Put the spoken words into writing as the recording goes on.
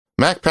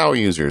Mac Power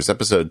Users,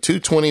 episode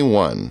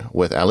 221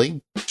 with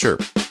Ali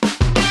Chirp.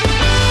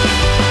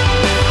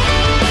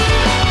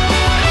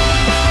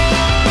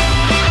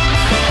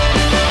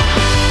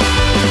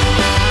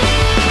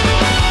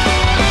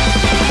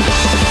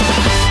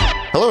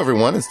 Hello,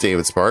 everyone. It's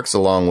David Sparks,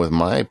 along with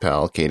my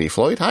pal, Katie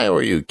Floyd. Hi, how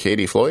are you,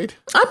 Katie Floyd?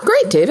 I'm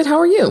great, David. How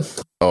are you?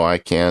 Oh, I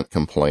can't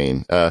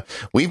complain.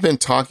 We've been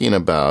talking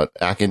about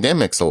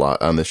academics a lot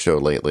on the show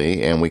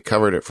lately, and we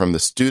covered it from the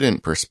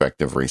student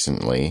perspective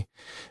recently.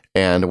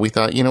 And we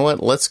thought, you know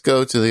what, let's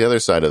go to the other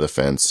side of the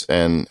fence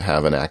and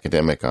have an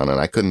academic on it.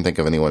 I couldn't think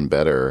of anyone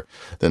better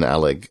than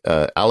Alec.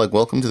 Alec,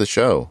 welcome to the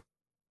show.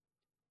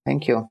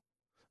 Thank you.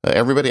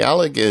 Everybody,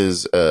 Alec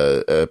is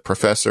a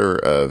professor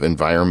of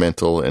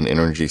environmental and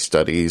energy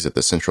studies at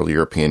the Central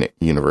European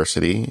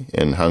University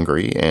in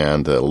Hungary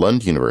and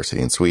Lund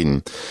University in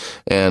Sweden.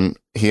 And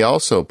he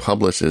also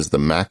publishes the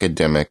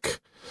Macademic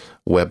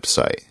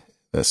website.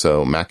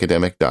 So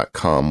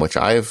macademic.com, which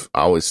I've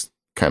always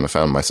kind of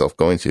found myself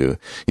going to.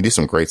 You do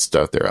some great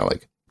stuff there,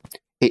 Alec.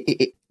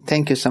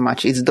 Thank you so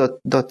much. It's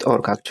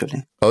 .org,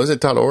 actually. Oh, is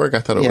it .org? I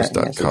thought it was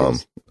yes, .com.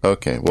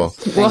 Okay, well.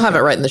 We'll have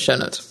it right in the show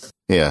notes.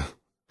 Yeah.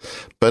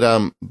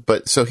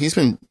 But so he's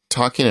been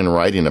talking and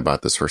writing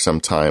about this for some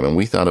time, and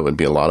we thought it would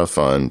be a lot of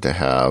fun to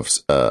have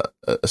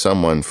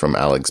someone from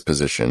Alec's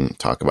position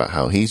talk about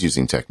how he's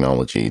using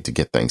technology to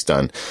get things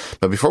done.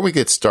 But before we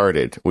get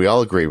started, we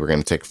all agree we're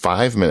going to take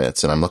 5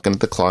 minutes, and I'm looking at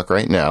the clock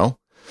right now.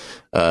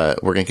 We're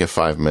going to give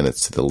 5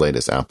 minutes to the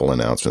latest Apple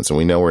announcements. And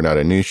we know we're not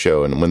a news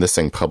show. And when this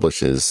thing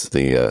publishes,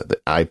 the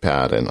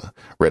iPad and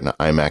Retina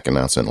iMac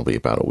announcement will be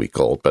about a week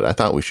old. But I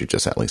thought we should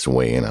just at least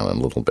weigh in on it a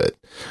little bit.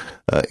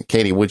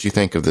 Katie, what'd you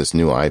think of this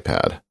new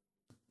iPad?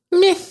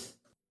 Meh.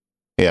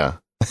 Yeah.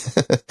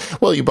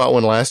 Well, you bought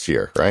one last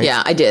year, right?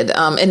 Yeah, I did.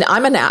 And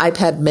I'm an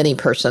iPad mini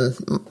person.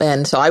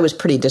 And so I was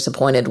pretty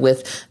disappointed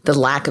with the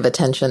lack of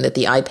attention that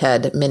the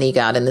iPad mini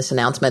got in this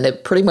announcement.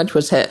 It pretty much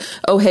was,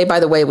 oh, hey, by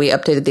the way, we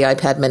updated the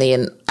iPad mini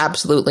in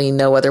absolutely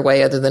no other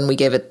way other than we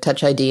gave it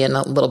Touch ID and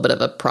a little bit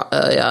of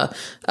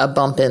a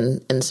bump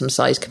in some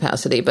size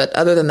capacity. But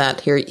other than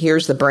that,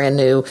 here's the brand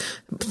new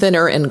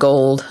thinner and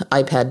gold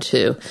iPad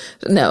 2.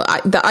 No,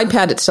 the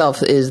iPad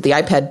itself is the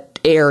iPad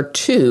Air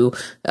 2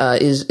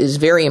 is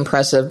very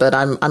impressive, but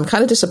I'm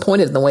kind of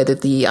disappointed in the way that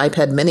the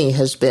iPad Mini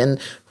has been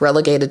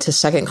relegated to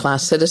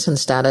second-class citizen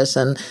status,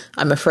 and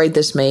I'm afraid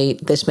this may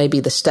be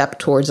the step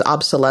towards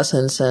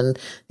obsolescence and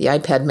the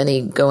iPad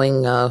Mini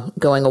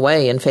going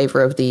away in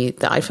favor of the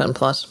iPhone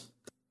Plus.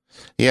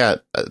 Yeah,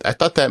 I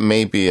thought that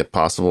may be a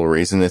possible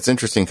reason. It's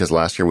interesting because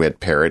last year we had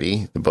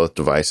parity. Both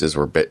devices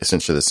were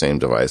essentially the same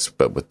device,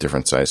 but with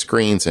different size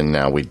screens, and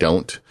now we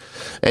don't.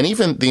 And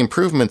even the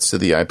improvements to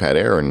the iPad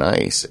Air are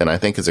nice, and I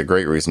think it's a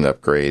great reason to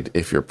upgrade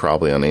if you're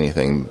probably on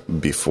anything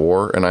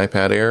before an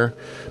iPad Air.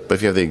 But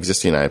if you have the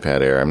existing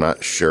iPad Air, I'm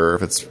not sure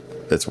if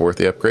it's worth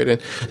the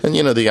upgrade. And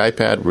you know, the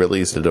iPad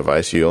really is the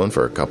device you own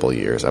for a couple of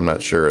years. I'm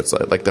not sure. It's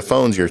like the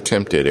phones, you're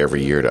tempted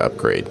every year to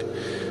upgrade.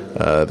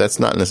 That's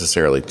not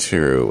necessarily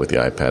true with the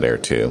iPad Air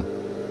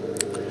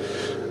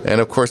 2. And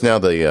of course, now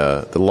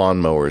the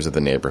lawnmowers of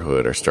the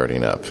neighborhood are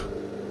starting up.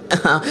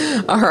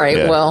 All right.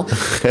 Yeah. Well,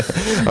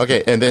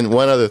 okay. And then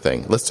one other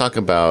thing. Let's talk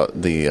about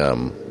the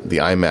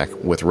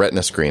iMac with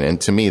Retina screen.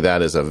 And to me,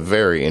 that is a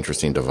very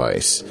interesting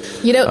device.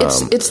 You know,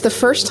 it's the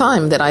first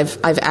time that I've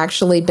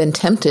actually been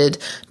tempted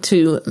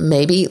to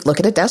maybe look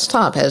at a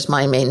desktop as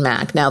my main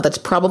Mac. Now, that's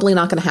probably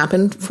not going to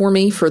happen for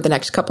me for the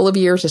next couple of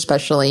years,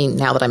 especially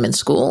now that I'm in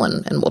school.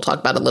 And we'll talk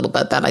about a little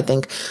bit that, I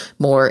think,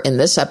 more in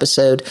this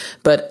episode.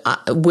 But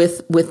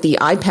with the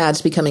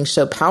iPads becoming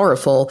so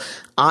powerful,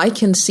 I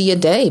can see a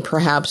day,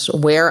 perhaps,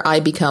 where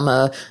I become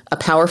a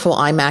powerful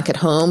iMac at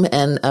home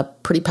and a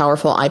pretty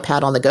powerful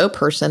iPad on the go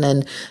person,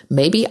 and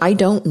maybe I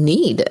don't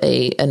need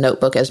a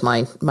notebook as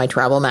my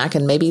travel Mac,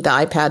 and maybe the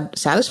iPad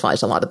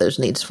satisfies a lot of those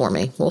needs for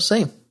me. We'll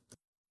see.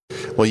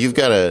 Well, you've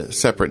got a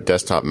separate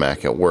desktop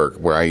Mac at work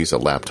where I use a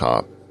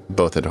laptop,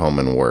 both at home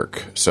and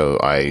work, so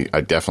I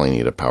definitely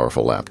need a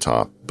powerful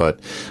laptop. But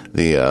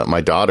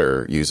my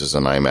daughter uses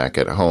an iMac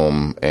at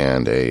home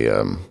and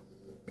an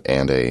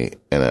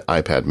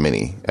iPad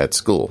mini at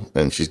school,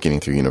 and she's getting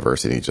through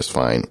university just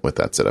fine with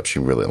that setup. She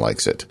really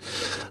likes it.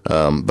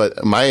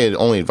 But my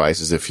only advice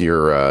is if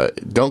you're,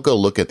 don't go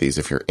look at these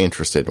if you're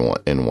interested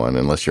in one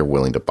unless you're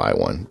willing to buy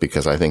one,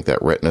 because I think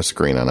that Retina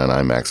screen on an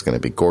iMac is going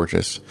to be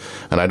gorgeous.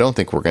 And I don't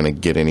think we're going to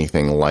get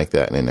anything like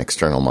that in an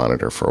external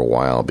monitor for a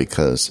while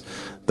because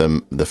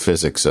the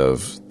physics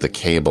of the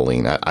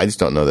cabling, I just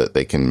don't know that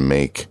they can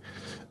make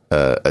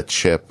a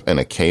chip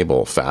and a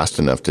cable fast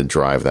enough to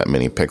drive that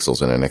many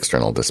pixels in an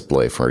external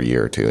display for a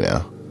year or two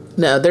now.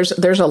 No,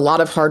 there's a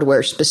lot of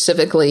hardware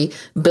specifically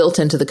built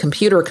into the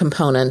computer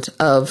component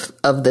of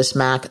this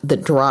Mac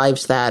that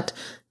drives that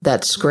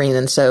screen.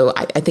 And so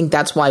I think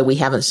that's why we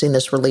haven't seen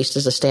this released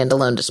as a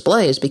standalone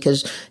display, is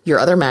because your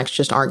other Macs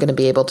just aren't going to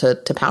be able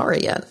to power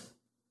it yet.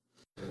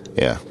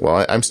 Yeah,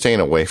 well, I'm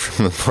staying away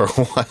from them for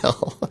a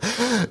while.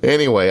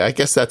 Anyway, I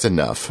guess that's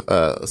enough.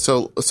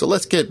 So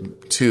let's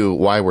get to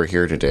why we're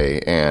here today.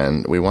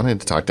 And we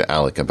wanted to talk to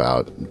Alec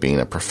about being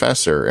a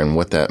professor and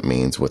what that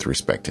means with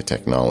respect to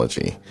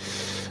technology.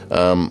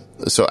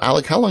 So,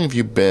 Alec, how long have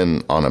you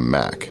been on a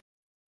Mac?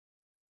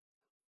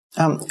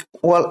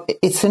 Well,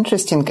 it's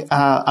interesting.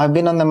 I've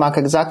been on the Mac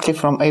exactly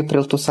from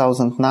April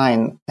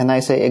 2009. And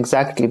I say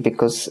exactly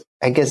because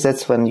I guess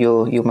that's when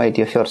you made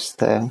your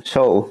first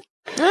show.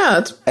 Yeah,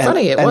 it's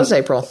funny. It was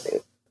April.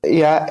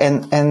 Yeah,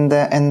 and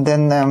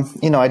then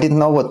I didn't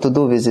know what to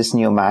do with this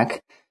new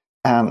Mac,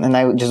 and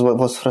I just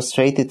was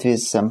frustrated with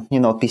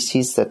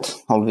PCs that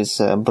always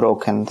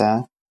broke and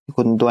you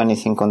couldn't do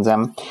anything on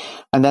them.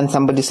 And then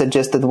somebody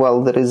suggested,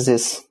 well, there is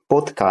this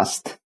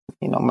podcast,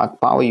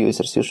 Mac Power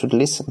users, you should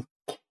listen.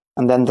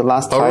 And then the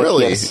last 5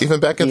 really? years, even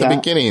back at the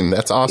beginning,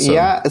 that's awesome.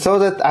 Yeah, so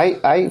that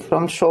I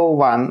from show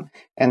one,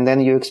 and then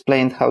you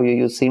explained how you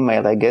use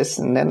email, I guess,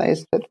 and then I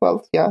said,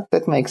 well, yeah,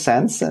 that makes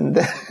sense, and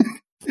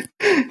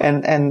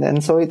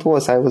and so it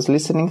was. I was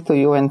listening to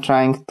you and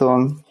trying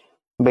to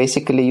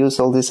basically use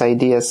all these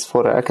ideas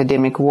for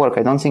academic work.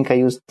 I don't think I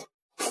used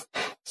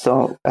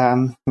so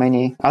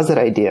many other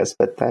ideas,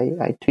 but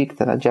I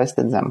tweaked and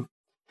adjusted them.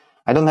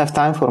 I don't have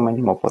time for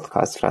many more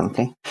podcasts,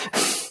 frankly.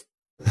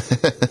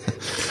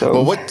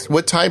 So, well,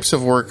 what types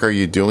of work are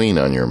you doing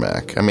on your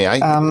Mac? I mean,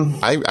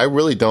 I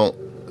really don't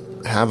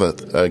have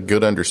a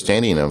good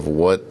understanding of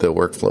what the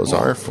workflows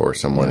are for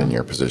someone in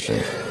your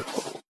position.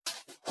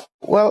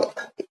 Well,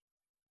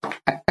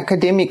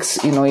 academics,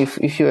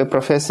 if you're a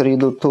professor, you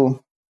do two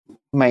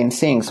main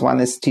things.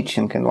 One is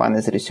teaching and one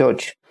is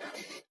research.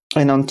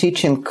 And on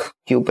teaching,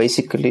 you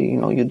basically,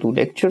 you do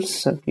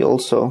lectures. You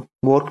also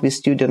work with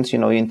students,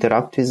 you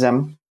interact with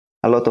them.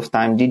 A lot of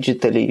time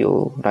digitally,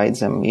 you write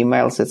them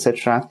emails,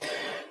 etc.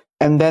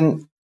 And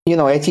then,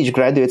 I teach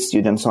graduate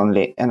students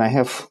only, and I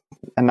have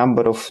a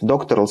number of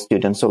doctoral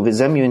students. So with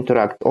them, you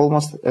interact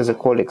almost as a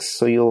colleagues.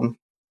 So you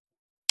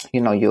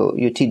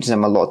teach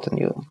them a lot,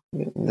 and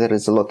there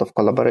is a lot of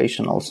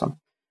collaboration also.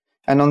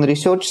 And on the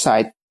research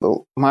side,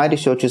 well, my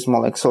research is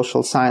more like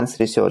social science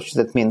research.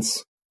 That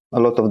means a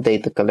lot of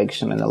data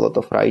collection and a lot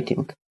of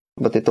writing,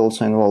 but it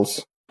also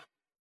involves,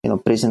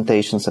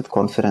 presentations at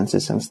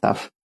conferences and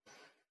stuff.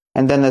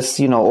 And then as,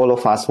 all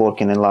of us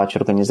working in large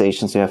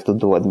organizations, you have to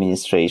do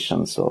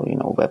administration. So,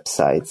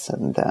 websites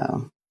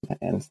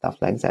and stuff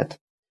like that.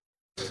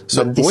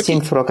 So but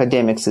distinct for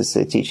academics is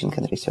teaching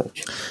and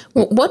research.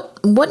 Well,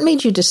 what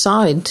made you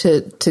decide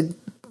to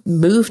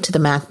move to the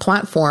Mac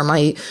platform?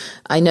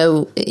 I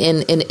know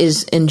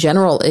in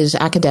general, is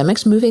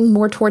academics moving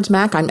more towards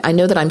Mac? I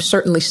know that I'm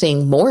certainly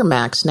seeing more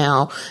Macs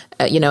now,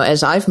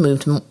 as I've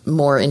moved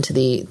more into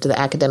the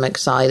academic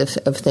side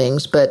of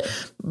things, but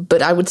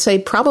I would say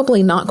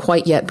probably not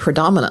quite yet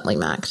predominantly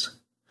Macs.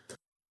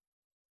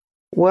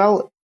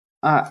 Well,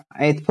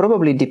 it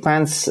probably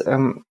depends,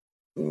 on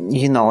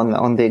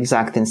the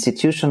exact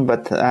institution,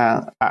 but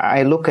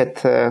I look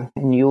at a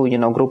new,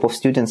 group of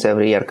students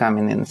every year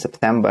coming in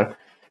September.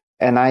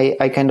 And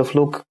I kind of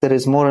look, there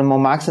is more and more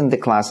Macs in the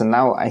class, and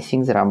now I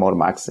think there are more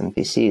Macs than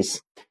PCs.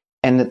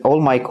 And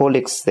all my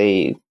colleagues,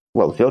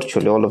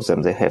 virtually all of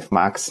them, they have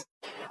Macs.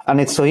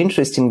 And it's so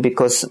interesting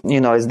because,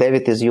 as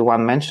David, as you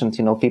one mentioned,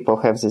 people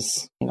have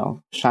this,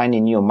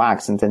 shiny new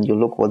Macs, and then you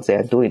look what they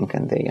are doing,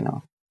 and they,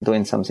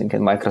 doing something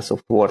in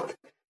Microsoft Word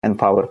and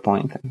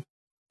PowerPoint, and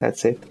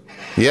that's it.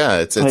 Yeah,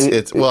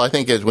 it's well, I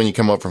think when you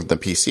come up from the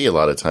PC, a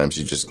lot of times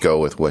you just go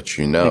with what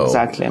you know.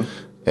 Exactly.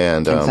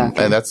 And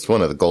and that's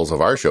one of the goals of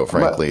our show,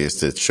 frankly, is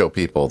to show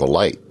people the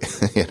light,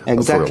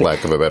 exactly. for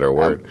lack of a better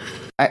word.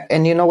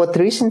 And what?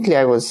 Recently,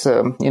 I was,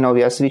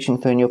 we are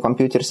switching to a new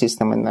computer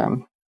system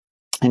in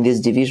this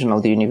division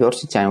of the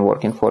university I'm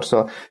working for.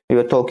 So we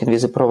were talking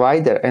with a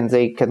provider, and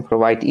they can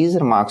provide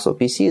either Macs or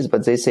PCs,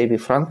 but they say we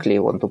frankly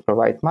want to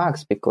provide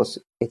Macs because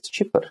it's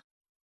cheaper,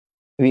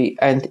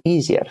 and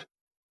easier.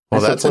 Well,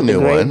 that's a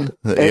new one.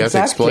 You have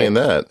to explain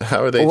that.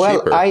 How are they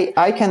cheaper? Well,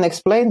 I can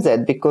explain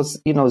that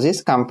because,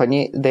 this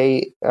company,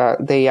 they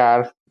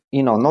are,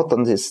 not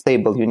on this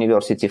stable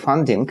university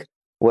funding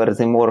where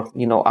the more,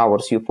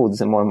 hours you put,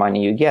 the more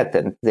money you get.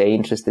 And they're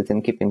interested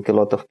in keeping a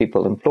lot of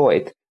people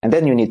employed. And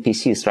then you need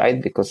PCs,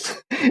 right?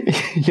 Because,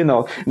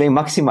 they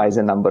maximize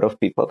the number of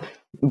people.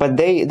 But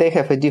they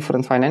have a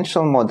different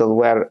financial model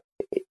where,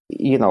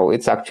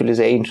 it's actually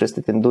they're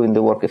interested in doing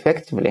the work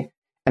effectively.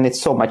 And it's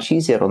so much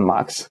easier on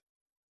Macs.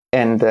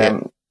 And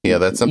yeah,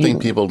 that's something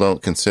people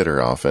don't consider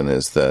often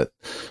is that,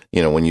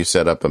 when you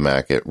set up a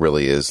Mac, it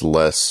really is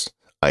less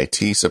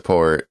IT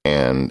support.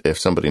 And if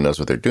somebody knows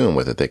what they're doing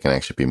with it, they can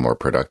actually be more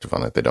productive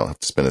on it. They don't have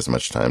to spend as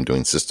much time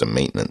doing system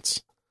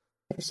maintenance.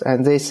 Yes,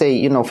 and they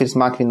say, with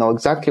Mac, we know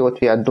exactly what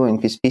we are doing.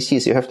 With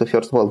PCs, you have to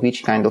first of all,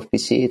 which kind of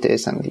PC it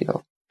is and,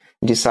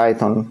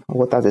 decide on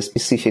what are the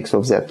specifics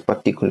of that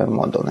particular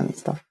model and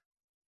stuff.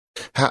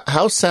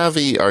 How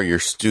savvy are your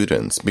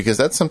students? Because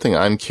that's something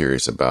I'm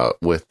curious about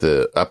with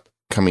the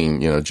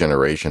upcoming,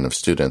 generation of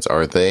students.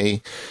 Are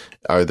they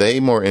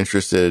more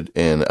interested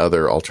in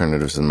other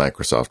alternatives in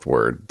Microsoft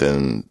Word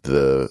than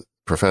the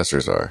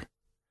professors are?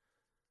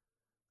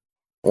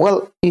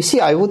 Well, you see,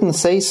 I wouldn't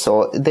say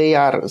so. They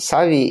are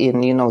savvy in,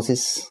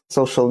 this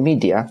social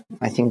media.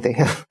 I think they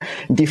have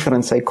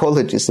different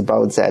psychologies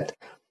about that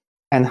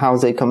and how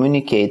they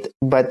communicate.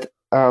 But,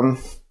 and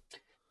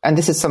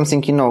this is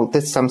something,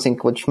 that's something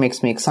which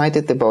makes me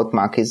excited about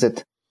Mac is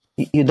that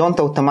you don't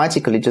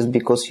automatically, just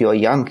because you're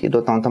young, you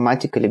don't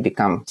automatically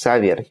become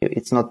savvier.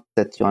 It's not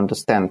that you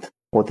understand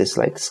what is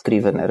like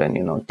Scrivener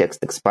and,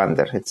 text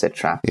expander,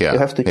 etc. Yeah, you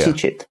have to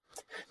teach it.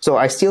 So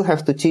I still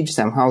have to teach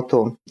them how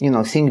to,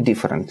 think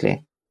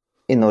differently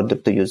in order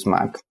to use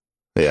Mac.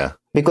 Yeah.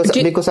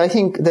 Because I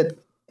think that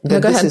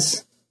this ahead.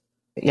 is,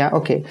 yeah,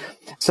 okay.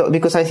 So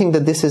because I think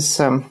that this is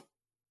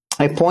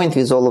a point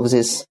with all of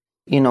this,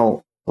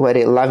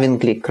 very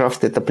lovingly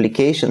crafted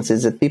applications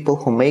is that people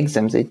who make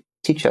them, they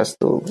teach us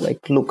to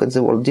like look at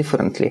the world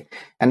differently.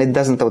 And it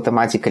doesn't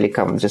automatically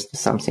come just to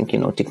something,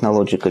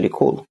 technologically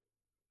cool.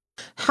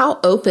 How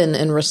open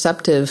and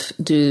receptive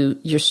do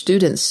your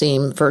students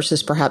seem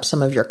versus perhaps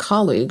some of your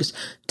colleagues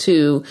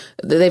to,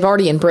 they've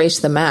already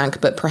embraced the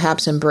Mac, but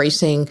perhaps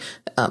embracing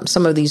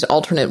some of these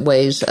alternate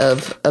ways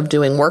of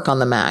doing work on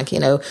the Mac,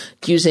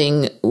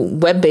 using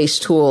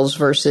web-based tools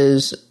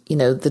versus,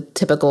 the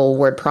typical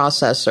word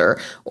processor,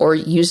 or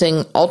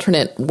using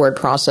alternate word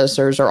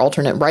processors or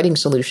alternate writing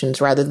solutions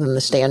rather than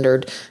the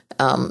standard,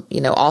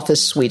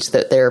 Office suites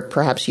that they're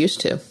perhaps used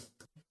to?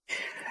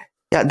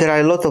 Yeah, there are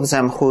a lot of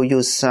them who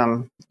use,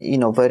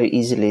 very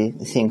easily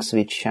things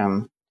which,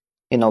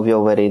 we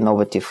were very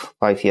innovative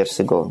 5 years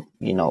ago,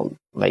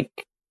 like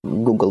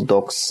Google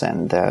Docs,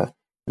 and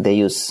they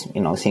use,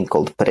 a thing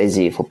called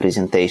Prezi for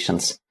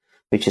presentations,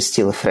 which is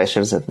still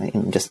fresher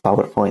than just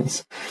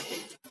PowerPoints.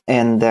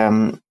 And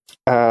a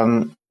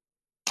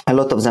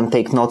lot of them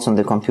take notes on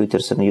the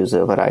computers and use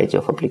a variety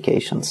of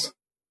applications.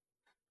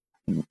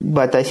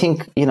 But I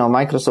think,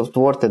 Microsoft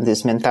Word and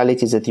this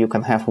mentality that you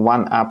can have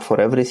one app for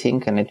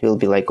everything and it will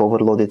be like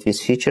overloaded with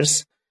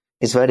features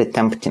is very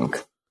tempting.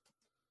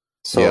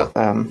 So,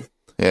 yeah,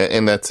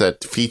 and that's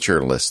that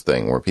feature list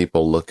thing where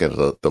people look at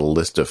the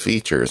list of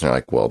features and they're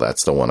like, well,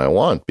 that's the one I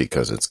want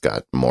because it's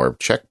got more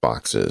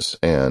checkboxes.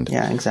 And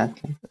yeah,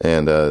 exactly.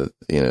 And,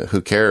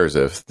 who cares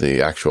if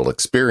the actual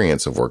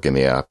experience of working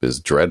the app is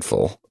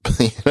dreadful?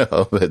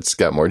 It's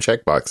got more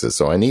checkboxes,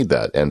 so I need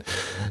that. And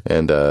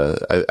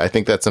I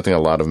think that's something a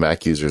lot of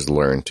Mac users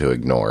learn to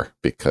ignore,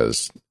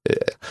 because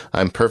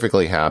I'm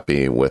perfectly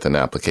happy with an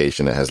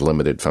application that has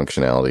limited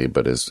functionality,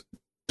 but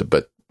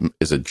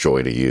is a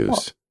joy to use.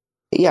 Well,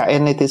 yeah,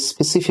 and it is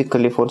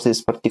specifically for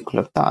this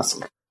particular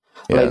task.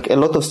 Yeah. Like a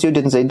lot of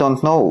students, they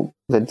don't know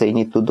that they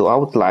need to do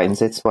outlines.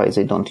 That's why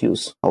they don't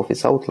use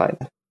Office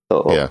Outliner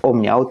or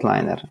Omni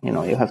Outliner.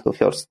 You have to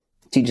first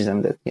teach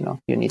them that,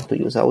 you need to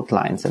use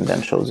outlines and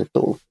then show the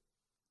tool.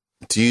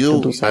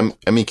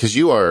 Because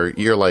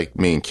you're like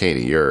me and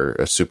Katie, you're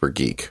a super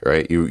geek,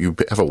 right? You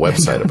have a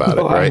website about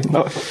it, right?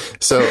 No.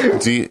 So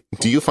do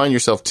you find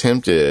yourself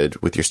tempted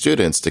with your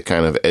students to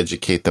kind of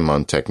educate them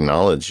on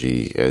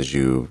technology as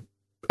you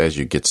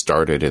get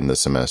started in the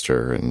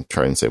semester and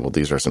try and say, well,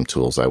 these are some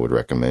tools I would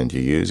recommend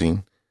you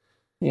using?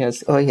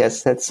 Yes. Oh,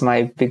 yes. That's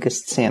my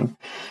biggest sin.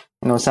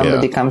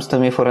 Somebody comes to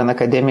me for an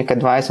academic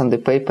advice on the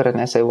paper and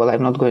I say, well,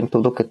 I'm not going to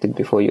look at it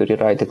before you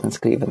rewrite it in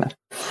Scrivener.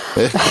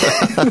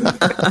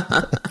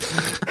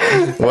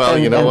 Well,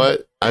 you know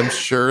what? I'm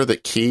sure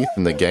that Keith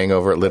and the gang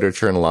over at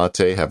Literature and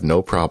Latte have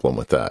no problem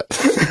with that.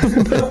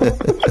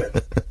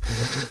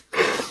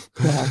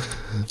 Yeah.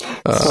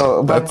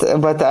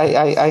 But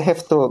I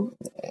have to,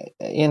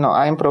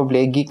 I'm probably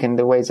a geek in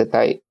the way that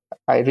I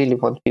really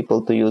want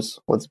people to use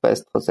what's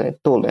best for the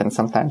tool, and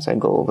sometimes I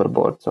go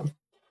overboard. So.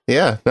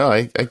 Yeah, no,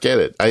 I get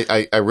it.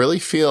 I really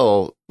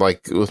feel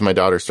like with my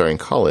daughter starting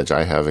college,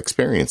 I have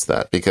experienced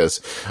that, because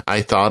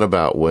I thought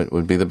about what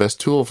would be the best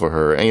tool for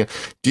her. And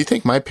do you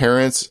think my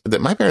parents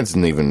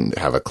didn't even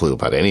have a clue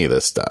about any of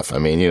this stuff? I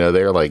mean,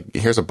 they're like,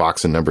 here's a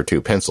box of number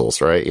 2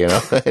 pencils, right?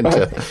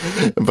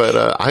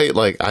 But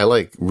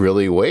I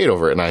really weighed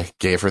over it, and I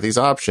gave her these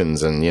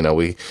options, and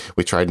we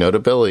tried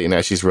Notability, and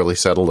now she's really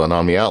settled on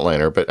Omni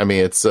Outliner. But I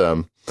mean, it's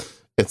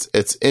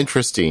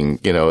interesting,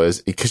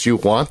 because you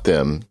want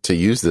them to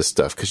use this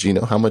stuff because you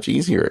know how much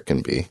easier it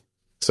can be.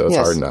 So it's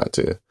hard not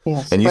to.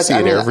 Yes. And you see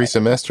it every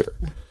semester.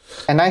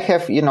 And I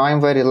have,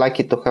 I'm very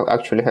lucky to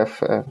have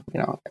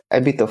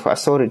a bit of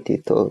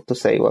authority to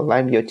say, well,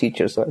 I'm your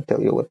teacher, so I tell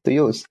you what to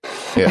use.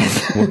 Yeah.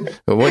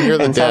 Well, when you're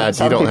the dad,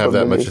 you don't have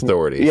that much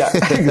authority. Yeah,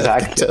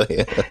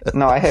 exactly.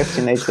 No, I have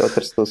teenage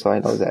daughters too, so I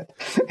know that.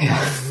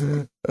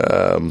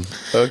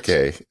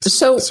 Okay.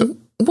 So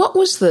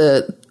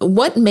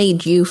what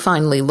made you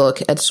finally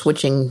look at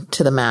switching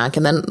to the Mac?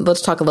 And then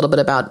let's talk a little bit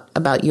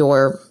about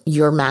your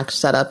Mac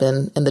setup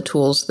and the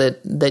tools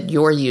that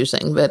you're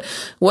using. But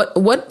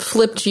what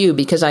flipped you?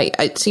 Because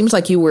it seems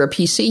like you were a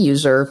PC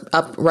user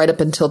right up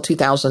until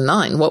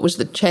 2009. What was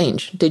the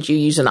change? Did you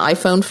use an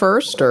iPhone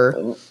first,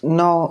 or?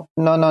 No.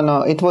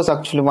 It was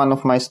actually one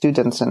of my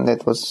students, and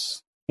that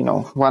was,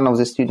 one of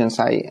the students,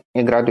 a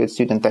graduate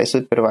student I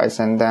supervise,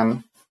 and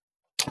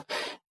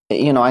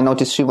I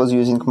noticed she was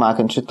using Mac,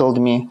 and she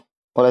told me,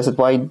 well, I said,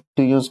 why do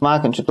you use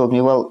Mac? And she told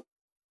me, well,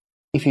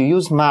 if you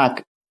use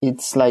Mac,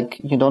 it's like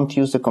you don't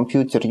use the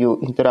computer, you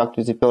interact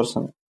with the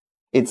person.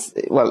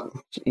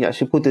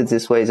 She put it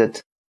this way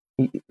that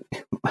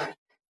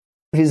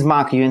with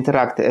Mac, you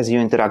interact as you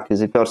interact with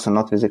the person,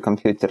 not with the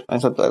computer. I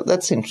thought, well,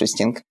 that's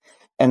interesting.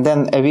 And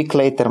then a week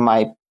later,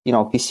 my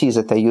PC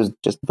that I used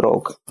just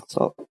broke.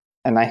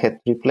 And I had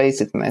to replace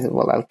it. And I said,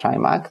 well, I'll try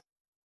Mac.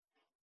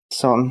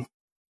 So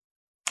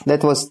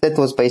that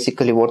was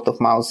basically word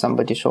of mouth,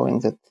 somebody showing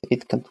that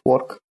it can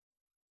work.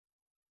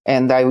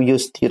 And I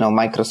used,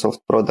 Microsoft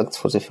products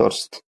for the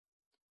first,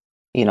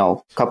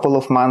 couple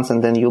of months.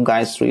 And then you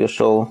guys through your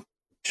show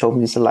showed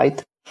me the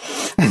light.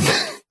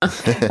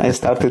 I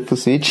started to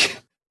switch.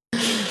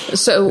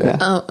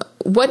 So,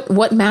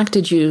 what Mac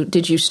did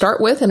you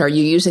start with, and are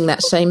you using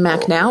that same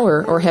Mac now,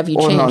 or have you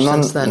changed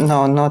since then?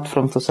 No, not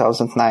from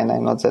 2009.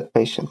 I'm not that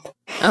patient.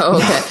 Oh,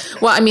 okay.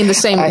 Well, I mean the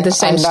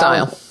same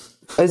style.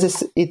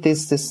 It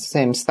is the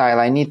same style.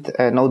 I need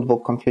a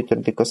notebook computer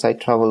because I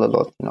travel a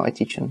lot. I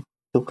teach in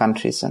 2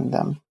 countries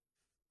and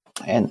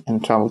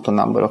travel to a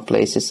number of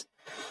places.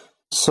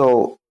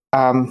 So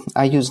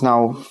I use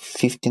now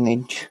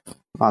 15-inch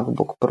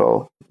MacBook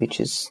Pro,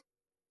 which is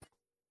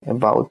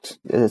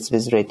it's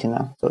with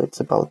Retina, so it's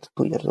about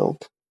 2 years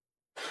old.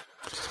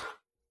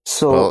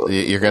 So well,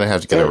 you're going to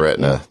have to get a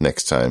Retina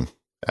next time,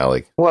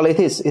 Alec. Well, it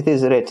is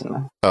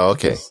Retina. Oh,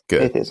 okay,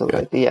 good. It is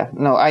already. Yeah.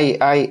 No, I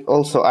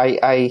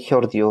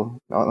heard you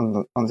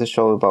on the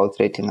show about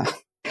Retina,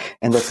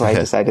 and that's why I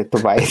decided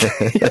to buy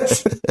it.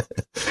 Yes.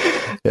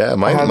 Yeah,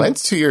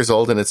 mine's 2 years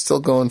old and it's still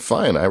going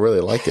fine. I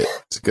really like it.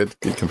 It's a good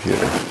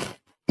computer.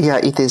 Yeah,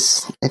 it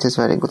is. It is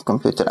very good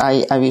computer.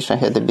 I wish I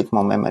had a bit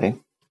more memory.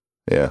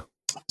 Yeah.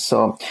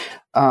 So,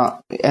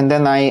 and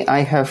then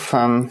I have,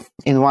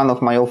 in one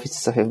of my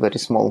offices, I have very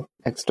small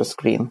extra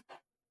screen,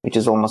 which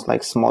is almost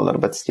like smaller,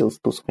 but still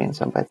 2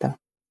 screens are better.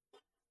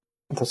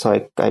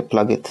 So I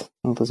plug it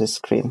into the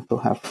screen to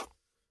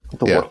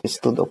work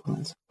with 2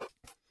 documents.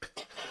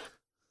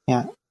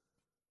 Yeah.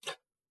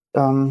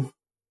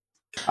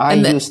 I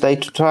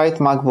tried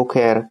MacBook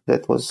Air.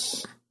 That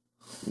was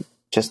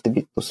just a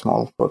bit too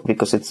small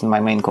because it's my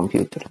main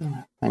computer.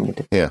 I need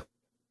it. Yeah.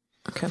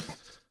 Okay.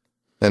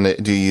 And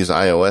do you use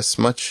iOS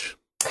much?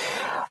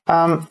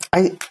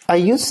 I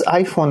use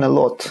iPhone a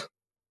lot,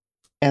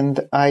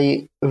 and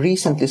I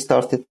recently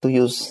started to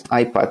use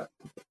iPad,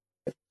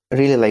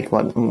 really like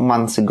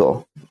months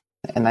ago,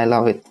 and I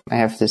love it. I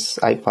have this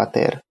iPad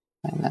Air,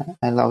 and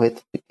I love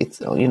it.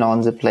 It's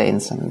on the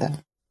planes,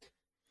 and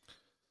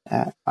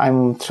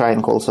I'm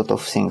trying all sorts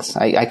of things.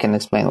 I can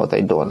explain what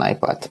I do on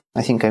iPad.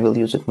 I think I will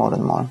use it more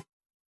and more.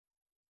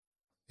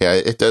 Yeah,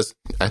 it does.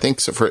 I think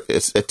so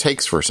it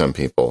takes for some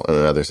people, and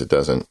others it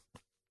doesn't.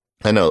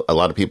 I know a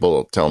lot of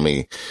people tell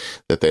me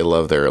that they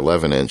love their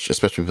 11-inch,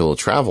 especially people who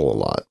travel a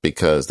lot,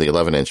 because the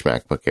 11-inch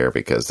MacBook Air,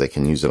 because they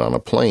can use it on a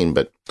plane.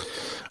 But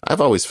I've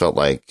always felt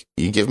like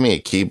you give me a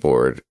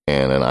keyboard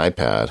and an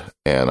iPad,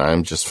 and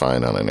I'm just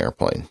fine on an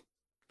airplane.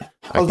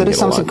 Well, there is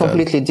something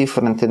completely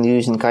different in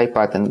using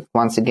iPad. And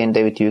once again,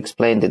 David, you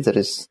explained it. There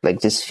is like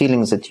this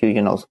feeling that you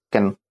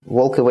can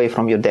walk away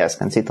from your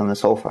desk and sit on the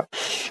sofa,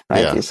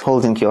 right? Yeah. It's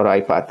holding your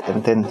iPad,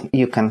 and then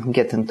you can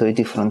get into a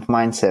different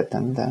mindset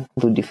and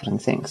do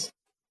different things.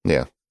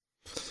 Yeah.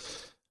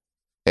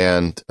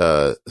 And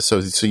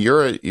so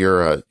you're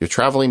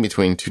traveling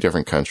between 2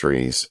 different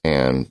countries,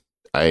 and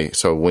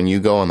so when you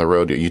go on the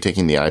road, are you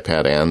taking the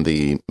iPad and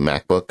the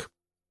MacBook?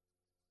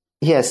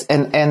 Yes,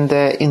 and in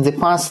the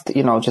past,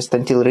 just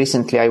until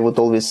recently, I would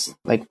always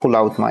pull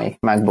out my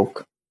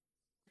MacBook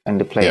and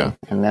the plane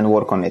and then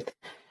work on it.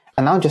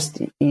 And now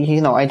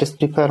I just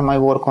prepare my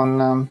work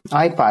on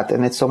iPad,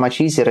 and it's so much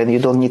easier, and you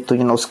don't need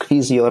to,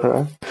 squeeze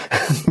your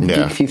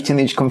big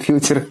 15-inch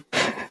computer,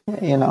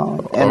 and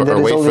there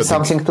is always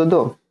something to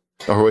do.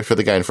 Or wait for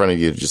the guy in front of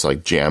you to just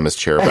jam his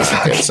chair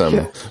back at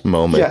some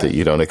moment that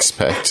you don't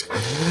expect.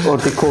 Or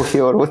the coffee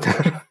or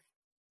whatever.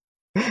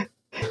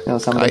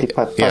 Somebody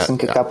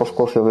passing a cup of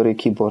coffee over a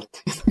keyboard.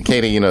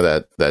 Katie,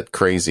 that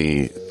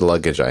crazy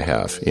luggage I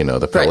have,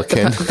 the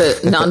Pelican. Right,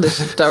 the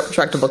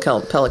non-destructible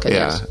Pelican,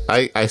 yeah.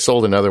 Yes. I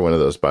sold another one of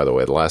those, by the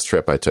way. The last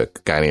trip I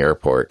took, guy in the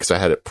airport, because I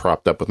had it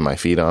propped up with my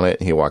feet on it.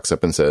 And he walks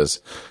up and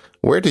says,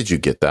 "Where did you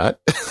get that?"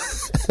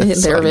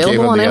 They're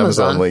available on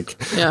Amazon. Link.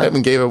 Yeah. I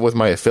even gave it with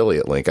my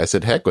affiliate link. I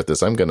said, "Heck with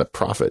this! I'm going to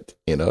profit."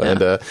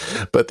 And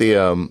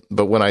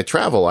but when I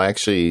travel, I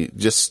actually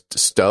just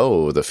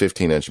stow the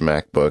 15-inch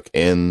MacBook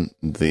in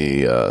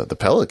the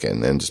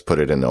Pelican and just put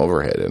it in the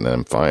overhead, and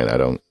I'm fine.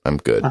 I'm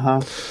good.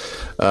 Uh-huh.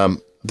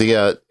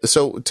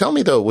 So tell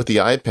me though, with the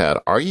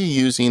iPad, are you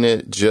using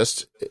it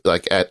just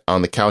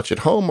on the couch at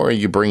home, or are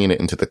you bringing it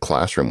into the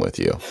classroom with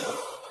you?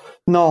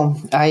 No,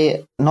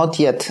 not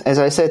yet. As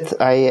I said,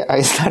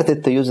 I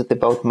started to use it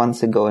about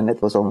months ago, and it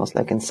was almost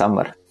like in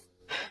summer.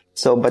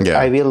 So, but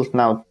I will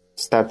now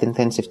start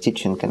intensive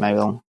teaching, and I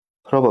will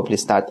probably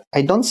start.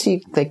 I don't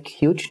see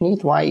huge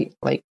need. Why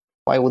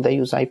would I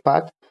use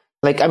iPad?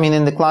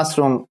 In the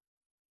classroom,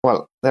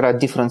 well, there are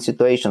different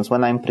situations.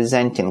 When I'm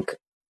presenting,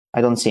 I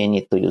don't see a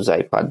need to use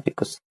iPad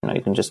because,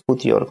 you can just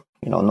put your,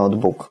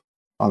 notebook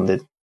on the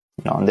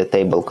on the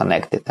table,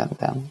 connect it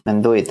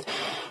and do it.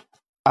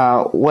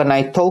 When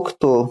I talk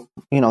to,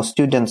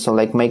 students, or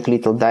like make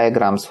little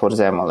diagrams for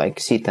them, or like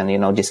sit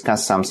and,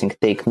 discuss something,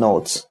 take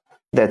notes,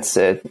 that's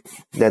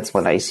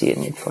what I see a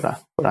need for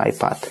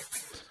iPad.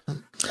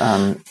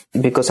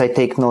 Because I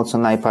take notes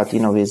on iPad,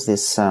 with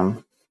this,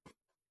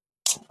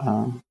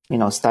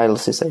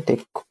 styluses, I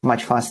take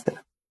much faster.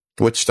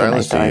 Which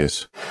stylus do you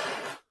use?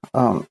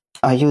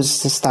 I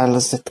use the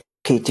stylus that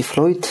Katie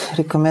Floyd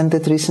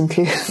recommended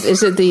recently.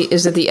 Is it the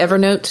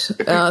Evernote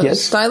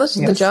yes. stylus?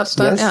 Yes. The Jot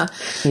stylus?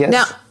 Yes. Yeah. Yes.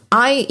 Now,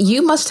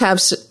 you must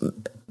have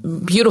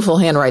beautiful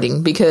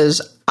handwriting,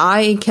 because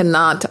I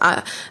cannot.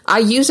 I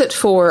use it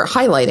for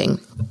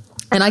highlighting,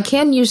 and I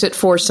can use it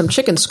for some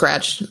chicken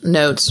scratch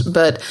notes,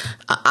 but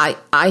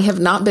I have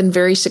not been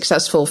very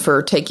successful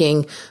for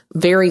taking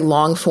very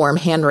long form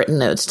handwritten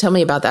notes. Tell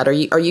me about that. Are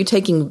you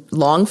taking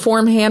long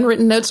form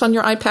handwritten notes on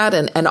your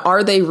iPad, and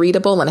are they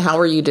readable, and how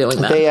are you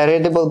doing that? They are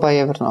readable by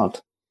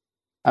Evernote.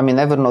 I mean,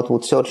 Evernote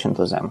would search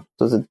into them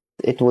so that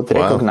it would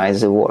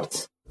recognize the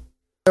words.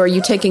 Are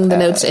you taking the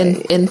notes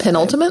in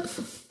Penultimate?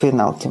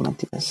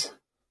 Penultimate, yes.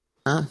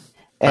 Ah.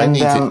 And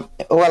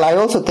I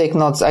also take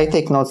notes. I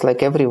take notes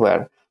like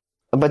everywhere.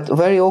 But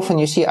very often,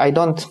 you see, I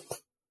don't,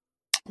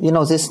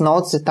 these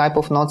notes, the type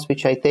of notes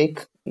which I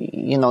take,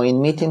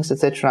 in meetings,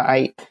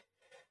 etc.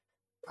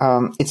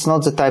 It's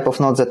not the type of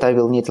notes that I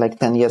will need like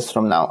 10 years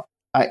from now.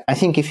 I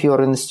think if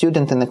you're a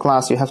student in a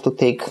class, you have to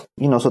take,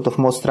 sort of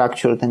more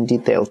structured and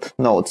detailed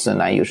notes than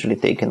I usually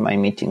take in my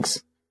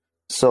meetings.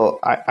 So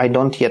I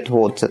don't yet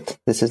vote that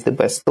this is the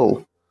best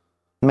tool.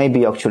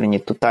 Maybe you actually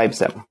need to type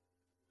them.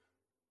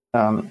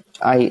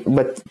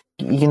 But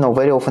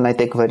very often I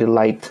take very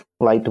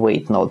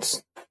lightweight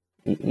notes,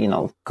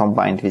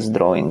 combined with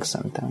drawings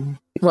and.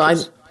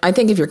 Well, I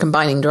think if you're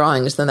combining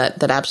drawings, then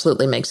that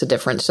absolutely makes a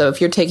difference. So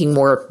if you're taking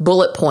more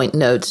bullet point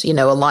notes, a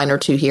line or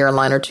two here, a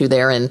line or two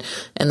there, and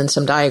then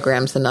some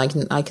diagrams, then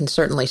I can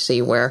certainly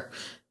see where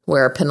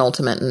a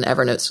Penultimate and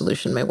Evernote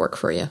solution may work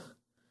for you.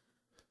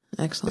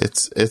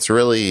 Excellent. It's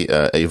really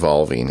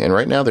evolving, and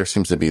right now there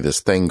seems to be this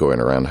thing going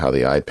around how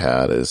the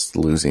iPad is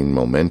losing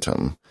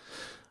momentum.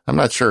 I'm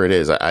not sure it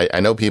is. I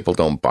know people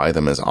don't buy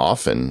them as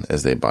often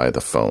as they buy the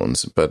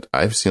phones, but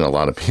I've seen a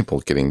lot of people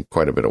getting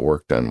quite a bit of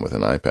work done with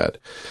an iPad.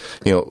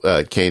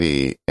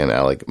 Katie and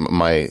Alec,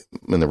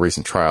 in the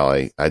recent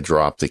trial, I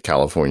dropped the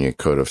California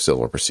Code of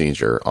Civil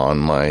Procedure on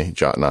my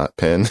Jotnot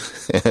pen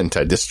and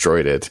I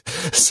destroyed it.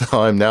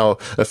 So I'm now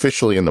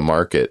officially in the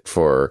market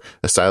for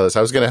a stylus.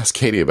 I was going to ask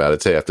Katie about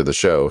it today afher the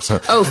show.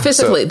 Oh,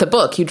 physically, the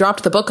book. You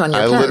dropped the book on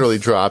your pen. I literally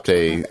dropped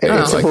a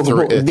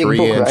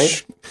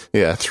 3-inch,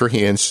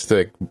 3-inch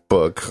thick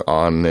book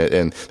on it,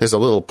 and there's a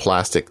little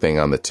plastic thing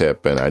on the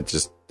tip, and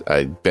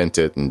I bent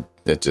it, and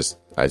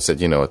I said,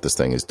 this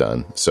thing is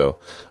done. So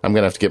I'm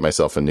gonna have to get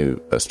myself a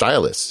new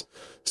stylus.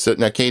 So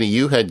now, Katie,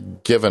 you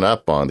had given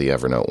up on the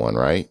Evernote one,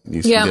 right?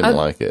 You didn't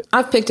like it.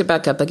 I've picked it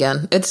back up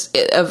again.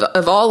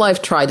 Of all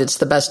I've tried, it's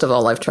the best of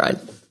all I've tried.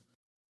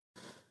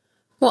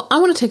 Well, I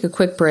want to take a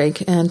quick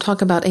break and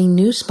talk about a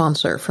new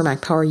sponsor for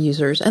Mac Power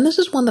users. And this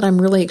is one that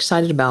I'm really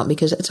excited about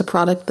because it's a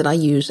product that I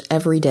use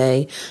every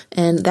day,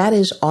 and that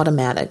is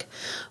Automatic.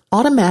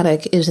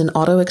 Automatic is an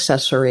auto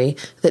accessory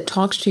that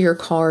talks to your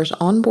car's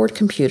onboard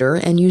computer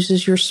and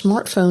uses your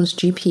smartphone's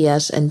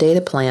GPS and data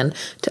plan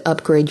to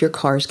upgrade your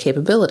car's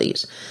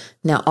capabilities.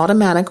 Now,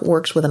 Automatic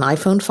works with an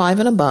iPhone 5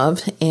 and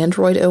above,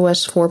 Android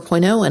OS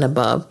 4.0 and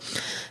above,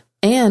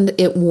 and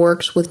it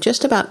works with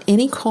just about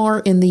any car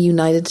in the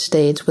United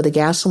States with a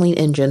gasoline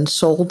engine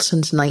sold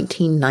since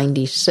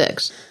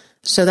 1996.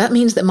 So that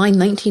means that my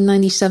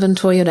 1997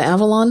 Toyota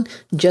Avalon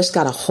just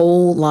got a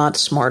whole lot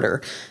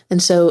smarter.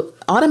 And so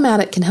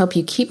Automatic can help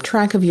you keep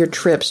track of your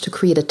trips to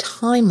create a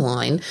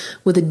timeline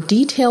with a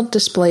detailed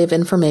display of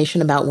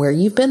information about where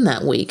you've been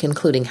that week,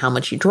 including how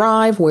much you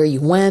drive, where you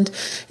went,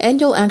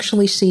 and you'll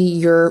actually see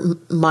your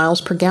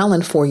miles per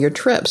gallon for your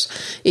trips.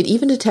 It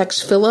even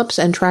detects fill-ups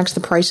and tracks the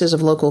prices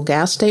of local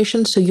gas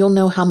stations, so you'll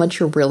know how much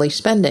you're really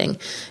spending.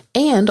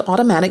 And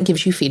Automatic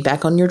gives you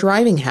feedback on your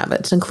driving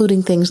habits,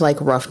 including things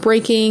like rough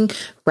braking,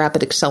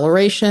 rapid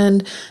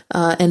acceleration,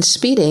 and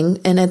speeding.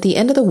 And at the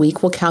end of the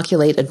week, we'll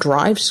calculate a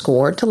drive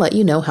score to let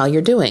you know how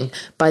you're doing.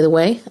 By the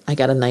way, I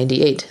got a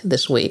 98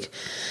 this week.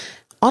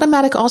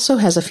 Automatic also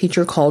has a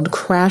feature called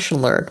Crash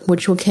Alert,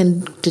 which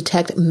can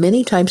detect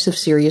many types of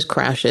serious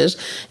crashes,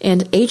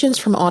 and agents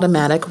from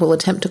Automatic will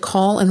attempt to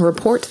call and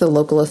report to the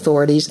local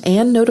authorities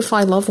and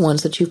notify loved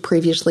ones that you've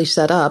previously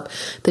set up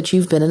that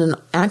you've been in an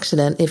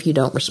accident if you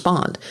don't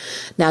respond.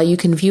 Now, you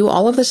can view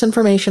all of this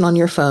information on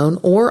your phone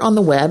or on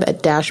the web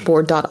at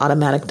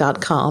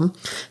dashboard.automatic.com.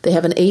 They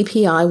have an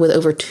API with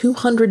over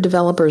 200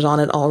 developers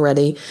on it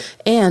already,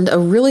 and a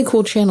really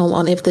cool channel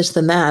on If This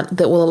Then That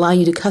will allow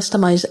you to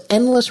customize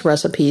endless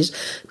recipes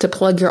to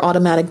plug your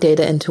Automatic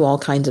data into all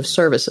kinds of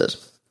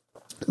services.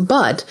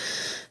 But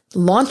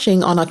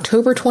Launching on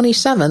October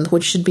 27th,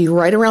 which should be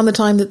right around the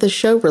time that this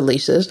show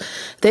releases,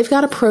 they've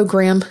got a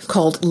program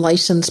called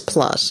License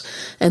Plus.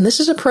 And this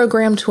is a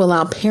program to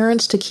allow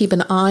parents to keep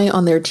an eye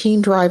on their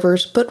teen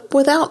drivers, but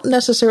without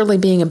necessarily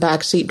being a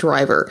backseat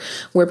driver,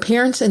 where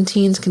parents and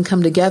teens can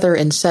come together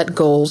and set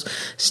goals,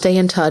 stay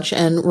in touch,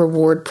 and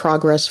reward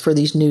progress for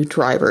these new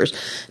drivers.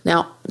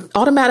 Now,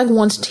 Automatic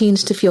wants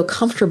teens to feel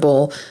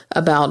comfortable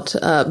about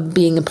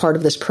being a part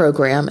of this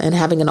program and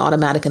having an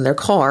automatic in their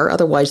car.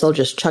 Otherwise, they'll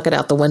just chuck it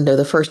out the window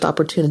the first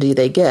opportunity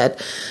they get.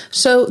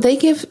 So they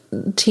give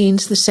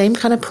teens the same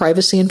kind of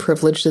privacy and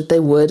privilege that they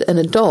would an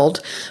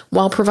adult,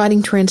 while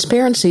providing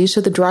transparency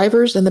so the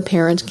drivers and the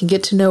parents can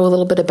get to know a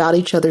little bit about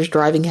each other's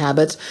driving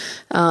habits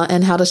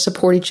and how to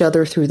support each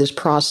other through this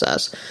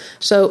process.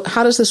 So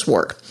how does this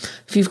work?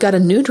 If you've got a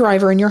new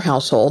driver in your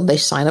household, they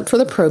sign up for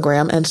the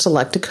program and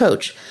select a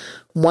coach.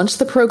 Once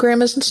the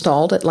program is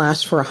installed, it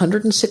lasts for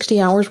 160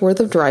 hours worth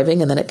of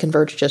driving, and then it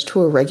converts just to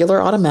a regular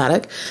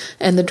automatic,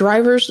 and the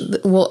drivers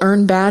will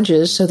earn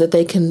badges so that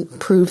they can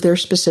prove their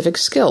specific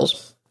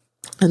skills.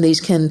 And these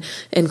can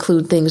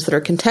include things that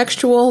are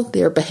contextual,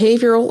 they're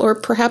behavioral, or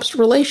perhaps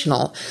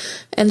relational.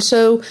 And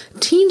so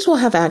teens will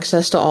have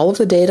access to all of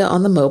the data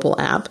on the mobile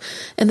app,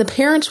 and the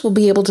parents will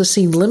be able to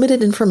see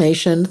limited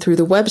information through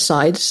the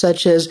website,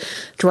 such as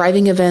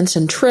driving events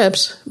and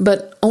trips,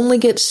 but only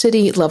get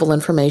city-level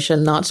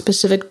information, not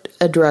specific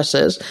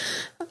addresses,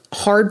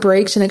 hard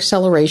brakes and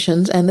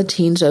accelerations, and the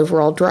teen's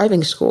overall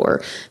driving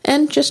score,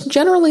 and just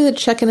generally to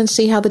check in and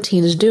see how the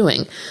teen is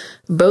doing.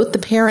 Both the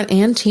parent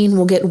and teen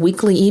will get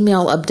weekly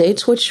email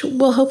updates, which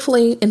will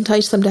hopefully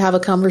entice them to have a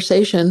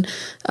conversation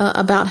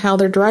about how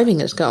their driving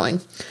is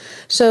going.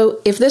 So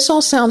if this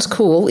all sounds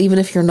cool, even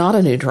if you're not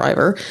a new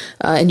driver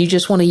and you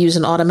just want to use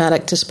an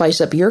automatic to spice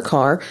up your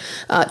car,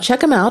 check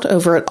them out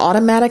over at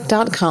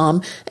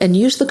automatic.com and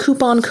use the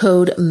coupon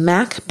code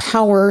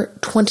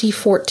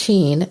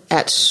MACPOWER2014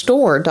 at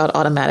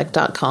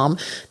store.automatic.com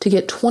to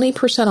get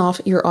 20% off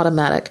your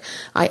automatic.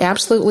 I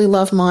absolutely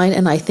love mine,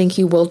 and I think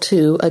you will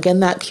too. Again,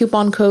 that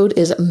coupon code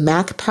is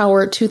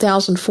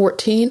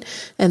MACPOWER2014,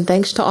 and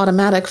thanks to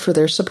Automatic for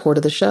their support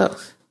of the show.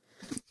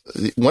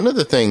 One of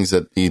the things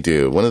that you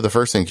do, one of the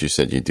first things you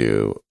said you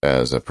do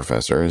as a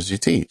professor is you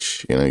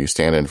teach. You know, you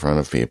stand in front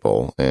of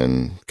people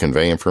and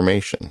convey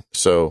information.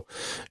 So,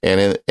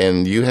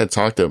 and you had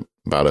talked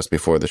about us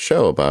before the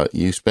show about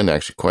you spend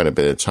actually quite a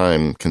bit of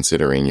time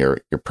considering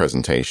your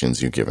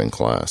presentations you give in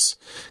class.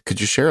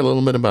 Could you share a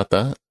little bit about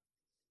that?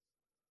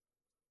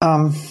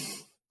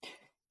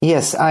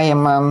 Yes, I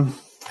am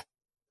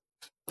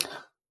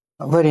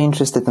very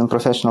interested in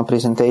professional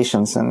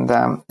presentations, and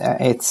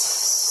it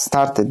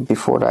started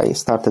before I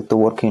started to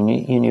work in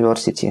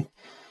university.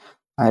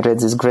 I read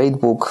this great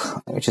book,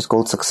 which is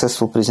called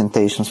Successful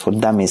Presentations for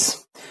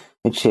Dummies,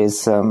 which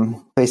is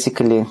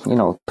basically,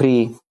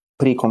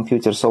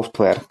 pre-computer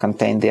software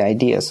contained the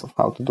ideas of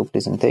how to do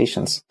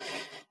presentations.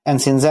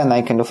 And since then,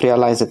 I kind of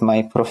realized that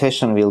my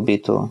profession will be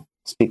to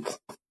speak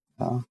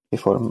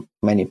before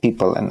many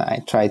people, and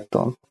I tried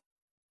to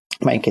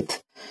make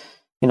it,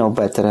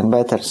 better and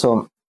better.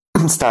 So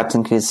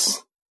starting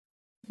with,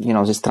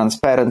 these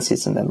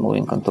transparencies and then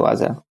moving on to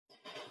other,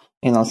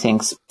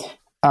 things.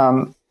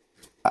 I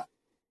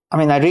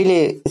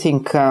really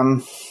think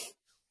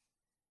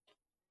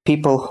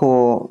people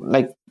who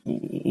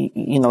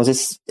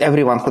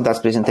everyone who does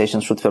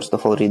presentations should first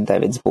of all read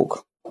David's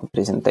book,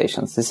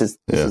 Presentations. This is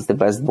the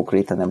best book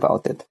written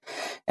about it.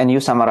 And you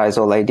summarize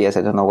all ideas.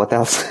 I don't know what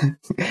else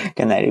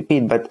can I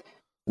repeat, but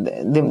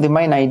the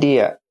main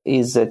idea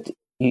is that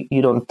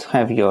you don't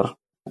have your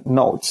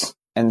notes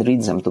and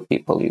read them to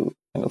people. You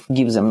kind of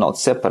give them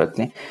notes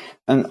separately.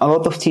 And a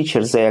lot of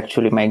teachers, they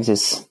actually make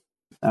this,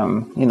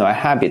 a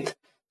habit,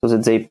 so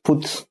that they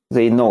put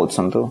their notes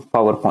onto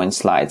PowerPoint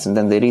slides and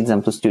then they read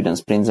them to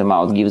students, print them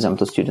out, give them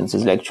to students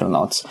as lecture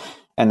notes.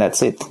 And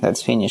that's it.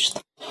 That's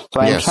finished.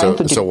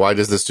 So why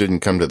does the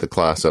student come to the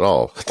class at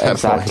all?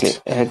 Exactly.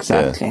 Yeah.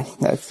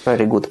 That's a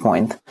very good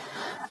point.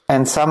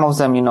 And some of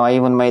them, I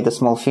even made a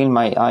small film.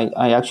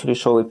 I actually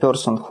show a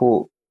person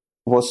who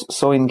was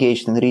so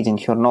engaged in reading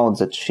her notes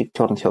that she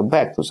turned her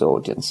back to the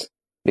audience,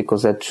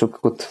 because that she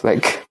could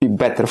be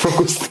better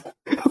focused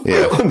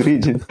on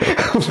reading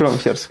from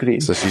her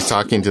screen. So she's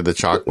talking to the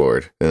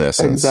chalkboard in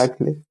essence.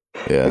 Exactly.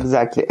 Yeah.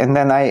 Exactly. And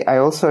then I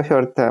also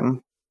heard,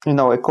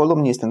 a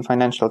columnist in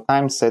Financial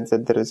Times said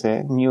that there is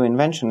a new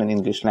invention in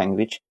English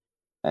language.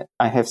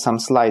 I have some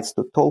slides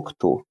to talk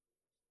to.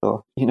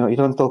 So, you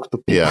don't talk to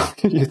people,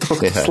 you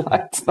talk to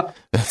slides.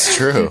 That's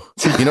true.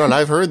 And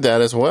I've heard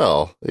that as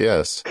well.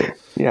 Yes.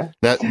 Yeah.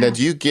 Now,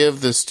 do you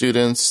give the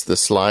students the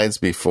slides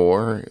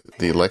before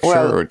the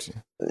lecture?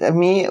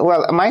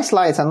 My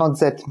slides are not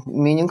that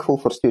meaningful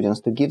for students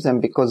to give them,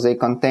 because they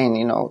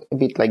contain, a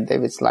bit like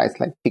David's slides,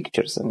 like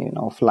pictures and,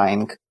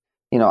 flying,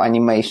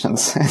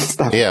 animations and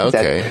stuff like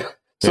that.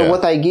 So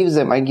what I give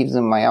them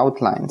my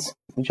outlines,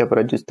 which I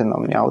produced in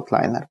Omni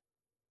Outliner.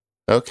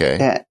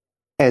 Okay.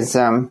 As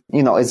a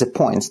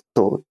point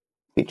to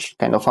which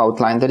kind of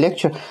outline the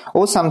lecture.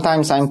 Or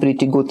sometimes I'm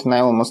pretty good and I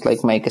almost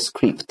make a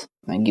script.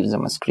 I give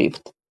them a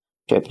script,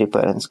 which I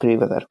prepare in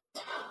Scrivener.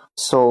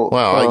 So,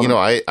 wow,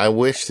 I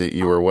wish that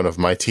you were one of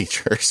my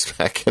teachers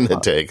back in the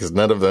day, because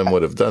none of them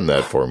would have done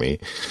that for me.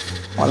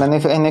 Well,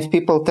 and if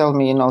people tell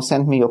me,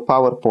 send me your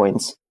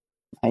PowerPoints,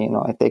 I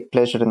take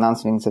pleasure in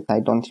answering that I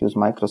don't use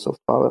Microsoft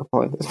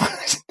PowerPoint.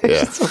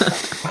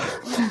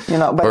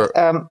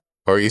 Yeah.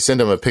 Or you send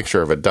them a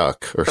picture of a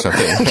duck or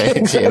something, right?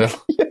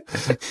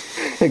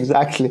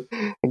 Exactly.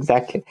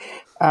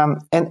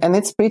 And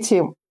it's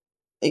pretty.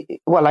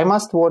 Well, I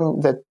must warn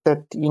that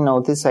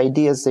these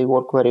ideas, they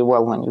work very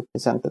well when you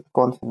present at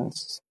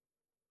conferences.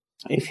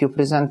 If you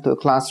present to a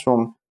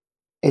classroom,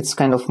 it's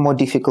kind of more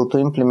difficult to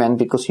implement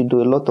because you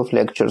do a lot of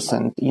lectures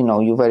and,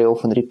 you very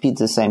often repeat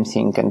the same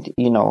thing. And,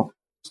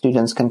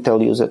 students can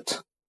tell you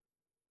that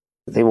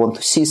they want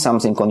to see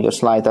something on your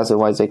slide.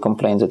 Otherwise, they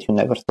complain that you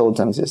never told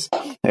them this.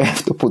 You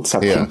have to put some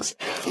things.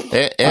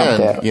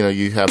 And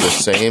you have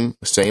the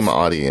same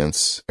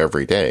audience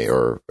every day,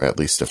 or at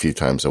least a few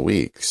times a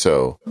week.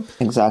 So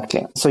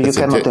exactly. So you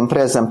cannot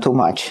impress them too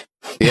much.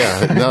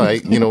 Yeah. No,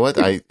 you know what?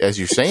 As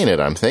you're saying it,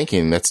 I'm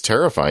thinking that's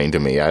terrifying to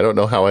me. I don't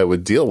know how I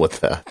would deal with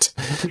that.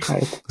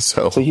 Right.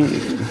 So how do you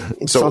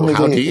deal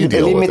with it?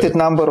 A limited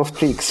number of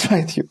tricks,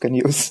 right? You can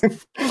use.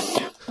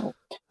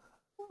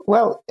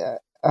 Well,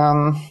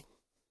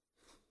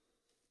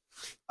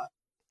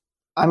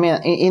 I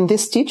mean, in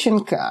this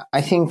teaching,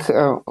 I think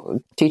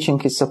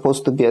teaching is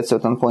supposed to be at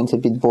certain points a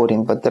bit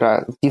boring, but there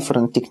are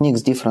different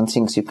techniques, different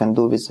things you can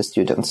do with the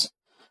students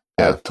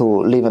to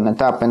liven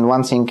it up. And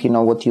one thing,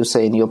 what you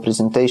say in your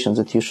presentations,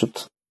 that you should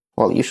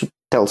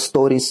tell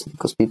stories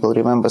because people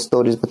remember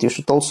stories, but you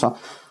should also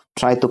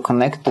try to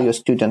connect to your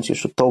students. You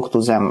should talk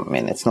to them. I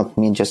mean, it's not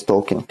me just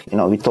talking,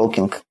 we're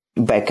talking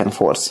back and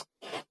forth.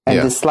 And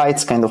the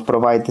slides kind of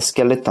provide the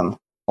skeleton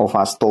of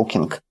us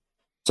talking.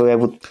 So I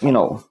would,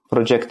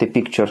 project a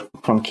picture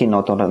from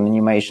Keynote or an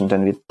animation,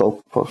 then we'd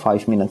talk for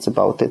 5 minutes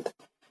about it.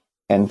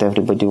 And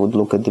everybody would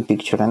look at the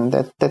picture, and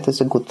that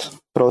is a good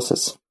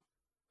process.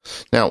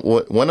 Now,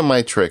 one of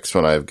my tricks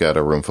when I've got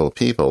a room full of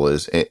people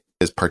is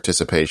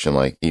participation,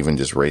 like even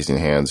just raising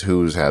hands,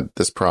 who's had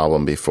this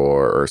problem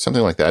before or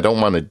something like that. I don't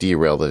want to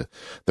derail the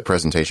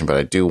presentation, but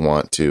I do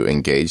want to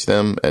engage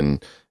them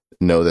and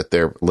know that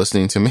they're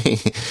listening to me.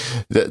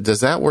 Does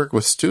that work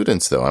with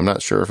students, though? I'm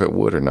not sure if it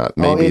would or not.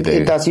 Maybe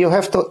it does. You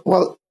have to,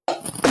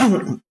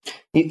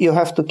 you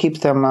have to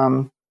keep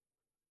them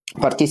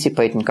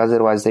participating, because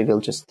otherwise they will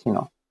just,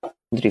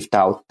 drift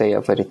out. They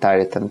are very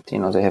tired and,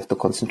 they have to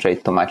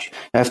concentrate too much.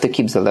 You have to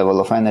keep the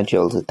level of energy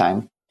all the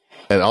time.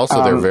 And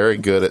also, they're very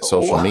good at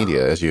social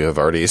media, as you have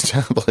already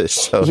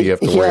established. So you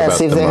have to worry about them on Twitter.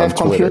 Yes, if they have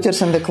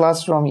computers in the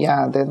classroom,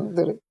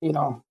 then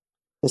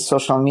the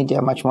social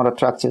media much more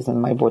attractive than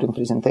my boring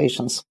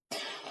presentations.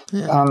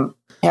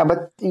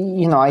 But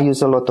I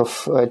use a lot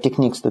of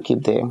techniques to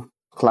keep the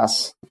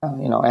class,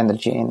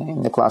 energy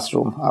in the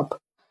classroom up,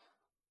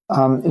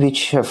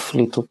 which have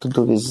little to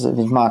do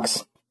with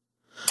marks.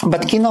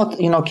 But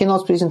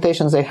keynote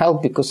presentations, they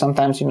help because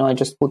sometimes, I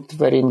just put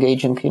very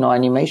engaging,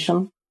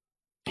 animation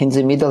in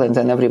the middle, and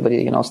then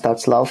everybody,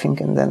 starts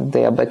laughing, and then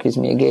they are back with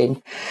me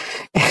again.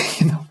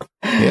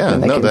 Yeah,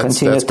 and I can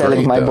continue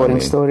telling my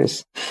boring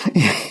stories.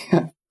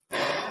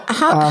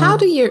 How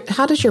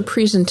does your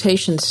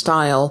presentation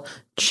style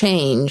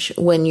change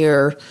when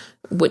you're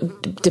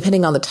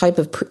depending on the type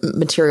of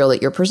material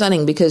that you're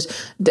presenting? Because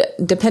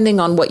depending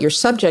on what your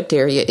subject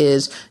area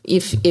is,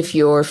 if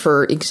you're,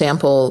 for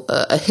example,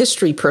 a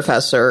history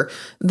professor,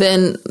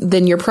 then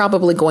you're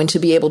probably going to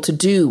be able to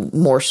do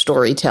more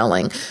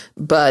storytelling.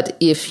 But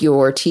if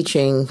you're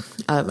teaching,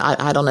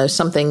 I don't know,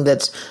 something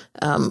that's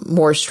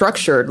more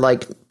structured,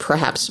 like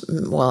perhaps,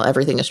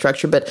 everything is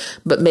structured, but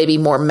maybe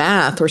more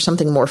math or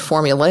something more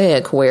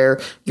formulaic, where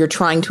you're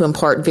trying to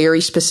impart very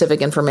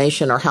specific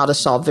information or how to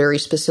solve very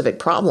specific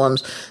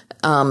problems,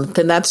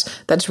 then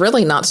that's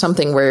really not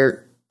something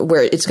where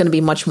it's going to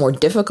be much more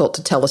difficult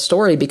to tell a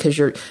story, because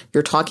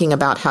you're talking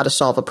about how to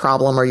solve a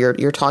problem, or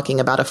you're talking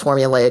about a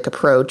formulaic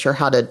approach or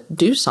how to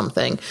do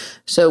something.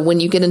 So when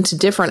you get into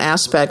different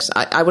aspects,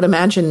 I would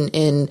imagine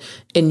in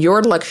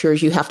your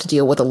lectures you have to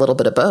deal with a little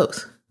bit of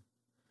both.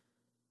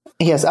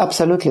 Yes,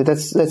 absolutely.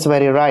 That's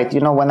very right.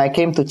 When I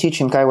came to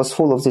teaching, I was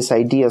full of these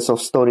ideas of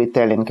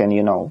storytelling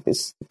and,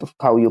 this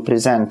how you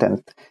present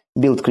and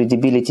build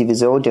credibility with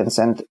the audience.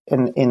 And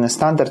in a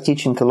standard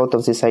teaching, a lot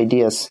of these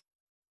ideas,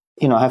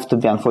 have to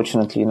be,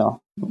 unfortunately,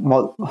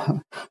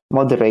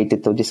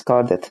 moderated or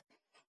discarded,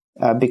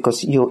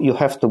 because you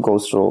have to go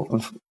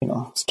through,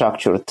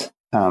 structured,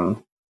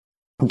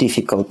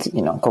 difficult,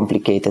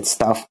 complicated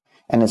stuff.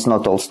 And it's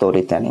not all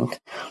storytelling.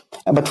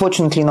 But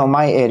fortunately,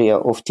 my area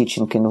of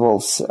teaching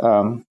involves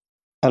a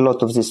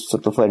lot of these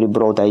sort of very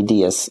broad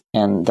ideas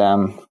and,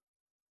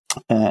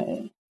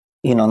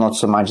 not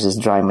so much this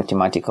dry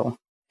mathematical,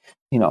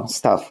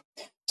 stuff.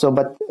 So,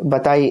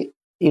 but I,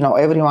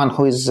 everyone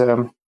who is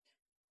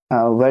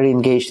very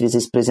engaged with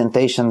these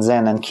presentations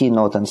and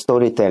Keynote and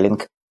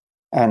storytelling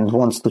and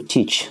wants to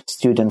teach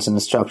students in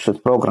a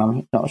structured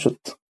program, should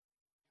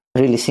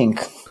really think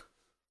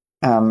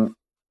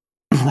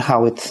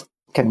how it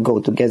can go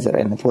together,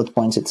 and at what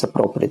points it's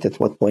appropriate, at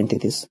what point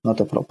it is not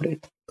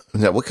appropriate.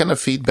 Now, what kind of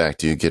feedback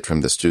do you get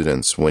from the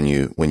students when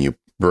you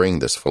bring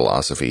this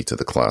philosophy to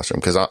the classroom?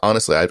 Because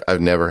honestly,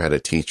 I've never had a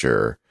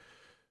teacher,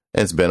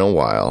 and it's been a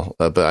while,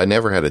 but I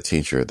never had a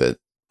teacher that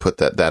put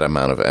that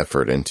amount of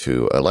effort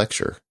into a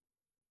lecture.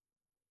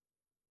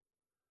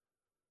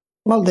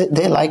 Well,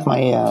 they like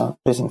my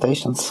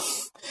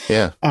presentations.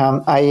 Yeah.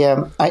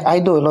 I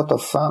do a lot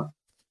of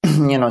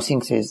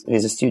things with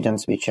the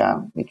students which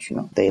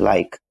they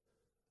like,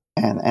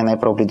 and I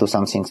probably do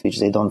some things which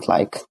they don't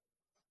like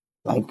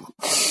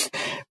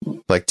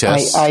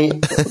tests. I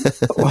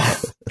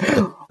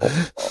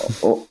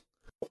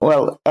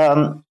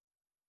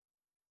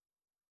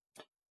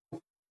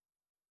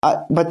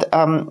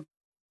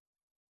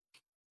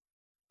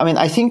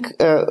think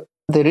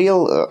the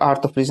real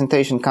art of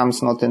presentation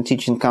comes not in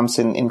teaching, comes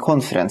in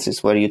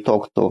conferences where you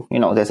talk to,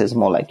 this is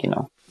more like,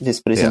 this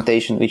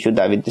presentation which you,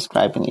 David,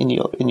 described in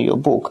your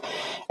book.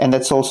 And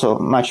that's also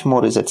much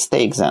more is at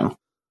stake then.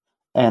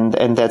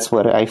 And that's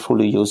where I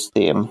fully use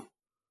the,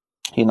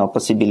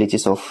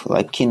 possibilities of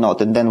like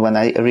Keynote. And then when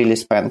I really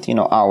spend,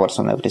 hours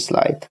on every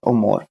slide or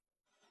more.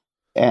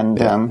 And,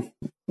 then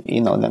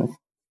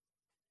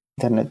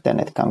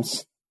it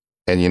comes.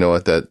 And you know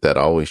what? That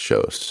always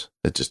shows.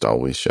 It just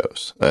always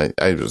shows.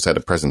 I just had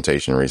a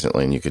presentation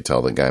recently, and you could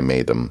tell the guy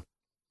made them,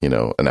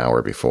 an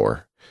hour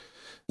before.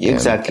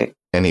 Exactly.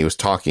 And he was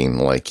talking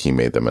like he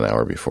made them an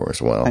hour before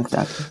as well.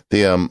 Exactly.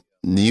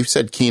 You've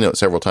said Keynote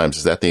several times.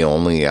 Is that the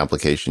only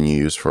application you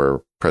use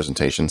for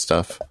presentation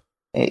stuff?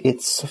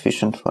 It's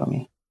sufficient for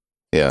me.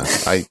 Yeah.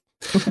 I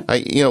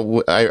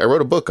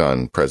wrote a book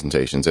on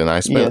presentations, and I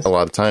spent a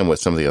lot of time with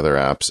some of the other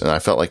apps, and I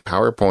felt like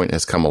PowerPoint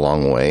has come a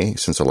long way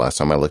since the last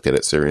time I looked at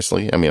it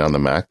seriously. I mean, on the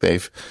Mac,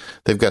 they've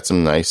got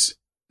some nice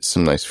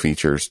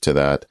features to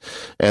that,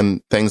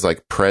 and things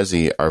like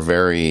Prezi are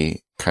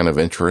very kind of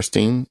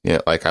interesting.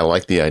 Like I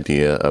like the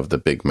idea of the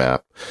big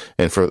map,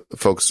 and for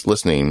folks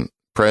listening,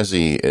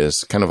 Prezi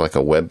is kind of like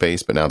a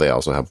web-based, but now they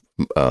also have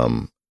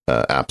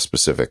app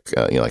specific,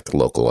 like the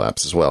local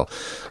apps as well.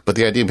 But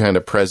the idea behind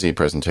a Prezi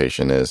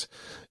presentation is,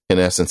 in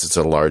essence, it's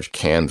a large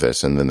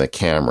canvas, and then the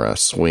camera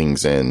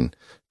swings in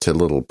to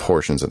little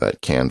portions of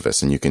that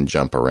canvas, and you can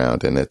jump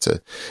around. And it's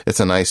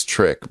a nice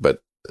trick,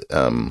 but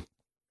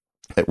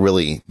it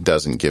really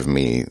doesn't give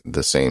me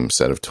the same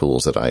set of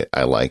tools that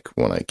I like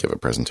when I give a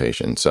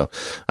presentation. So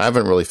I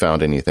haven't really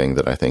found anything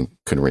that I think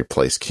could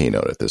replace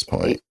Keynote at this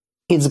point.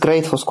 It's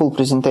great for school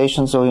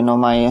presentations. So,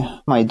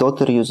 my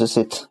daughter uses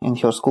it in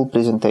her school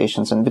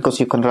presentations, and because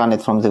you can run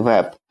it from the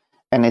web,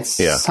 and it's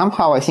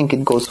somehow I think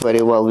it goes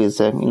very well with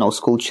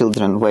school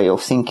children way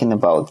of thinking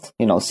about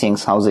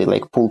things, how they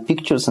like pull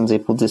pictures and they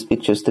put these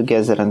pictures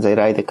together and they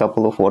write a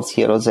couple of words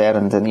here or there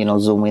and then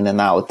zoom in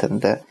and out,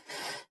 and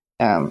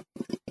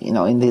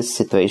in this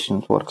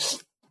situation it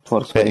works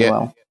very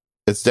well.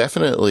 It's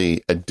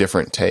definitely a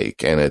different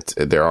take, and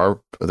there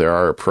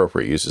are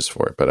appropriate uses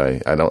for it, but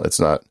I don't. It's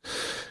not.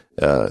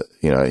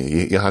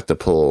 You'll have to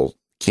pull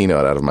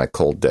Keynote out of my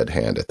cold, dead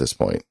hand at this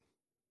point.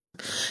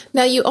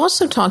 Now, you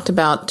also talked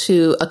about,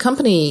 to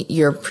accompany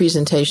your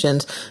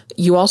presentations,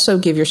 you also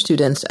give your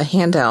students a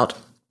handout,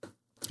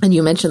 and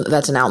you mentioned that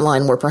that's an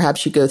outline where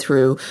perhaps you go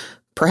through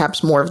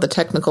perhaps more of the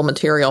technical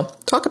material.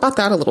 Talk about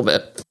that a little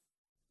bit.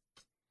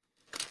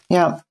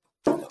 Yeah.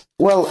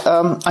 Well,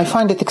 I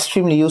find it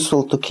extremely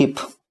useful to keep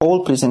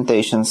all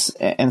presentations,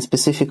 and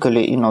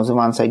specifically, the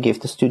ones I give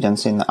to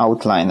students in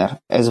Outliner,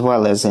 as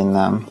well as in,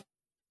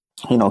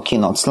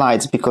 Keynote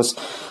slides, because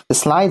the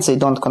slides, they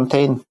don't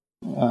contain,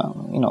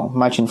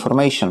 much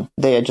information.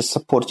 They are just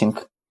supporting,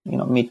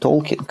 me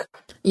talking.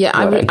 Yeah,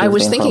 I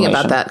was thinking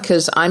about that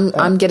because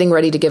I'm getting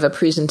ready to give a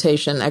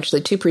presentation,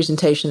 actually 2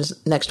 presentations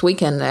next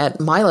weekend at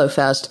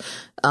MiloFest,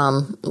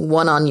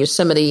 one on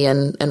Yosemite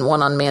and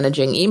one on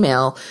managing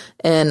email.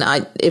 And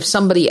if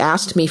somebody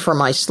asked me for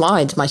my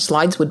slides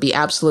would be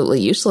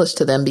absolutely useless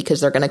to them because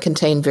they're going to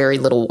contain very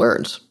little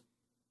words.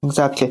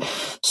 Exactly.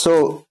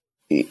 So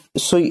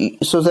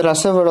there are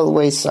several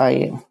ways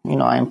I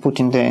am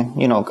putting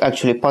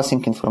actually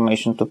passing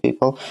information to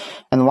people.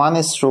 And one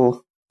is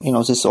through,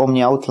 this Omni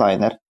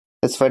Outliner.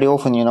 It's very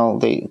often,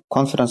 the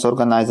conference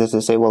organizers, they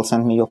say, well,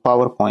 send me your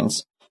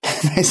PowerPoints.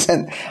 I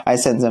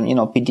send them,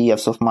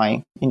 PDFs of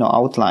my,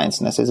 outlines.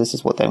 And I say, this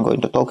is what I'm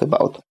going to talk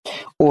about.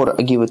 Or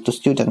I give it to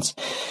students.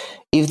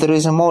 If there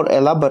is a more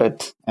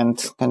elaborate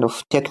and kind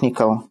of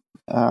technical,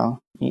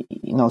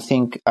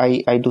 thing,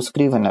 I do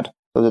Scrivener.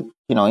 So that,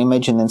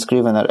 imagine in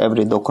Scrivener,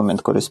 every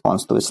document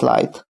corresponds to a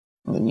slide.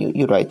 And then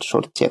you write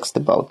short text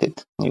about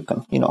it. You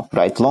can,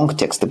 write long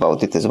text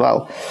about it as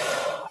well.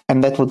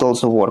 And that would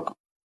also work.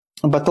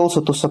 But also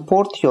to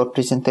support your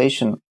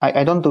presentation,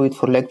 I don't do it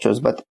for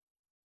lectures, but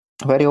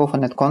very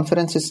often at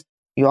conferences,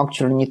 you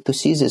actually need to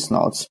see these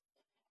notes.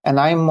 And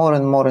I'm more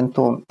and more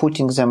into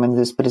putting them in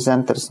this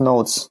presenter's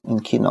notes in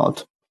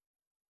Keynote.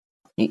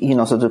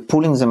 So they're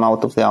pulling them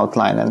out of the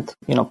outline and,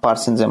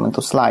 parsing them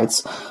into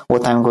slides,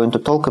 what I'm going to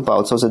talk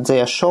about, so that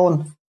they are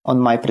shown on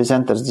my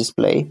presenter's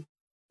display,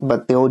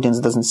 but the audience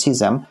doesn't see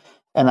them.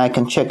 and I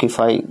can check if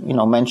I,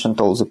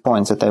 mentioned all the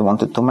points that I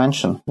wanted to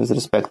mention with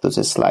respect to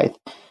this slide.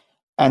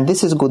 And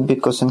this is good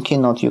because in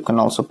Keynote, you can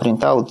also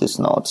print out these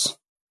notes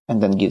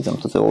and then give them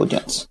to the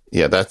audience.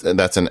 Yeah,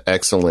 that's an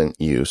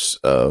excellent use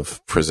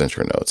of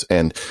presenter notes.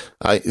 And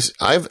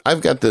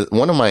I've got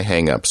one of my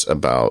hangups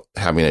about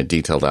having a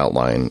detailed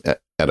outline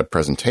at a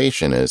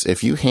presentation is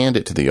if you hand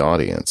it to the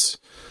audience,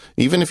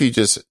 even if you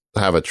just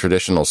have a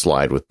traditional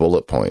slide with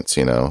bullet points,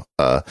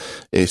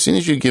 as soon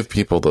as you give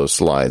people those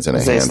slides and a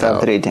handout, they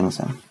start reading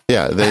them.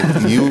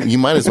 Yeah, you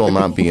might as well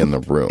not be in the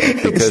room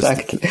because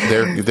exactly.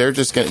 they're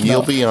just going.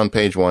 You'll be on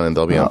page 1 and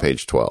they'll be on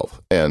page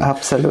 12. And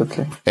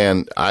absolutely.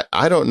 And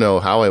I don't know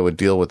how I would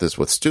deal with this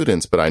with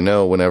students, but I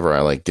know whenever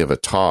I give a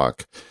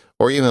talk,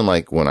 or even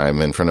when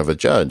I'm in front of a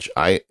judge,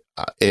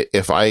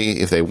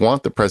 if they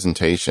want the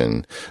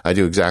presentation, I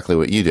do exactly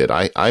what you did.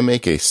 I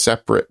make a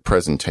separate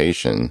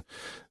presentation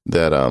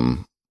that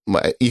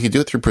you could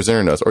do it through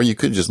presenter notes, or you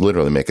could just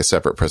literally make a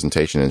separate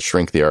presentation and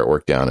shrink the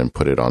artwork down and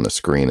put it on the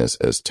screen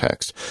as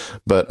text.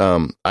 But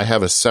I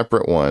have a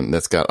separate one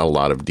that's got a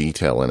lot of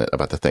detail in it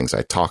about the things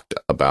I talked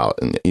about.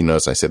 And you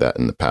notice I say that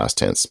in the past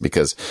tense,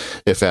 because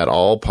if at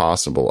all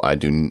possible, I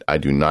do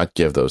not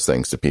give those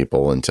things to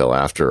people until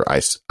after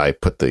I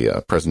put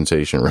the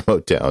presentation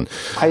remote down.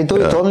 I do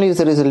it only if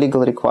there is a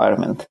legal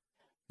requirement.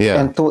 Yeah.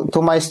 And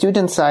to my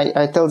students,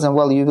 I tell them,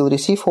 well, you will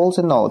receive all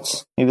the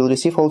notes, you will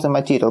receive all the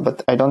material,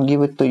 but I don't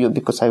give it to you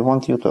because I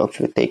want you to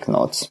actually take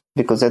notes,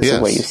 because that's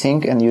the way you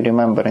think and you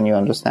remember and you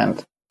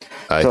understand.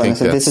 I think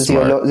that's this is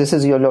smart. This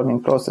is your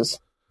learning process.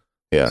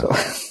 Yeah. So, well,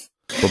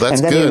 that's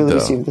and then good, you will though.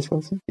 receive this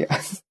also.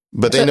 Yeah.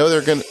 But they know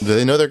they're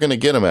going to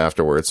get them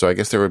afterwards. So I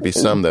guess there would be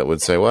some that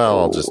would say, well,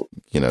 I'll just,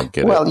 get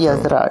it. Well,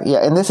 yes, there are. Yeah.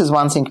 And this is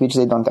one thing which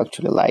they don't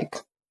actually like.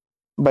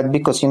 But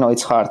because,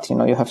 it's hard,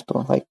 you have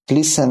to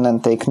listen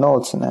and take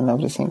notes and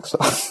everything. So,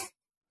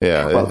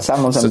 yeah, well,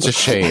 some of them such a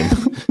shame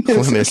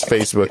when there's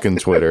Facebook and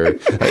Twitter.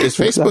 Is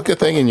Facebook a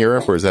thing in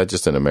Europe, or is that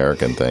just an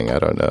American thing? I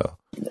don't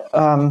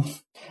know.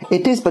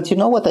 It is, but you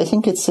know what? I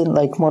think it's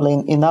more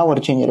in our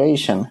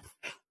generation.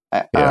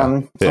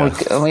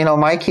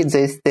 My kids,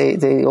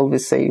 they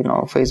always say,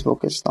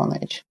 Facebook is Stone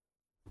Age.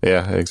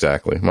 Yeah,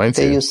 exactly. Mine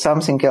too. They use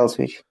something else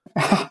which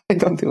I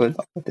don't even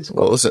know what it's called.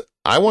 Well, listen,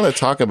 I want to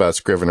talk about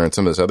Scrivener and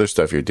some of this other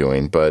stuff you're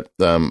doing, but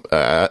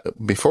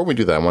before we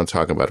do that, I want to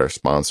talk about our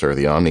sponsor,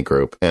 the Omni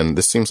Group, and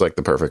this seems like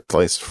the perfect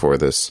place for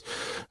this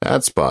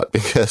ad spot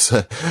because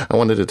I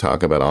wanted to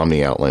talk about Omni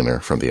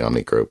Outliner from the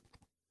Omni Group.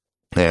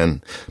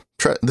 And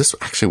this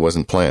actually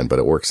wasn't planned, but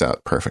it works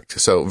out perfect.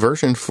 So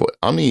version 4,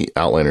 Omni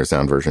Outliner is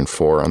now version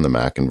 4 on the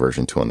Mac and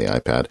version 2 on the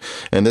iPad.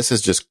 And this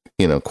is just,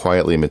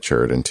 quietly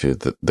matured into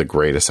the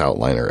greatest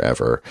outliner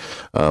ever.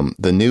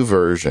 The new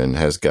version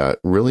has got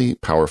really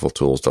powerful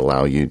tools to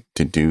allow you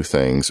to do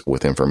things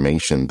with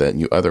information that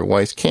you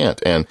otherwise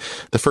can't. And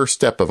the first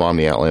step of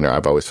Omni Outliner,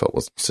 I've always felt,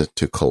 was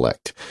to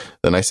collect.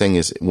 The nice thing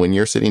is when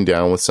you're sitting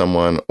down with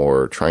someone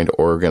or trying to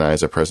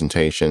organize a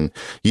presentation,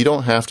 you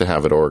don't have to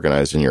have it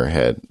organized in your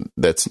head.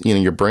 That's,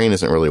 your brain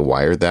isn't really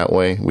wired that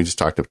way. We just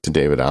talked to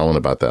David Allen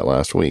about that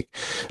last week.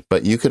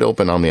 But you could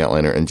open Omni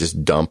Outliner and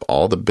just dump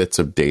all the bits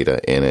of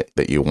data in it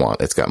that you want.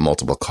 It's got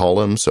multiple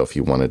columns, so if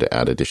you wanted to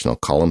add additional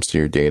columns to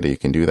your data, you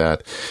can do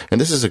that.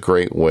 And this is a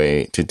great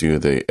way to do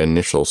the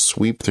initial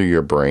sweep through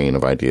your brain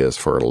of ideas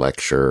for a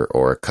lecture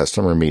or a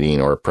customer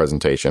meeting or a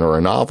presentation or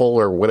a novel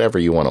or whatever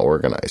you want to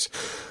organize.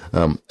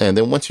 And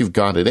then once you've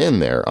got it in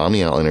there,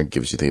 Omni Outliner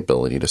gives you the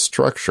ability to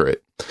structure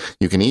it.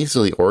 You can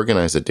easily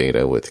organize the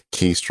data with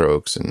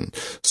keystrokes and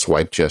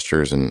swipe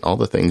gestures and all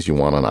the things you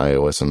want on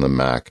iOS and the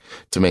Mac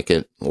to make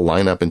it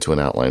line up into an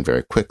outline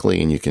very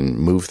quickly, and you can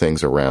move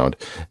things around.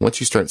 Once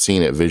you start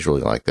seeing it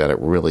visually like that, it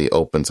really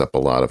opens up a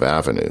lot of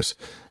avenues.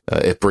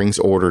 It brings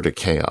order to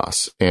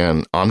chaos,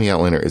 and Omni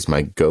Outliner is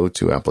my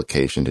go-to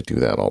application to do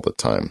that all the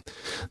time.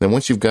 Then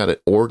once you've got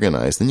it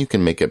organized, then you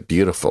can make it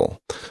beautiful,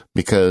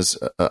 because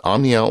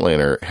Omni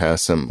Outliner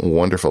has some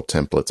wonderful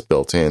templates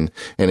built in,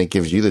 and it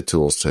gives you the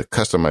tools to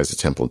customize the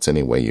templates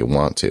any way you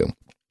want to.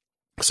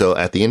 So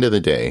at the end of the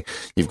day,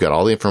 you've got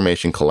all the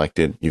information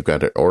collected, you've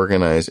got it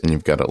organized, and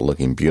you've got it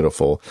looking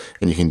beautiful,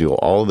 and you can do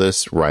all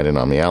this right in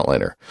Omni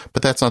Outliner.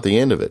 But that's not the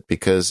end of it,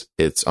 because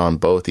it's on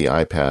both the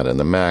iPad and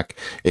the Mac.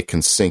 It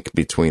can sync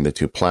between the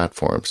two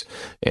platforms.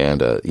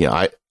 And,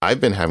 I've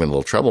been having a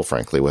little trouble,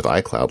 frankly, with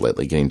iCloud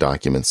lately, getting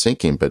documents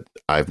syncing, but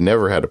I've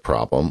never had a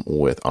problem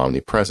with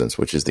Omnipresence,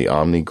 which is the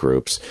Omni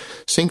Group's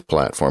sync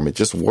platform. It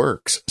just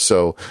works.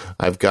 So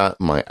I've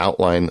got my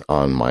outline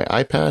on my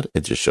iPad.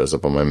 It just shows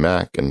up on my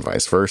Mac and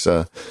vice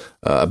versa.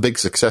 A big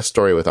success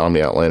story with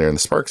Omni Outliner in the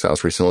Sparks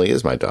house recently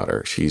is my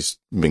daughter. She's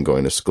been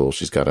going to school.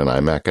 She's got an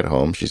iMac at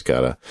home. She's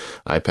got an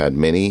iPad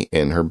mini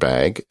in her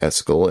bag at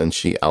school, and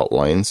she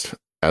outlines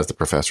as the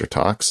professor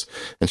talks,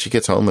 and she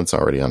gets home and it's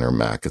already on her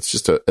Mac.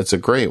 It's a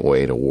great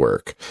way to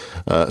work.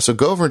 So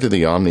go over to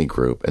the Omni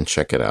Group and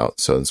check it out.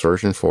 So it's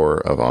version 4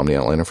 of Omni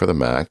Outliner for the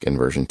Mac and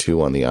version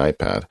 2 on the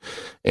iPad.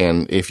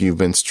 And if you've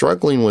been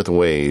struggling with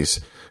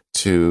ways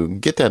to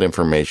get that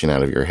information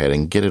out of your head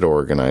and get it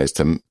organized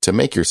to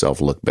make yourself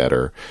look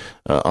better,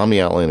 Omni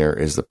Outliner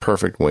is the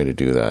perfect way to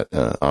do that.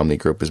 Omni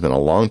Group has been a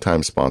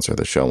long-time sponsor of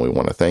the show, and we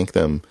want to thank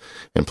them.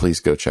 And please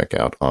go check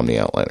out Omni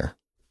Outliner.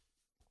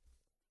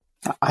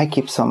 I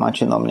keep so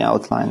much in Omni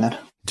Outliner.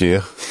 Do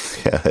you?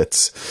 Yeah,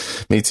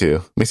 it's me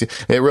too. Me too.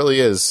 It really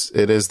is.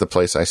 It is the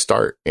place I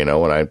start, when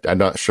I'm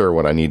not sure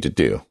what I need to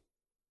do.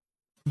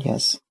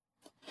 Yes.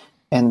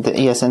 And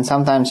and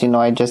sometimes,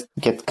 I just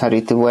get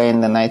carried away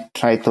and then I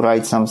try to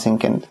write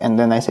something and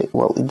then I say,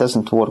 well, it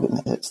doesn't work. And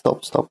I say,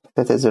 stop.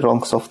 That is the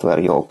wrong software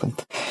you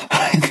opened.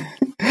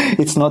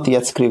 It's not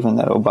yet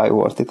Scrivener or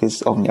Byword. It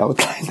is Omni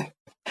Outliner.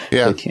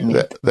 Yeah,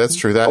 that's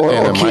true. That or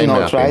and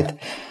Keynote, right?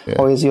 Yeah.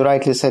 Or as you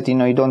rightly said,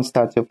 you don't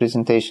start your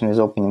presentation with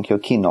opening your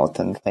Keynote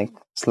and like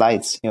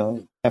slides.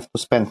 You have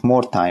to spend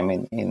more time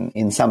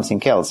in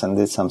something else. And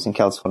this something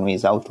else for me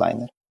is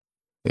Outliner.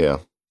 Yeah.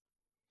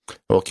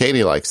 Well,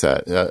 Katie likes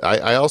that.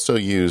 I also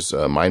use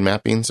mind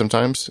mapping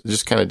sometimes. It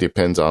just kind of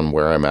depends on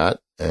where I'm at.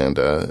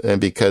 And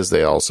because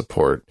they all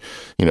support,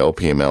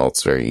 OPML,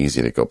 it's very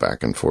easy to go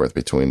back and forth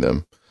between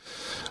them.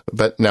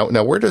 But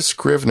now where does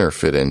Scrivener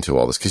fit into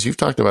all this? Because you've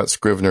talked about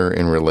Scrivener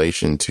in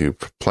relation to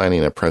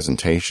planning a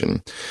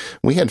presentation.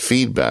 We had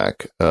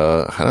feedback,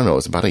 I don't know, it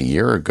was about a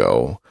year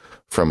ago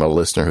from a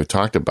listener who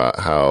talked about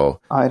how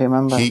I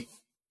remember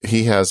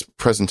he has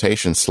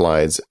presentation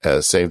slides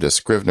saved as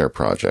Scrivener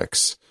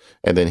projects.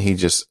 And then he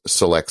just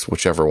selects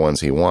whichever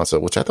ones he wants,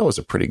 which I thought was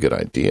a pretty good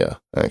idea,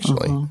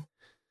 actually.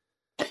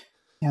 Mm-hmm.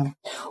 Yeah.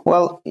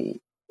 Well,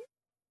 you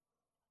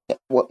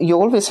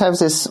always have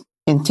this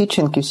in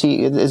teaching. You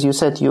see, as you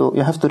said, you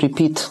have to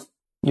repeat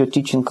your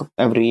teaching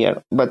every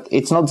year, but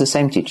it's not the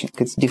same teaching.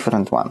 It's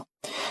different one.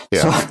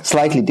 Yeah. So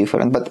slightly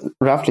different, but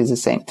roughly the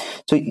same.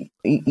 So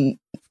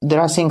there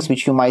are things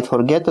which you might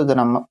forget, or there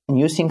are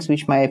new things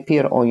which might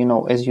appear, or,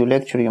 as you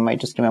lecture, you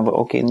might just remember,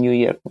 okay, new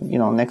year,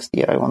 next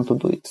year I want to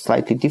do it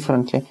slightly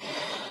differently.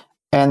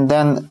 And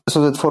then,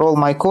 so that for all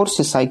my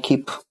courses, I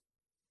keep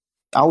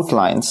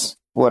outlines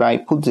where I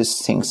put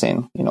these things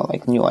in,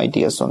 like new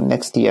ideas. So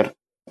next year,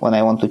 when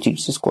I want to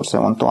teach this course, I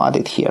want to add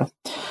it here.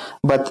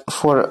 But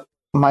for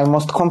my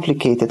most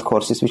complicated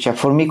courses, which are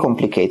for me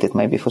complicated,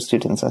 maybe for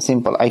students are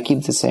simple, I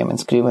keep the same in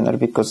Scrivener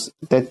because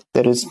that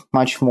there is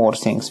much more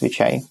things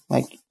which I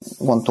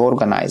want to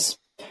organize.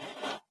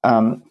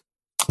 There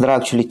are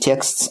actually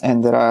texts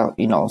and there are,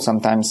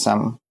 sometimes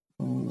some,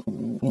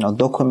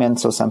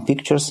 documents or some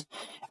pictures,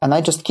 and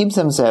I just keep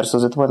them there so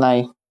that when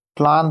I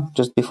plan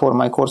just before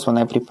my course, when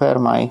I prepare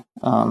my,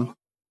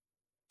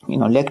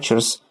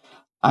 lectures,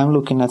 I'm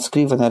looking at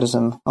Scrivener as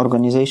an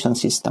organization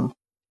system.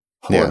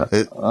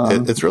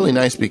 It's really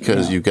nice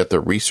because you get the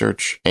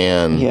research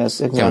and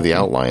kind of the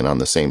outline on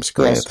the same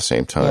screen at the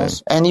same time.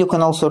 Yes. And you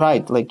can also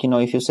write,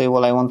 if you say,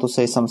 well, I want to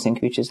say something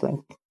which is like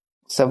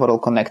several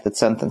connected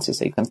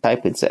sentences, you can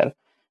type it there.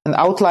 And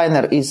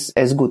Outliner is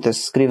as good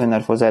as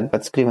Scrivener for that,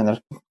 but Scrivener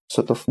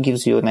sort of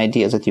gives you an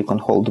idea that you can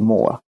hold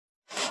more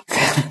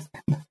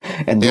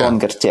and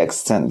longer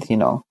texts and,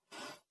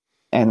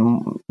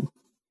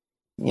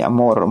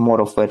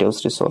 more of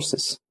various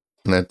resources.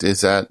 And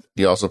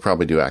you also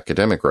probably do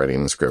academic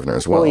writing in Scrivener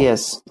as well.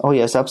 Oh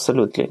yes,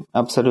 absolutely.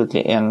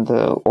 And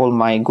all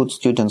my good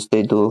students,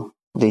 they do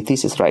their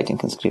thesis writing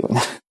in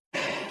Scrivener.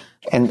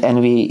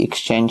 and we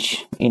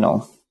exchange,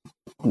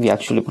 we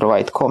actually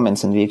provide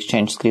comments and we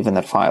exchange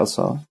Scrivener files,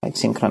 so I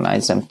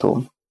synchronize them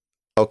too.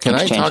 Oh, can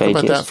I talk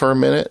about that for a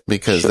minute?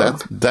 Because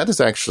that is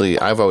actually,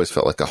 I've always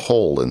felt like a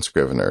hole in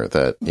Scrivener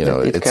that,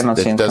 it cannot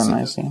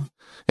synchronize.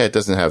 It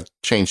doesn't have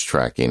change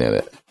tracking in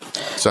it.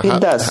 So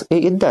It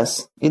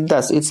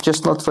does. It's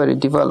just not very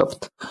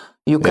developed.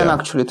 You can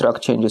actually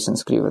track changes in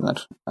Scrivener.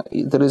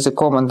 There is a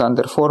command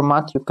under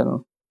format.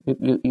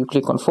 You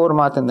click on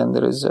format and then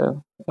there is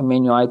a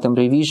menu item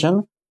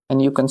revision,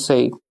 and you can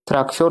say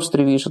track first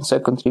revision,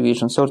 second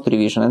revision, third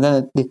revision, and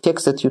then the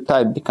text that you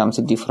type becomes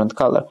a different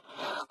color.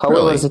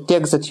 However, the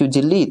text that you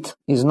delete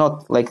is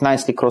not like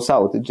nicely crossed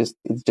out.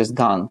 It's just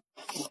gone.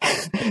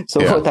 So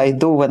what I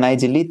do when I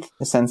delete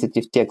a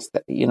sensitive text,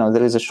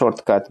 there is a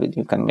shortcut where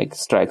you can make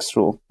strike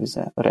through with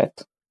a red.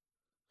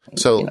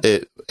 So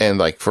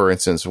for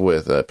instance,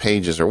 with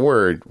Pages or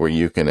Word, where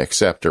you can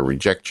accept or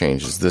reject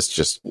changes, this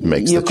just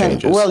makes the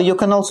changes. Well, you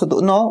can also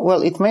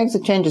it makes the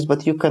changes,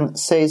 but you can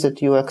say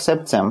that you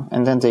accept them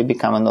and then they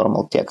become a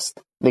normal text.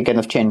 They kind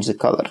of change the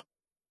color.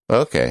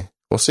 Okay.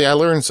 Well, see, I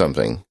learned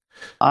something.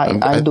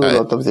 I do a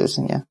lot of this.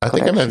 Yeah, I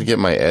think I'm going to have to get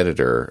my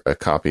editor a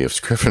copy of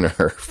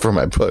Scrivener for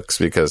my books,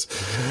 because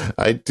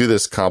I do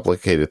this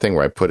complicated thing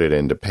where I put it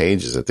into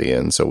Pages at the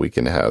end so we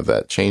can have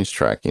that change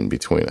tracking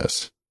between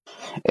us.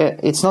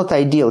 It's not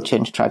ideal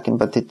change tracking,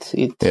 but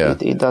it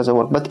does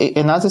work. But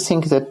another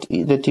thing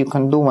that you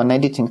can do when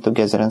editing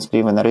together in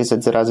Scrivener is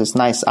that there are these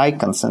nice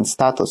icons and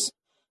status.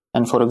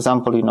 And for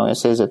example, I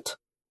say that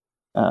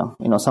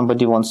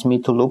somebody wants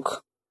me to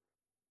look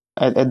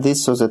at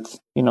this so that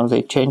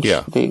they change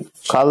the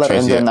color,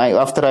 and then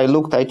after I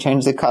looked, I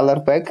changed the color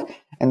back,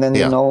 and then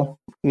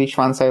which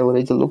ones I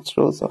already looked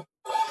through. So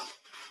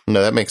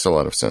no, that makes a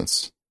lot of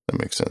sense. That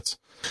makes sense.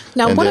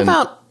 Now, what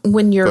about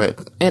when you're,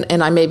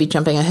 and I may be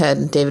jumping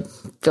ahead, David,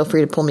 feel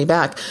free to pull me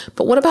back,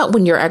 but what about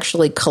when you're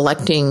actually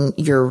collecting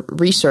your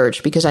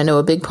research? Because I know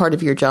a big part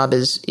of your job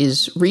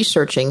is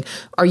researching.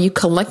 Are you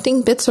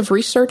collecting bits of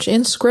research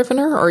in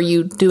Scrivener, or are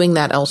you doing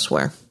that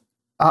elsewhere?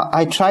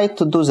 I try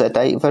to do that.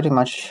 I very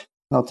much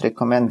not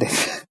recommend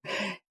it.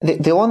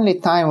 The only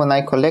time when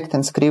I collect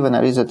in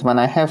Scrivener is that when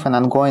I have an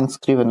ongoing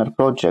Scrivener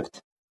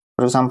project.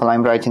 For example,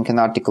 I'm writing an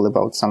article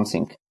about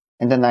something,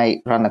 and then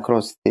I run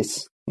across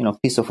this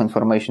piece of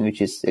information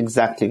which is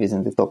exactly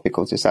within the topic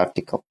of this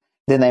article.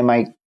 Then I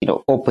might,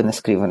 open a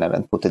Scrivener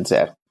and put it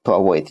there to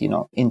avoid,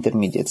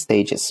 intermediate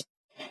stages.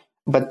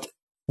 But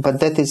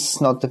that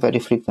is not a very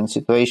frequent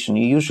situation.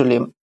 You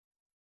usually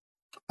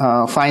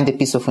find a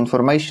piece of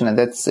information, and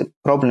that's a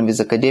problem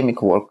with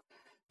academic work,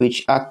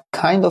 which are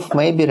kind of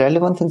maybe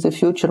relevant in the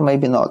future,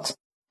 maybe not.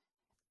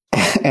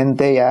 And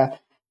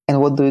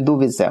what do you do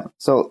with them?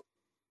 So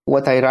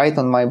what I write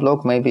on my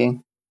blog, maybe,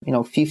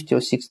 50 or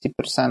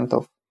 60%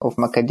 of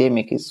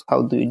academic is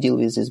how do you deal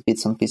with these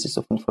bits and pieces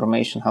of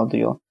information? How do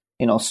you,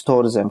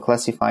 store them,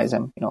 classify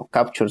them,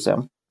 capture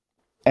them,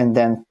 and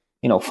then,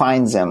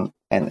 find them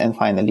and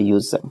finally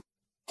use them.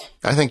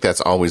 I think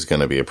that's always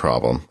going to be a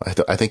problem.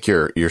 I think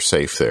you're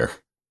safe there.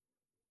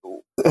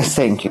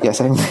 Thank you.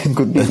 Yes, I'm in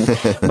good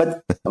business.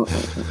 But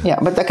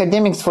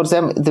academics, for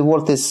them, the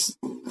world is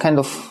kind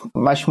of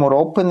much more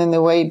open in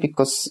a way,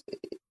 because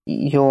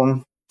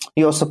you're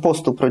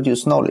supposed to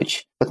produce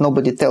knowledge, but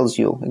nobody tells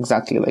you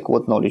exactly like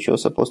what knowledge you're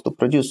supposed to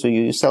produce. So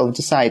you yourself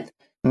decide.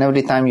 And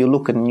every time you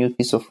look at a new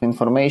piece of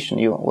information,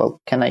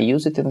 can I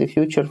use it in the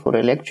future for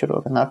a lecture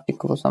or an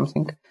article or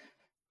something?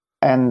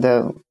 And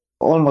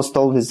almost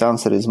always the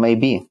answer is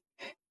maybe.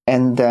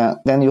 And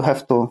then you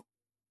have to,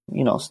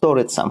 store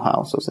it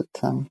somehow so that,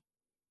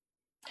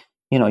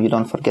 you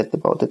don't forget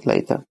about it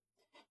later.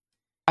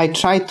 I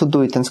tried to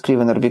do it in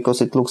Scrivener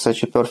because it looks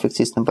such a perfect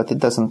system, but it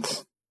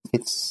doesn't.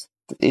 It's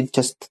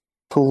just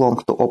too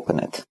long to open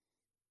it.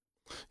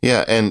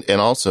 Yeah, and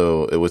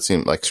also it would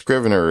seem like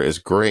Scrivener is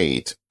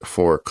great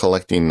for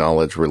collecting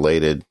knowledge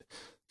related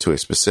to a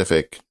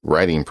specific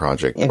writing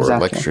project or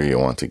lecture you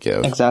want to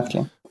give.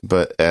 Exactly.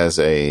 But as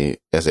a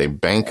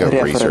bank of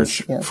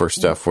research for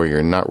stuff where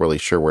you're not really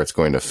sure where it's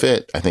going to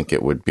fit, I think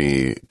it would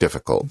be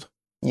difficult.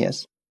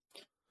 Yes.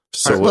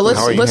 So well,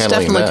 how are you let's handling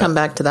definitely that? come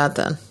back to that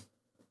then.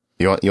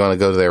 You want to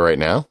go there right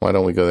now? Why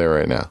don't we go there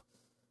right now?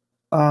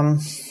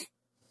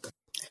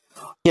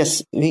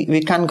 Yes,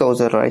 we can go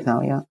there right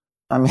now. Yeah,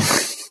 I mean,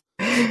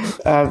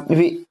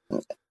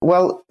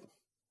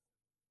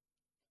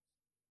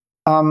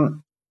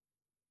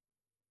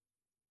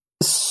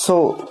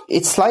 So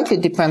it slightly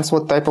depends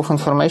what type of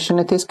information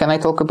it is. Can I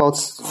talk about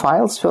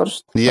files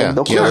first? Yeah,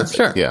 like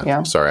sure.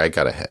 Yeah. Sorry, I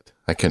got ahead.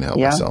 I couldn't help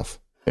myself.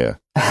 Yeah.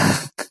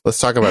 Let's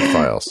talk about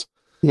files.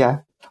 Yeah.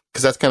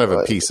 Because that's kind of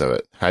a piece of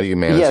it. How do you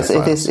manage Yes, the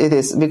files? it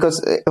is.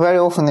 Because very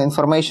often the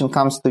information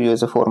comes to you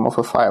as a form of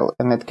a file,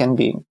 and it can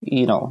be,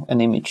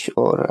 an image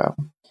or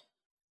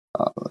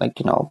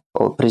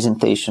or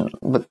presentation.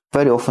 But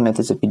very often it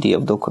is a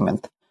PDF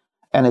document.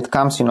 And it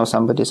comes,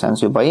 somebody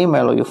sends you by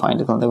email, or you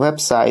find it on the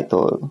website,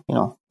 or,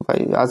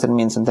 by other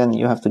means, and then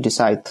you have to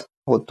decide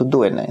what to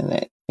do. And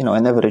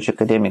an average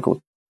academic would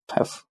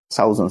have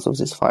thousands of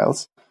these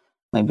files,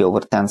 maybe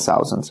over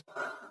 10,000.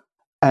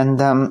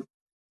 And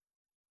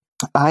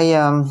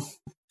I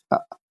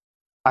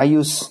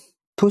use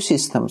two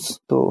systems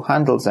to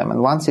handle them.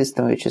 And one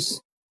system, which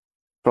is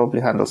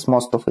probably handles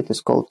most of it,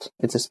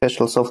 it's a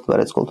special software.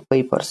 It's called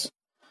Papers.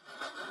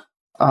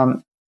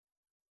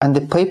 And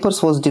the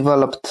Papers was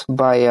developed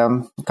by a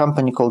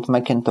company called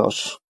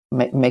Macintosh,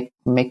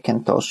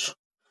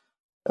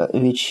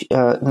 which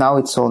now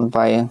it's owned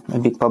by a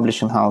big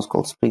publishing house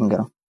called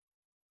Springer.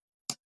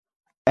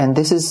 And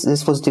this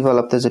was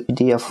developed as a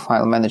PDF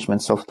file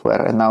management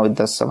software, and now it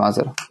does some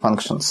other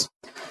functions.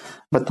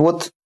 But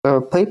what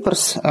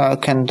Papers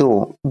can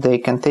do, they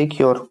can take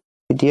your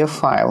PDF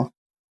file,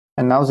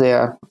 and now they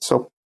are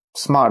so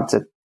smart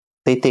that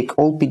they take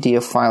all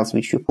PDF files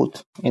which you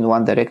put in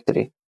one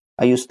directory.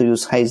 I used to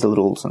use Hazel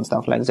rules and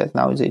stuff like that.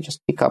 Now they just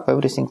pick up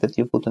everything that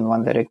you put in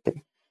one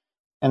directory.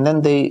 And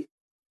then they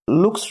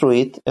look through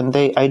it and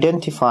they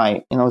identify,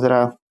 there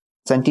are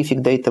scientific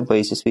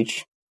databases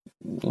which,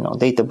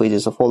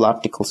 databases of all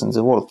articles in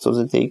the world. So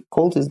that they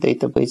call these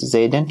databases,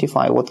 they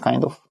identify what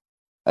kind of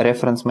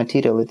reference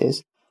material it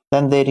is.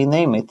 Then they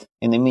rename it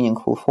in a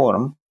meaningful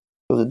form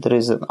so that there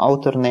is an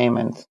author name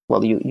and,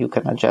 you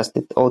can adjust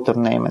it, author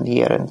name and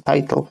year and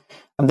title.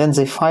 And then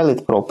they file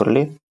it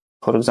properly.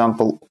 For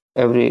example,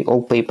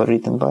 all papers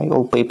written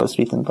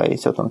by a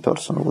certain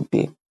person would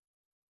be,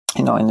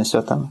 in a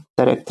certain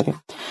directory.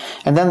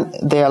 And then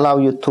they allow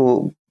you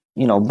to,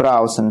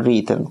 browse and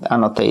read and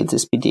annotate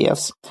these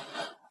PDFs.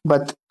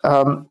 But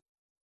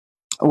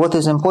what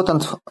is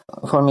important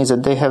for me is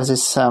that they have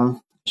this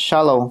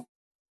shallow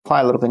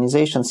file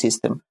organization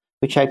system,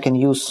 which I can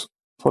use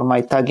for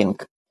my tagging.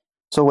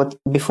 So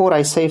before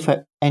I save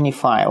any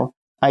file,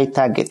 I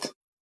tag it.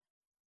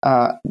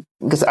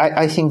 Because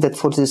I think that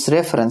for these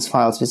reference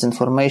files with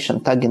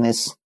information, tagging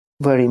is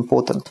very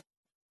important.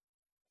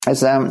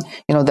 As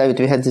David,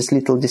 we had this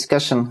little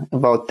discussion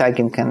about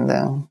tagging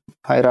and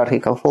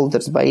hierarchical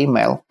folders by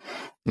email.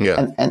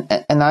 Yeah.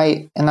 And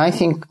I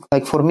think,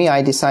 like, for me,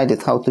 I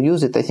decided how to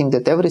use it. I think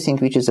that everything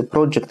which is a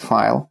project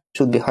file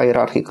should be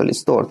hierarchically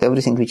stored.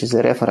 Everything which is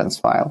a reference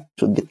file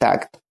should be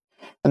tagged.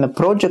 And a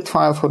project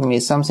file for me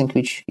is something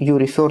which you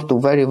refer to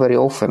very, very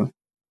often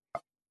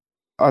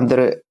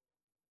under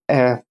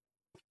a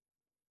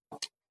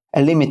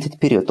limited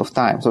period of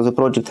time. So the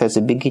project has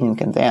a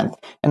beginning and end.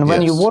 And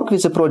when you work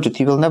with a project,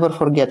 you will never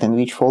forget in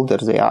which folder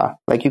they are.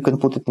 Like, you can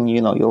put it in,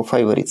 your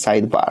favorite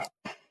sidebar,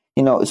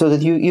 so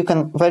that you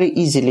can very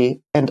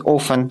easily and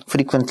often,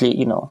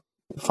 frequently,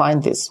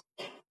 find this.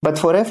 But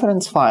for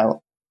reference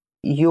file,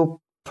 you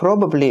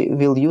probably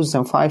will use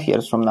them 5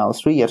 years from now,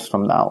 3 years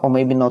from now, or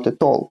maybe not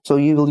at all. So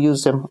you will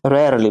use them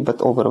rarely,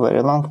 but over a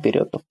very long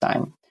period of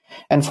time.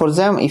 And for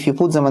them, if you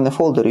put them in a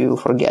folder, you will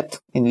forget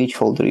in which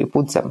folder you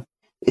put them.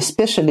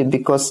 Especially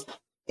because,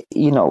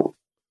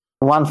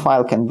 one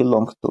file can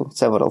belong to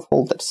several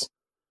folders.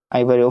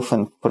 I very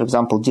often, for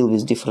example, deal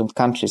with different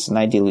countries, and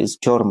I deal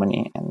with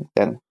Germany, and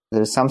then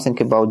there's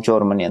something about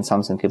Germany and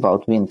something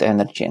about wind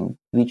energy, and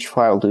which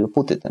file do you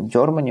put it in,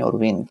 Germany or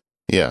wind?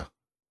 Yeah.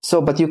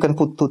 So, but you can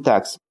put 2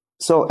 tags.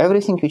 So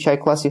everything which I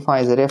classify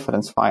as a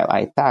reference file,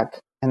 I tag,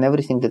 and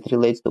everything that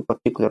relates to a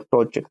particular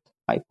project,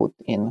 I put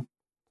in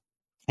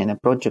a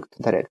project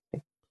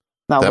directory.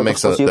 Now, let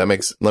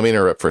me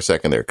interrupt for a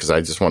second there, because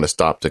I just want to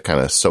stop to kind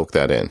of soak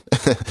that in.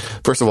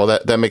 First of all,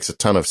 that makes a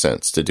ton of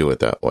sense to do it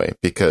that way,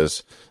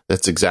 because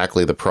that's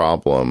exactly the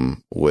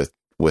problem with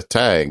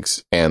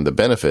tags, and the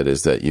benefit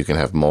is that you can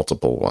have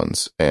multiple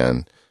ones.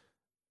 And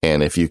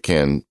if you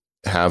can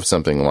have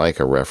something like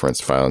a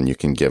reference file, and you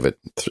can give it,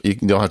 you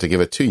don't have to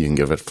give it 2, you can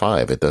give it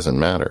 5. It doesn't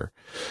matter.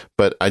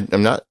 But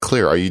I'm not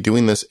clear. Are you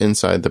doing this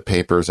inside the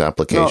Papers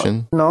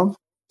application? No.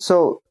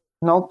 So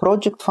no,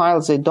 project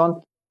files, they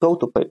don't go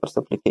to Papers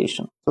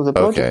application. So the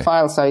project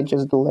files, I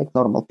just do like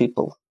normal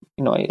people.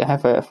 I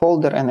have a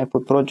folder and I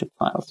put project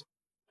files.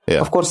 Yeah.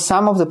 Of course,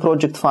 some of the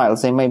project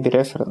files, they may be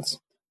reference.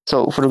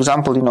 So, for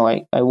example,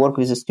 I work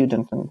with a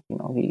student, and,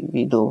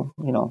 we do,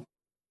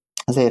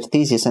 their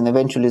thesis, and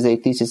eventually their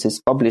thesis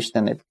is published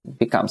and it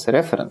becomes a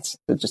reference.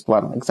 That's just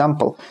one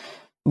example.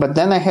 But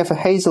then I have a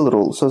Hazel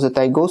rule, so that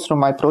I go through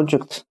my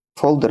project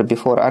folder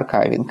before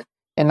archiving,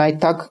 and I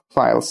tag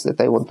files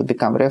that I want to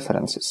become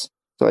references.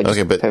 So I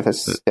just have a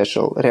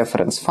special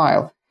reference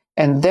file.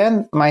 And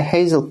then my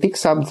Hazel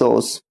picks up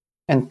those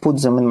and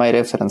puts them in my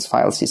reference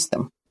file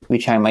system,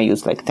 which I may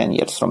use like 10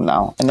 years from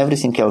now. And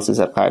everything else is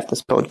archived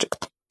as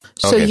project.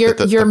 So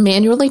you're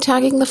manually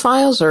tagging the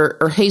files,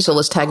 or Hazel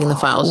is tagging the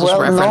files as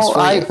reference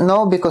for you?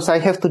 No, because I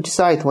have to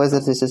decide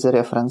whether this is a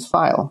reference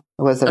file,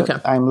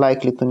 whether I'm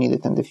likely to need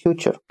it in the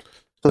future.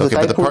 So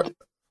that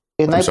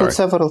I put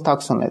several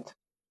tags on it.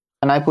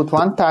 And I put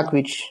one tag,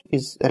 which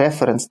is a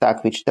reference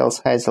tag, which tells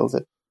Hazel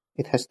that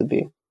it has to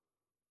be.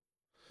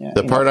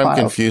 The part I'm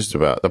confused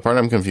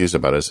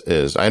about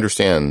is I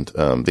understand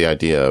the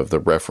idea of the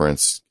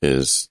reference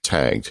is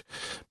tagged,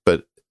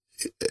 but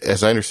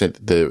as I understand,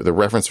 the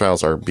reference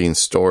files are being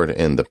stored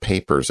in the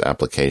Papers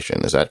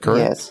application. Is that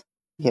correct?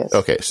 Yes.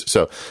 Okay.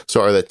 So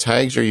are the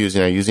tags you're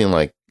using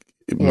like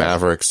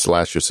Maverick /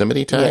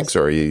 Yosemite tags,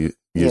 or are you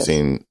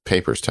using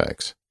Papers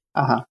tags?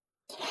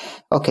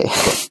 Okay.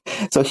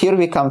 So here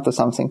we come to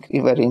something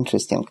very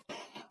interesting.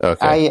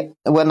 Okay.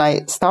 When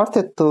I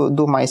started to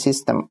do my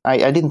system,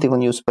 I didn't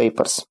even use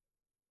Papers.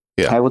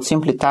 Yeah. I would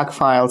simply tag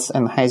files,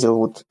 and Hazel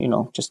would,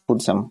 just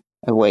put them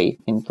away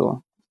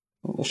into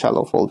a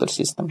shallow folder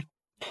system.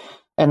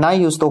 And I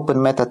used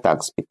open meta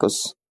tags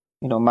because,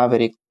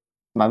 Maverick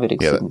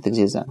didn't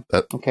exist then.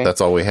 That's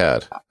all we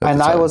had.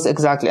 And I was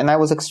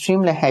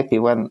extremely happy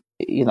when,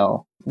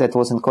 that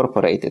was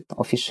incorporated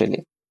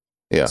officially.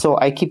 Yeah. So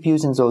I keep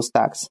using those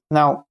tags.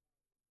 Now,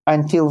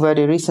 until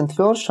very recent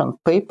version,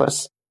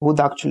 Papers would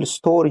actually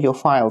store your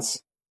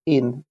files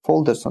in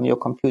folders on your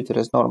computer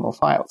as normal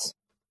files.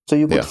 So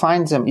you could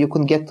find them, you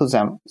can get to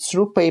them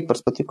through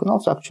Papers, but you can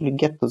also actually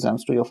get to them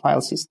through your file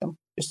system.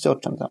 Just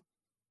search on them.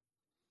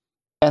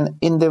 And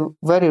in the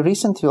very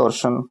recent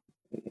version,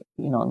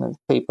 in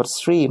Papers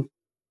 3,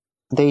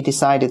 they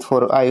decided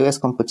for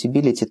iOS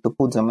compatibility to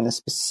put them in a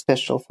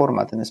special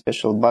format, in a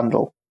special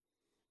bundle,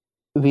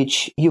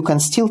 which you can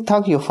still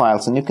tag your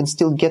files and you can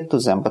still get to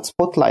them, but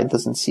Spotlight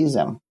doesn't see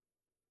them.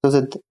 So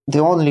that the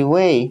only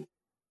way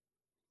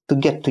to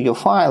get to your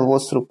file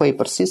was through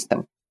Papers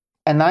system.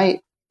 And I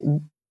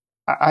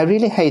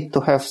really hate to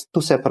have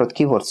 2 separate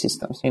keyword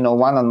systems,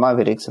 one on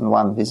Mavericks and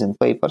one within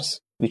Papers,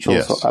 which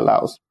also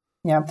allows.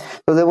 Yeah.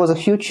 So there was a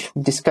huge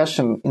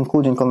discussion,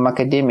 including on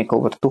Macademic,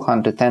 over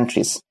 200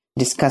 entries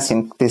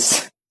discussing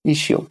this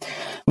issue.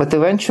 But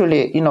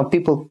eventually,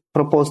 people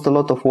proposed a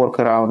lot of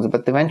workarounds,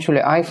 but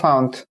eventually I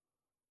found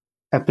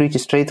a pretty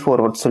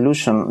straightforward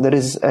solution. There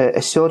is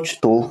a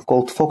search tool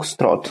called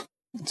Foxtrot.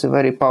 It's a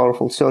very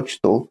powerful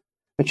search tool,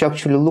 which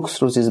actually looks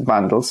through these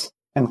bundles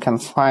and can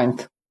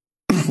find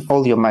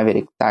all your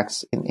Maverick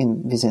tags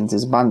within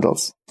these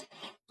bundles.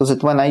 So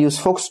that when I use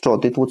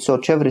Foxtrot, it would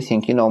search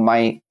everything,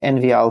 my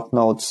NV Alt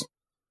nodes,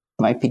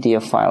 my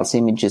PDF files,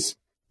 images,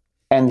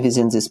 and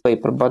within these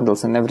paper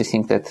bundles and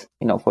everything that,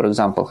 for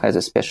example, has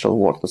a special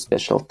word or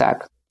special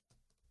tag.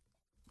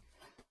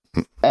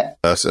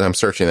 So I'm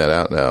searching that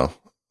out now.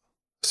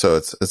 So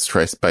it's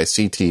traced by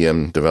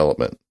CTM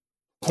Development.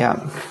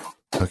 Yeah.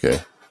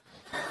 Okay.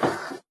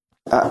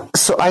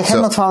 So I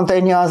have not found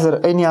any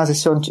other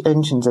search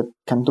engine that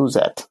can do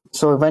that.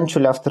 So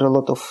eventually, after a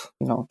lot of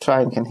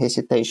trying and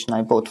hesitation,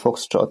 I bought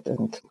Foxtrot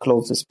and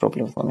closed this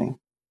problem for me.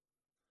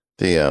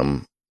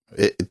 It's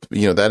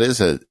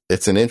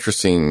an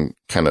interesting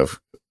kind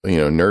of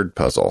nerd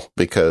puzzle,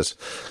 because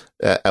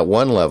at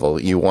one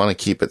level, you want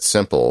to keep it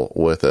simple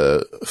with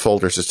a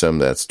folder system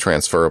that's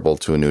transferable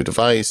to a new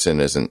device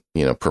and isn't,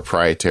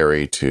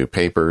 proprietary to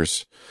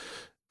Papers.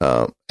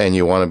 And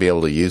you want to be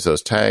able to use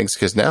those tags,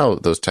 because now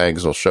those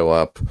tags will show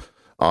up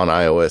on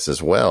iOS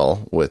as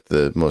well with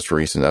the most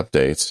recent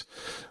updates.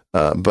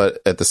 But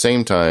at the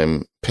same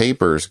time,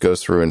 Papers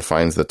goes through and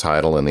finds the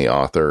title and the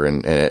author,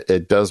 and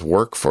it does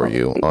work for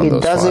you on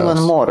those files. It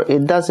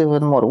does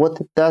even more.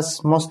 What it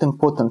does most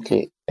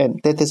importantly,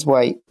 and that is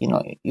why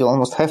you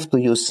almost have to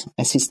use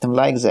a system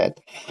like that,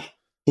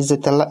 is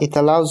that it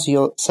allows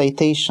you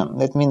citation.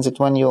 That means that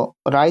when you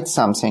write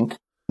something,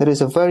 there is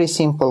a very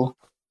simple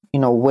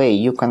way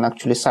you can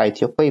actually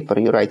cite your paper.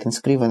 You write in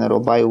Scrivener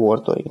or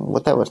BioWord or in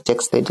whatever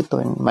text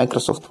editor in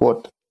Microsoft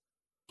Word.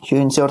 You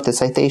insert a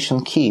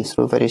citation key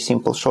through a very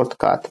simple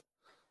shortcut,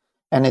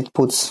 and it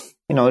puts,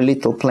 a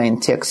little plain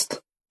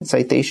text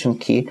citation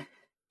key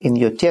in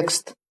your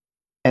text,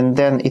 and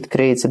then it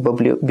creates a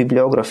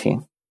bibliography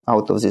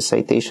out of the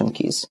citation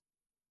keys.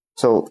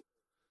 So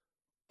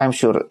I'm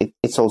sure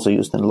it's also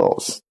used in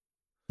laws,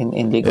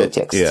 in legal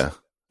text. Yeah.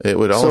 It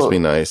would almost be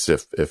nice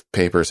if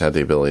Papers had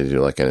the ability to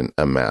do like a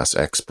mass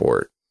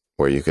export,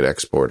 where you could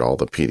export all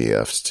the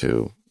PDFs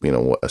to,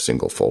 a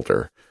single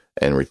folder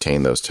and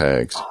retain those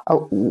tags.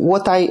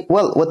 What I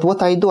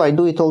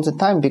do it all the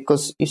time,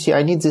 because you see,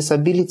 I need this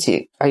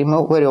ability. I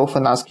very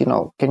often ask,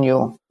 can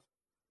you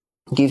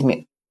give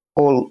me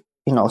all,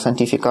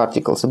 scientific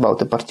articles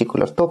about a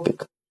particular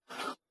topic?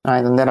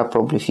 And there are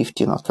probably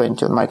 15 or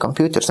 20 on my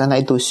computers, and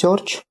I do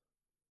search,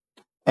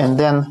 and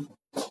then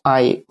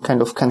I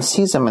kind of can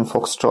see them in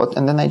Foxtrot,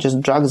 and then I just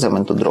drag them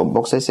into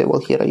Dropbox. I say, well,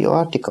 here are your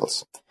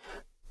articles.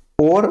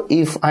 Or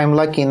if I'm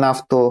lucky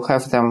enough to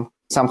have them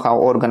somehow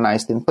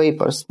organized in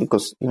Papers,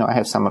 because, I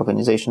have some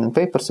organization in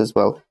Papers as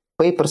well.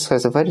 Papers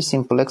has a very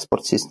simple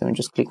export system. You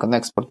just click on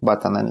export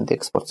button and it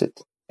exports it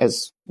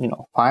as,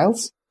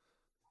 files.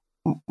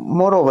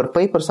 Moreover,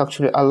 Papers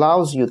actually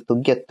allows you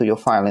to get to your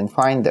file in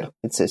Finder.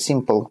 It's a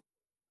simple,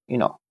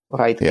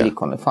 right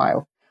click on a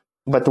file.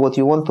 But what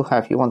you want to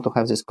have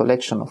this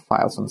collection of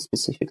files on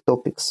specific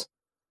topics.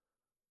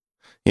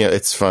 Yeah,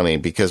 it's funny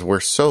because we're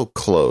so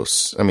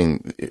close. I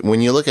mean, when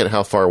you look at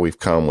how far we've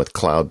come with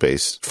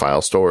cloud-based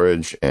file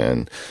storage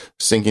and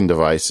syncing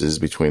devices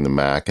between the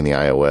Mac and the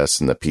iOS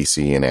and the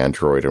PC and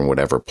Android and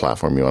whatever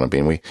platform you want to be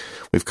in,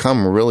 we've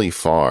come really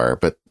far,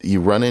 but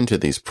you run into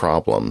these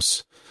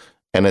problems,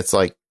 and it's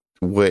like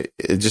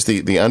just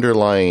the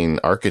underlying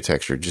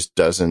architecture just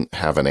doesn't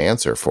have an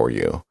answer for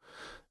you.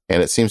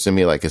 And it seems to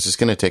me like it's just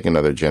going to take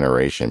another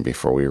generation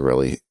before we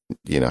really,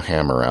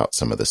 hammer out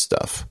some of this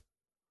stuff.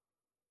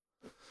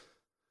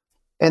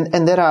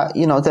 And there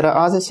are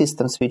other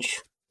systems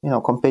which,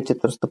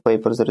 competitors to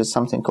Papers. There is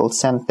something called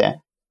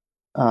Sente,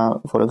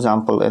 for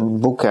example,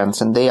 and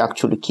Bookends, and they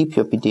actually keep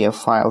your PDF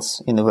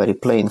files in a very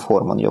plain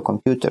form on your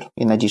computer,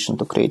 in addition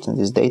to creating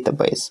this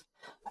database.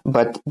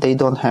 But they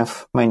don't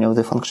have many of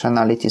the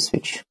functionalities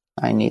which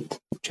I need,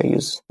 which I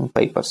use in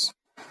Papers.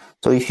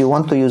 So if you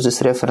want to use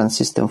this reference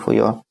system for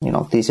your,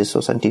 thesis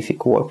or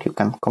scientific work, you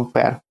can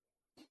compare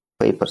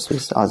Papers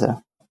with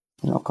other,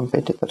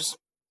 competitors.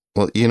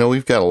 Well,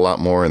 we've got a lot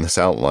more in this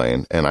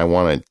outline, and I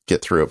want to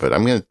get through it, but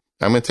I'm going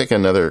to take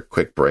another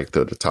quick break,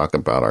 though, to talk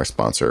about our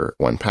sponsor,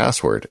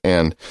 1Password.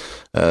 And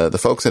the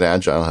folks at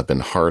Agile have been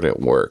hard at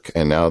work,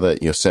 and now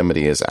that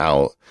Yosemite is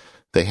out,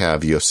 they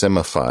have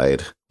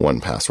Yosemified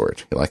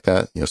 1Password. You like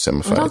that?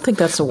 Yosemified? I don't think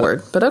that's a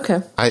word, but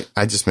okay.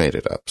 I just made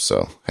it up,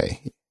 so hey,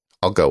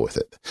 I'll go with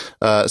it.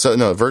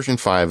 Version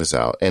 5 is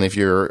out. And if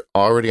you're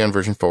already on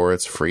version 4,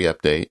 it's a free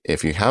update.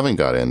 If you haven't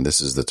got in, this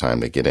is the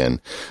time to get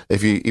in.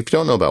 If you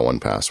don't know about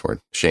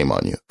 1Password, shame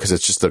on you, because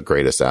it's just the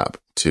greatest app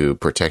to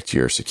protect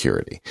your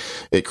security.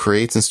 It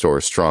creates and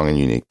stores strong and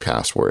unique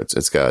passwords.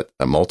 It's got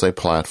a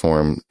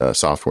multi-platform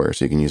software,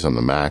 so you can use on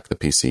the Mac, the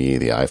PC,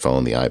 the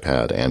iPhone, the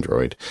iPad,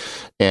 Android,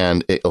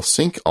 and it'll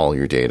sync all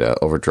your data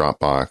over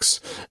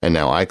Dropbox and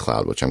now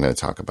iCloud, which I'm going to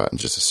talk about in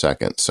just a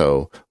second.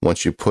 So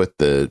once you put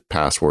the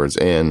passwords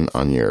in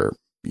on your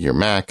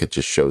Mac, it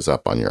just shows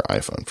up on your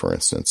iPhone, for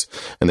instance,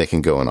 and they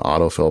can go and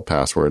autofill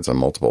passwords on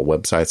multiple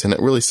websites. And it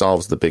really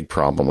solves the big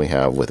problem we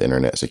have with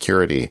internet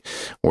security,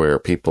 where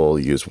people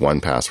use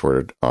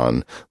 1Password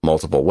on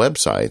multiple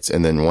websites.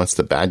 And then once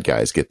the bad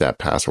guys get that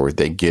password,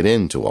 they get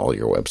into all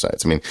your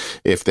websites. I mean,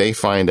 if they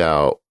find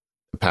out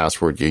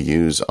password you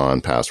use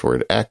on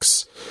password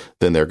X,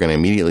 then they're going to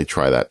immediately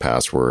try that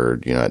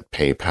password, at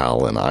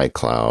PayPal and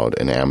iCloud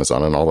and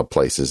Amazon and all the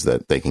places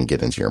that they can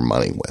get into your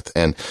money with.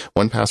 And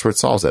 1Password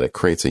solves that. It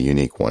creates a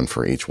unique one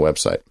for each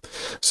website.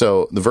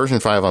 So the version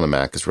 5 on the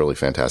Mac is really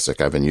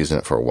fantastic. I've been using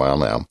it for a while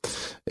now.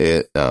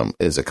 It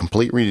is a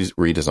complete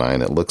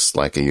redesign. It looks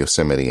like a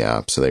Yosemite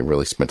app. So they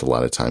really spent a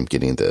lot of time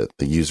getting the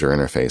user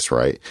interface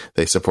right.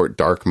 They support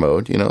dark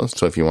mode,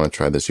 so if you want to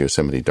try this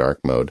Yosemite dark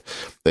mode,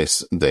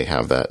 they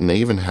have that. And they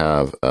even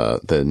have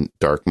the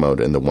dark mode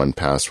in the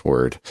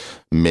 1Password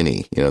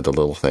Mini, the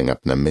little thing up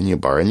in the menu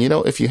bar. And,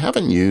 if you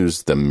haven't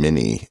used the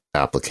Mini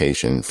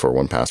application for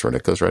 1Password,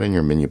 it goes right in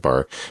your menu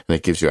bar and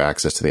it gives you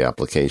access to the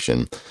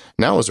application.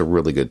 Now is a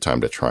really good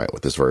time to try it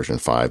with this version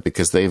 5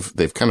 because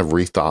they've kind of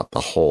rethought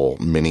the whole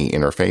Mini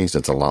interface.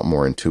 It's a lot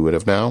more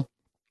intuitive now.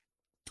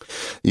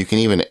 You can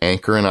even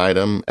anchor an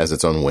item as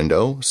its own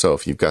window. So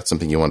if you've got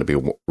something you want to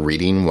be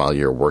reading while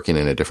you're working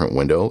in a different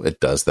window, it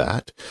does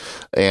that.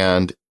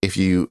 And if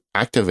you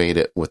activate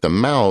it with the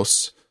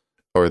mouse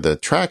or the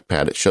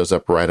trackpad, it shows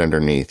up right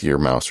underneath your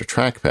mouse or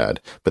trackpad.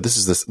 But this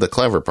is the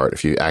clever part.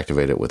 If you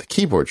activate it with a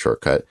keyboard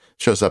shortcut, it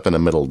shows up in the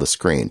middle of the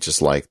screen,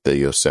 just like the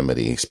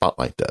Yosemite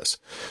Spotlight does.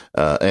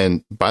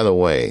 And by the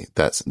way,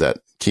 that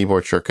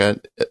keyboard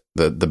shortcut,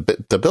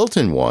 the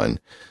built-in one,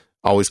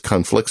 always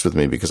conflicts with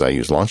me because I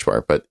use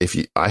LaunchBar. But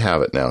I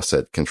have it now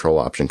set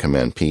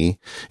Control-Option-Command-P.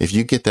 If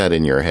you get that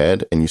in your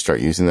head and you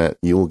start using that,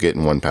 you will get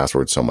in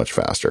 1Password so much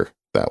faster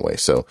that way.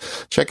 So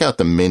check out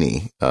the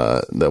Mini,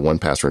 the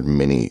 1Password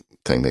Mini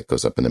thing that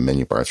goes up in the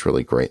menu bar. It's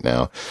really great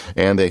now.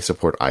 And they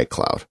support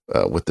iCloud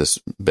with this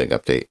big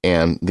update.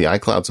 And the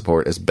iCloud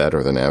support is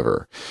better than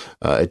ever.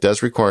 It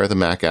does require the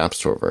Mac App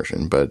Store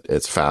version, but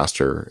it's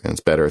faster and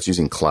it's better. It's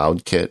using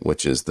CloudKit,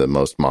 which is the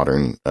most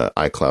modern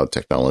iCloud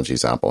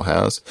technologies Apple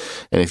has.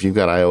 And if you've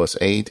got iOS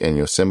 8 and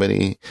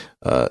Yosemite,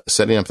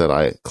 setting up that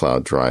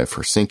iCloud drive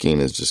for syncing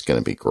is just going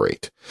to be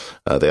great.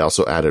 They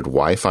also added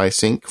Wi-Fi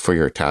sync for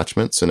your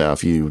attachments. So now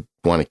if you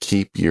want to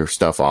keep your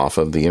stuff off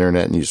of the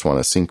internet and you just want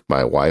to sync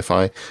by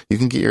Wi-Fi, you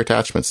can get your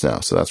attachments now.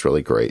 So that's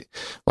really great.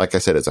 Like I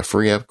said, it's a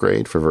free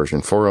upgrade for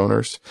version 4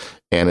 owners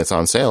and it's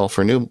on sale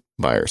for new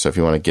buyers. So if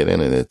you want to get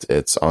in it,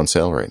 it's on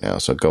sale right now.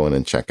 So go in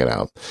and check it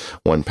out.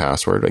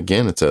 1Password.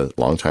 Again, it's a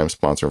longtime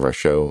sponsor of our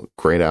show.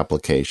 Great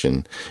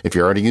application. If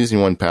you're already using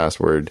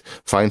 1Password,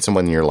 find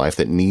someone in your life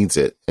that needs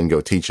it and go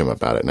teach them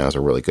about it. Now's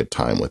a really good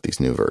time with these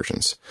new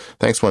versions.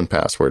 Thanks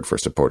 1Password for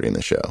supporting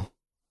the show.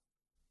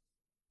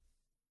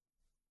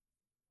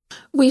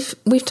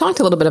 We've talked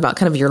a little bit about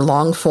kind of your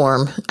long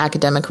form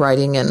academic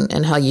writing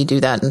and how you do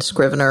that in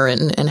Scrivener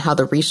and how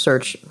the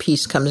research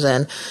piece comes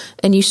in.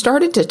 And you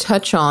started to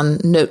touch on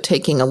note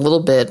taking a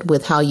little bit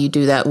with how you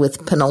do that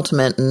with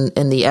Penultimate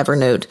and the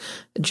Evernote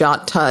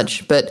Jot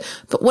Touch. But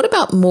what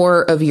about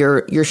more of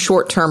your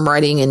short term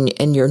writing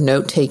and your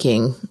note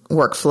taking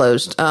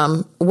workflows?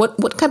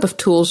 What type of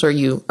tools are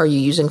you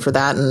using for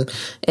that? And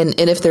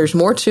if there's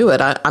more to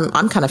it,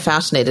 I'm kind of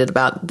fascinated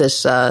about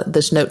this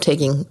note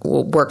taking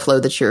workflow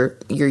that you're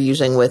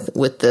using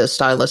with the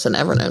stylus and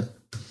Evernote.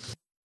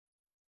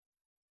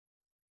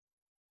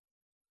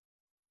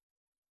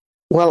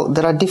 Well,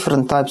 there are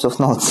different types of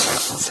notes,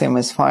 same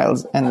as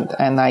files, and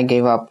I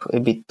gave up a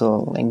bit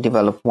to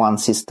develop one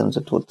system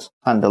that would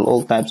handle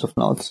all types of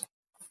notes.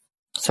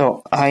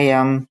 So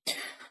I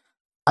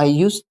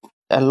used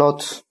a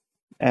lot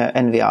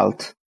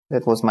NVAlt.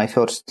 That was my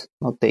first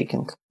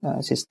note-taking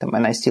system,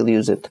 and I still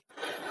use it.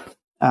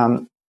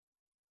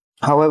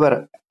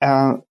 However,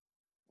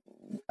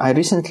 I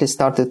recently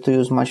started to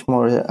use much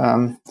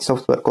more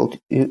software called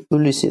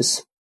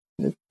Ulysses.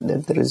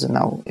 There is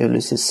now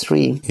Ulysses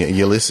 3. Yeah,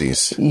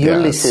 Ulysses.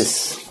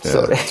 Ulysses. Yeah,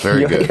 sorry. it's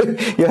very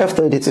good. You have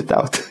to edit it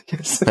out.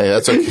 Yes. Hey,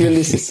 that's okay.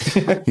 Ulysses.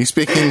 You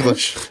speak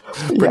English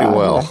pretty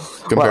well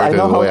compared to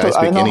the way I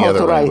speak any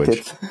other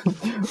language.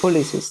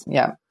 Ulysses,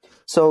 yeah.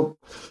 So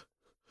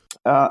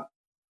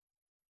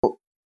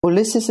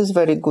Ulysses is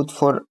very good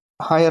for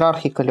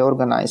hierarchically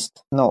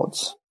organized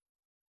notes.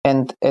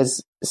 And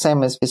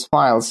same as with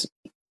files,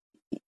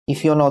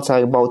 if your notes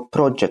are about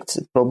projects,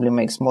 it probably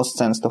makes most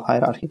sense to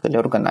hierarchically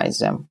organize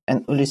them.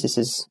 And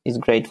Ulysses is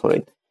great for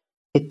it.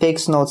 It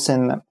takes notes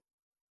in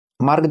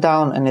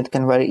Markdown and it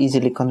can very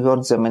easily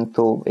convert them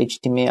into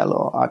HTML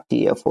or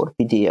RTF or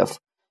PDF.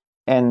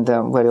 And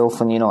very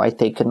often, I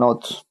take a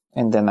note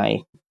and then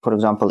I, for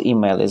example,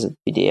 email as a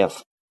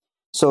PDF.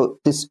 So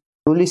this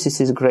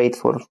Ulysses is great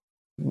for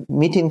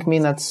meeting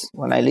minutes.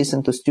 When I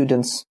listen to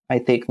students, I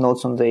take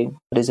notes on the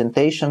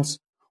presentations,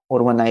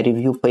 or when I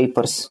review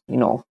papers,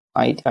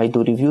 I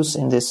do reviews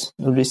in this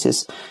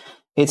Ulysses.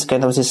 It's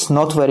kind of this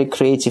not very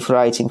creative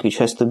writing, which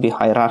has to be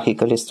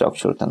hierarchically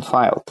structured and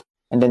filed.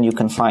 And then you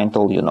can find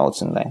all your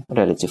notes in the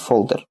relative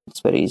folder.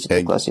 It's very easy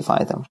to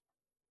classify them.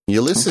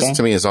 Ulysses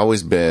to me has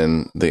always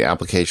been the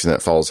application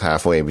that falls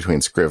halfway between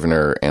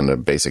Scrivener and a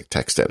basic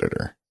text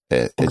editor.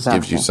 It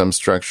gives you some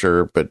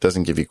structure, but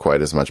doesn't give you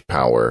quite as much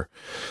power.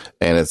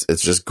 And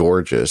it's just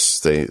gorgeous.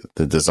 The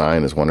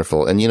design is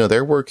wonderful. And,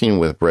 they're working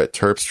with Brett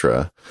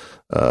Terpstra,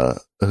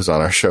 who's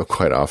on our show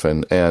quite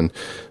often. And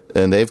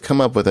and they've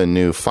come up with a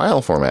new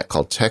file format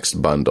called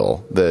Text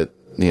Bundle that,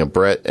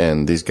 Brett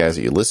and these guys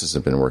at Ulysses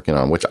have been working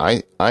on, which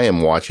I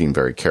am watching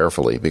very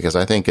carefully because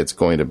I think it's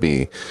going to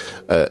be,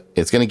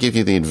 it's going to give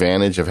you the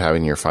advantage of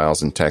having your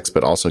files in text,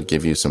 but also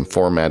give you some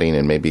formatting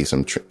and maybe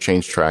some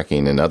change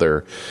tracking and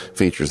other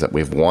features that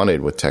we've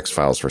wanted with text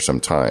files for some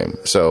time.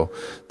 So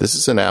this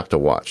is an app to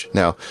watch.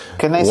 Now,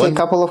 can I say a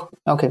couple of?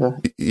 Okay, go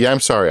ahead. Yeah,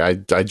 I'm sorry,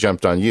 I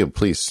jumped on you.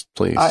 Please.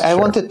 I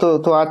wanted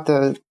to add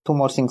two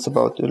more things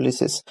about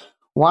Ulysses.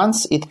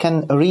 Once it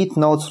can read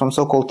notes from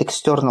so-called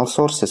external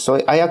sources. So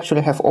I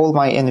actually have all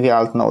my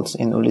NVALT notes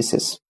in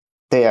Ulysses.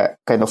 They are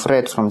kind of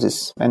read from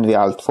this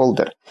NVALT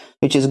folder,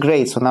 which is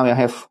great. So now I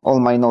have all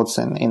my notes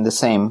in the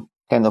same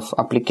kind of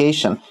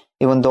application,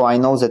 even though I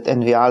know that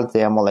NVALT,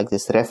 they are more like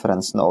these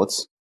reference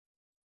notes,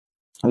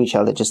 which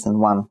are just in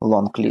one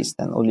long list,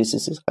 and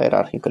Ulysses is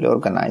hierarchically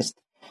organized.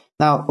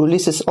 Now,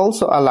 Ulysses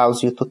also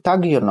allows you to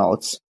tag your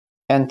notes,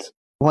 and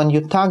when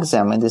you tag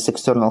them in these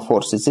external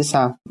forces, these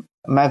are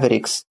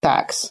Mavericks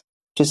tags,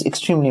 which is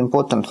extremely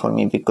important for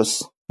me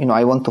because,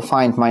 I want to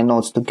find my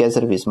notes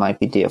together with my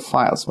PDF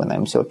files when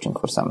I'm searching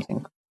for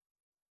something.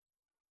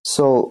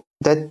 So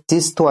that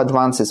these two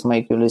advances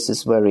make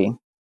Ulysses very,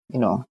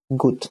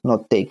 good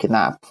note-taking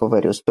app for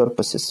various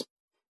purposes.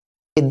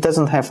 It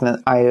doesn't have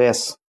an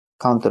iOS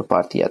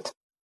counterpart yet.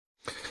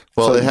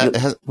 Well, so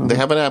they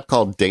have an app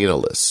called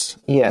Daedalus.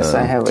 Yes,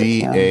 I have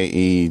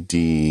it.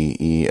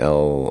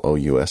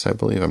 Daedalous, I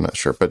believe. I'm not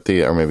sure,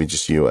 or maybe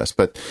just US.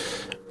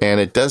 And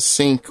it does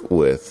sync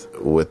with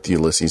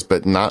Ulysses,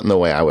 but not in the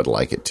way I would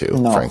like it to,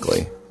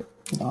 frankly.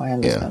 No, I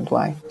understand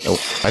why.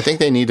 I think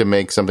they need to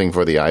make something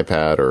for the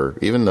iPad or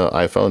even the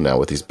iPhone now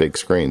with these big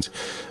screens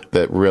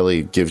that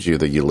really gives you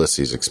the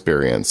Ulysses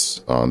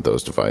experience on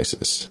those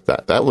devices.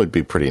 That would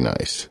be pretty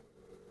nice.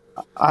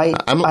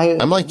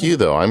 I'm like you,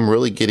 though. I'm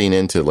really getting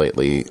into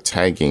lately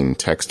tagging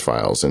text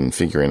files and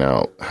figuring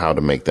out how to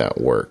make that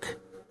work.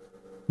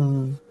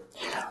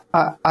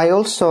 I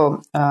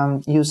also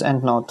use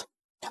Evernote.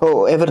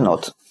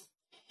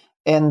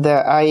 And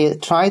I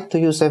tried to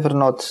use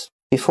Evernote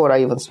before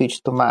I even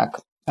switched to Mac.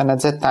 And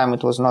at that time,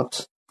 it was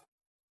not,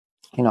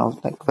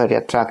 very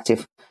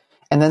attractive.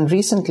 And then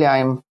recently,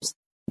 I'm,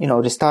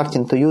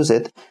 restarting to use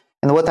it.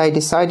 And what I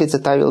decided is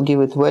that I will give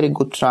it a very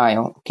good try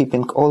on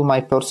keeping all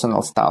my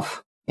personal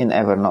stuff in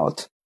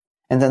Evernote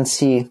and then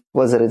see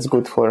whether it's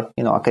good for,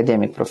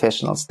 academic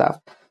professional stuff.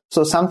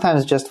 So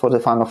sometimes just for the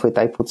fun of it,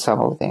 I put some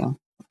of the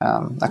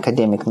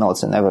academic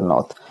notes in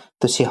Evernote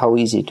to see how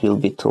easy it will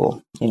be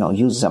to,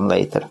 use them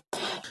later.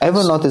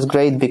 Evernote is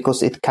great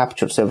because it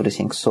captures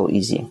everything so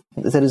easy.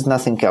 There is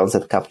nothing else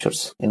that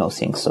captures,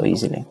 things so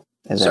easily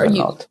as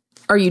Evernote.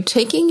 Are you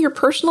taking your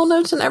personal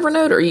notes in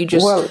Evernote, or are you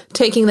just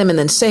taking them and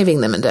then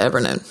saving them into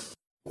Evernote?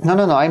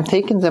 No. I'm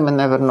taking them in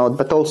Evernote,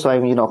 but also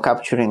I'm,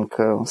 capturing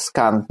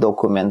scanned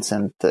documents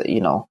and,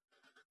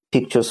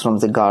 pictures from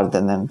the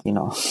garden and,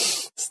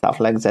 stuff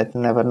like that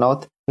in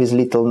Evernote with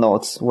little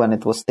notes when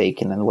it was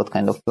taken and what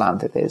kind of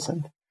plant it is.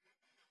 And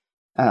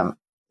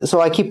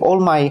so I keep all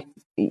my,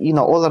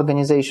 all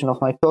organization of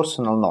my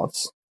personal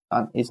notes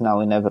is now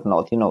in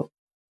Evernote,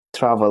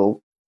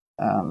 travel,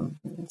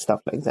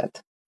 stuff like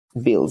that.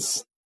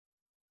 Bills,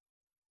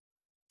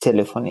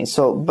 telephony.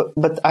 So,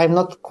 but I'm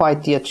not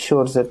quite yet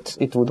sure that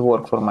it would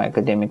work for my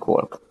academic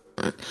work.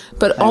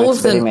 But I'm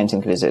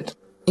experimenting with it.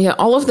 Yeah,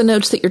 all of the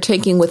notes that you're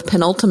taking with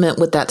Penultimate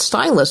with that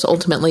stylus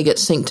ultimately get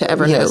synced to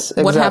Evernote. Yes,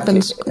 exactly. What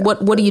happens?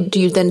 What do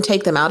you then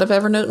take them out of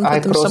Evernote and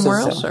put them somewhere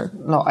else? Or?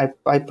 No,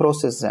 I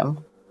process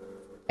them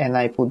and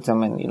I put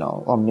them in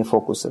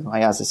OmniFocus and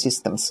my other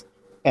systems.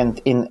 And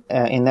in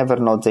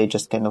Evernote they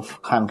just kind of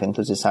hang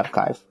into this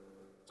archive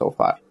so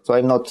far. So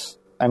I'm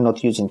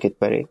not using it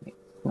very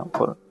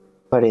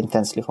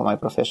intensely for my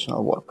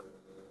professional work.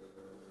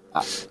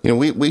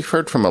 We've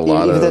heard from a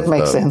lot if of... If that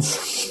makes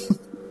sense.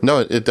 No,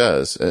 it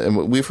does.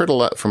 And we've heard a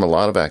lot from a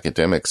lot of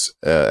academics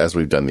as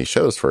we've done these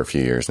shows for a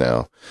few years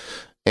now.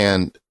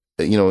 And,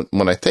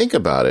 when I think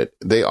about it,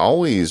 they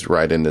always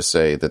write in to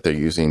say that they're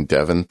using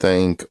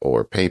DevonThink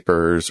or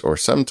Papers or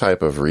some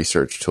type of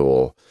research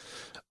tool.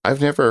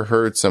 I've never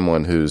heard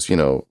someone who's,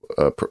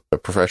 a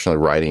professionally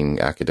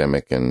writing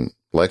academic and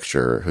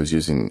lecturer who's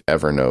using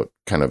Evernote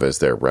kind of as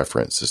their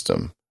reference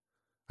system.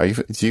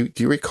 Do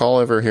you recall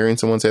ever hearing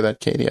someone say that,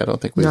 Katie? I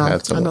don't think we've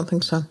had someone. I don't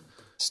think so.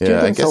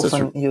 Students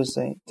often use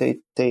they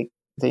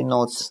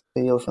notes.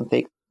 They often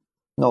take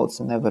notes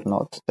in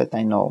Evernote that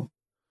I know.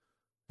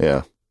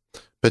 Yeah,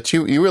 but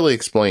you really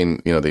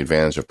explain the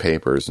advantage of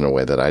Papers in a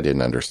way that I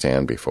didn't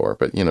understand before.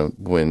 But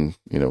when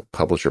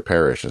publish or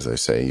perish, as they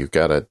say, you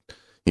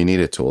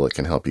need a tool that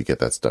can help you get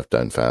that stuff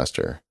done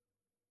faster.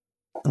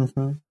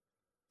 Mm-hmm.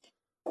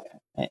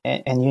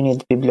 And you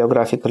need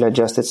bibliographically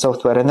adjusted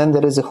software. And then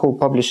there is a whole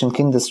publishing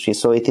industry.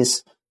 So it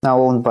is now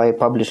owned by a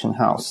publishing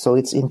house. So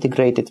it's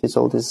integrated with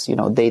all these,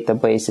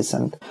 databases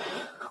and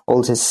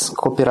all these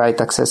copyright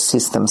access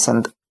systems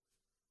and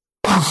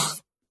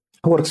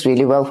works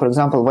really well. For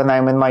example, when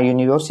I'm in my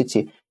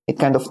university, it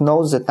kind of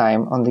knows that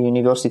I'm on the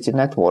university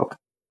network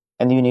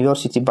and the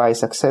university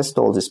buys access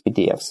to all these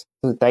PDFs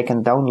so that I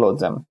can download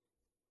them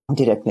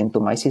directly into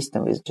my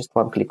system with just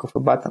one click of a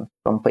button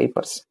from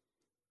Papers.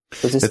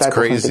 So this It's type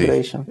crazy. of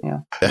integration, yeah.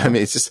 I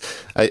mean, it's just,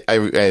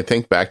 I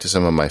think back to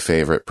some of my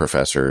favorite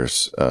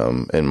professors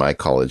in my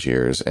college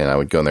years, and I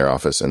would go in their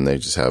office and they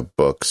just have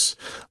books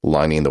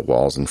lining the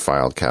walls and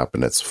file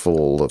cabinets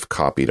full of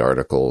copied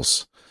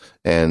articles.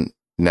 And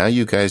now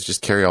you guys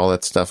just carry all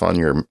that stuff on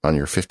your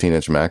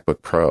 15-inch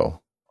MacBook Pro.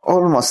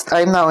 Almost.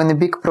 I'm now in a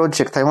big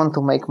project. I want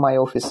to make my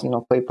office,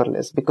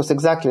 paperless, because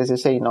exactly as you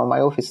say, my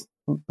office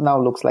now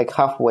looks like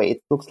halfway.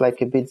 It looks like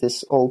a bit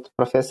this old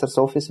professor's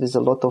office with a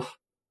lot of,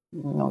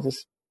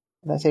 this.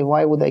 And I say,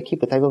 why would I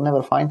keep it? I will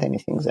never find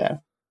anything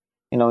there,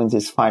 in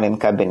these filing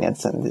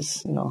cabinets and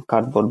these,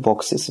 cardboard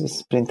boxes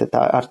with printed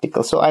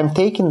articles. So I'm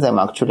taking them,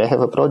 actually. I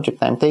have a project.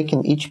 I'm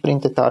taking each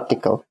printed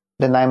article,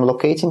 then I'm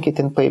locating it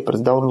in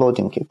Papers,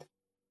 downloading it,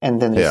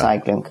 and then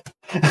recycling.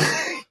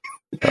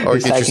 Or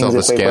get yourself a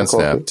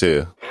ScanSnap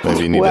too.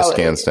 Maybe you need a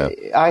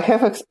ScanSnap. I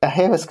have a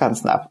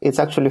ScanSnap. It's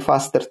actually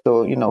faster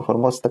to, for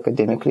most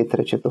academic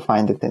literature to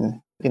find it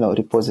in,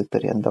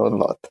 repository and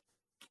download.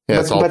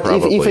 Yeah, it's all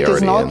probably if it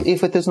is already in.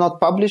 If it is not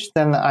published,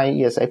 then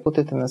I put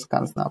it in a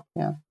ScanSnap.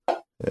 Yeah.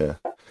 Yeah.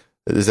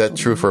 Is that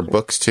true for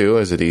books too?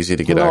 Is it easy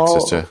to get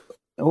access to?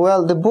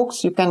 Well, the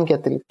books, you can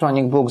get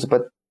electronic books,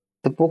 but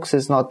the books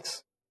it's not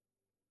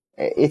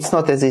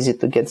as easy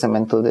to get them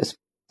into this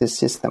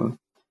system.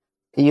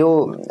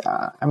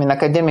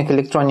 Academic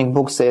electronic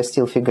books, they are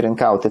still figuring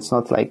out. It's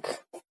not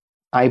like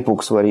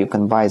iBooks where you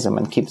can buy them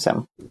and keep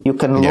them. You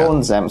can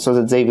loan them so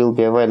that they will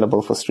be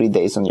available for 3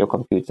 days on your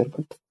computer.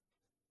 But,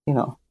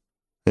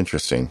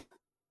 Interesting.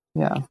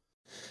 Yeah.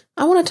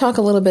 I want to talk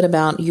a little bit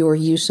about your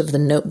use of the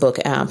Notebook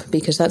app,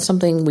 because that's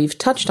something we've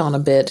touched on a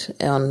bit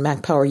on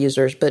Mac Power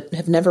Users, but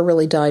have never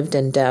really dived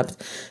in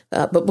depth.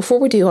 But before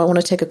we do, I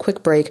want to take a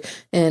quick break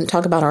and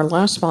talk about our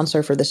last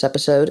sponsor for this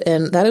episode,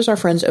 and that is our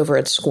friends over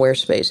at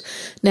Squarespace.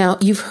 Now,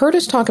 you've heard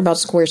us talk about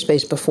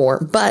Squarespace before,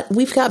 but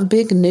we've got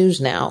big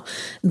news now.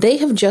 They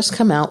have just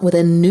come out with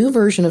a new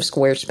version of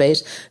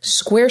Squarespace,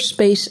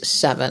 Squarespace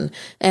 7.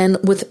 And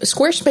with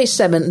Squarespace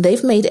 7,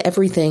 they've made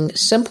everything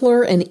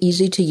simpler and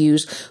easy to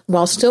use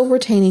while still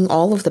retaining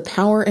all of the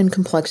power and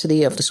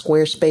complexity of the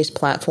Squarespace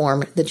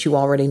platform that you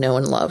already know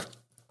and love.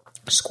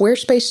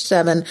 Squarespace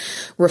 7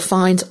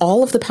 refines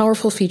all of the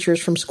powerful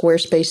features from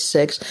Squarespace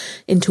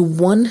 6 into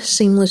one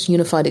seamless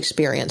unified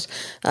experience.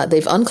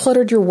 They've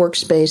uncluttered your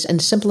workspace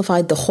and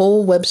simplified the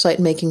whole website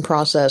making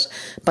process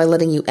by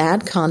letting you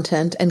add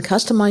content and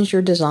customize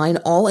your design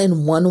all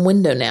in one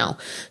window now.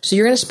 So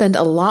you're going to spend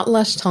a lot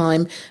less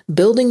time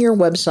building your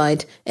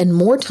website and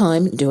more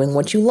time doing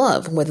what you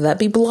love, whether that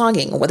be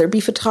blogging, or whether it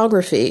be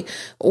photography,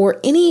 or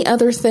any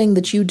other thing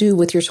that you do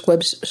with your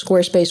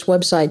Squarespace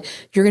website.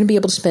 You're going to be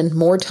able to spend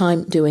more time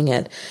doing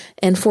it.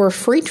 And for a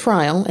free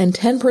trial and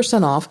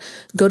 10% off,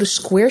 go to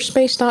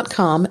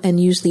squarespace.com and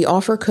use the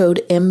offer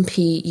code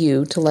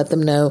MPU to let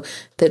them know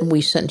that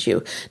we sent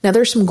you. Now,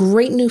 there's some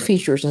great new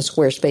features in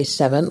Squarespace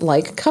 7,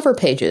 like cover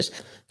pages.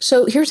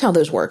 So here's how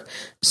those work.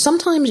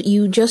 Sometimes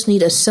you just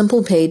need a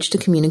simple page to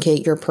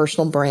communicate your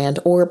personal brand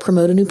or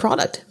promote a new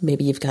product.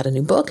 Maybe you've got a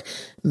new book.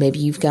 Maybe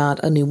you've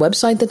got a new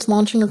website that's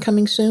launching or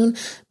coming soon.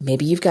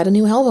 Maybe you've got a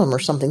new album or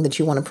something that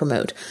you want to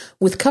promote.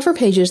 With cover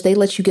pages, they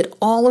let you get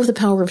all of the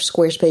power of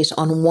Squarespace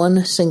on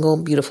one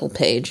single beautiful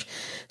page.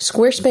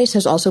 Squarespace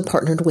has also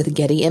partnered with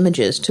Getty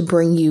Images to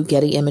bring you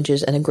Getty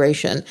Images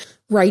integration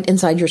right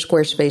inside your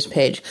Squarespace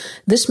page.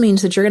 This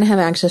means that you're going to have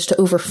access to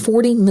over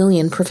 40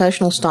 million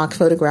professional stock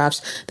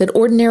photographs that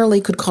ordinarily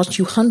could cost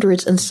you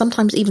hundreds and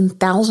sometimes even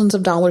thousands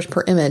of dollars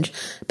per image,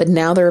 but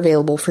now they're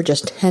available for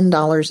just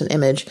 $10 an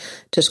image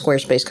to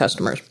Squarespace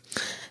customers.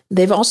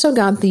 They've also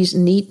got these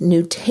neat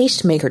new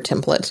Tastemaker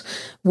templates,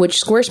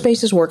 which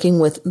Squarespace is working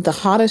with the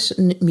hottest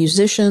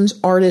musicians,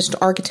 artists,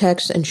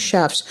 architects, and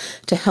chefs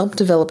to help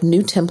develop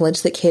new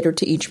templates that cater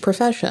to each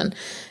profession.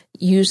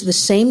 Use the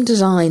same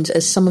designs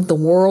as some of the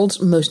world's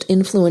most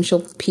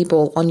influential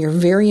people on your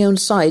very own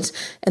sites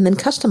and then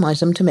customize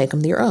them to make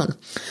them your own.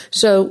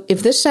 So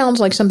if this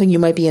sounds like something you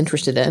might be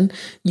interested in,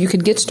 you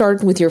could get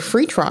started with your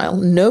free trial,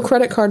 no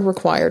credit card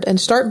required, and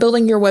start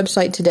building your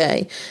website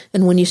today.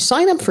 And when you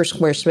sign up for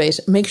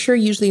Squarespace, make sure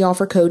you use the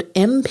offer code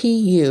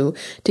MPU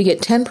to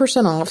get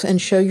 10% off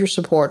and show your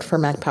support for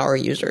Mac Power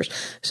users.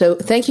 So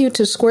thank you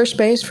to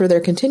Squarespace for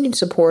their continued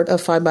support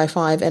of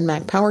 5x5 and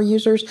Mac Power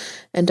users.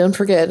 And don't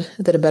forget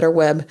that a better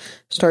web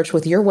starts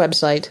with your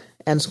website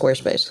and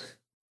Squarespace.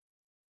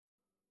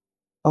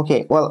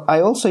 Okay, well, I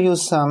also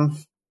use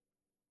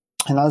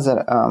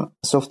another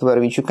software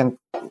which you can,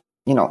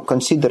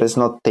 consider as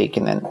not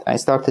taken, and I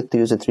started to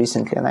use it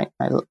recently, and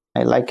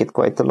I like it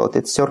quite a lot.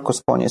 It's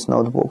Circus Ponies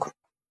Notebook.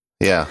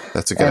 Yeah,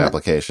 that's a good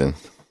application.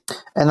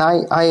 And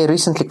I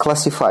recently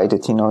classified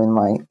it, in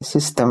my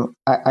system.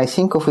 I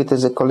think of it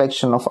as a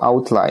collection of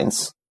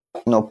outlines,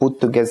 put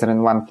together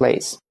in one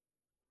place.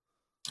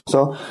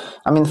 So,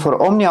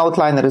 for Omni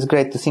Outliner, it's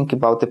great to think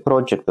about a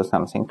project or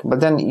something.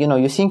 But then,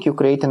 you think you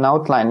create an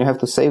outline, you have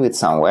to save it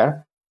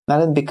somewhere.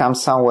 Then it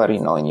becomes somewhere,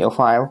 in your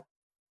file.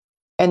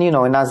 And,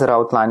 another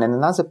outline in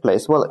another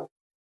place. Well,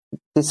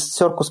 this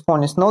Circus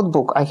Ponies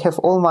notebook, I have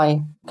all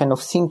my kind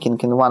of thinking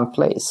in one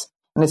place.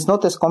 And it's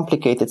not as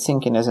complicated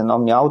thinking as an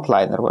Omni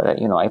Outliner where,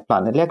 I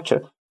plan a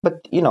lecture.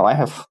 But, I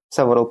have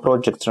several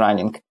projects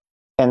running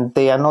and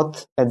they are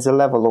not at the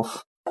level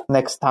of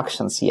next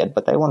actions yet.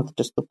 But I want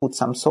just to put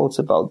some thoughts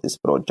about these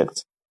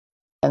projects.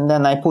 And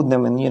then I put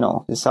them in,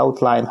 this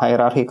outline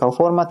hierarchical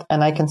format,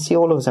 and I can see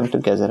all of them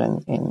together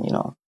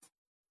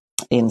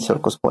in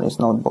Circus Ponies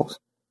notebooks.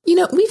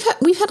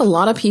 We've had a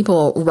lot of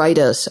people write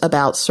us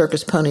about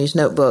Circus Ponies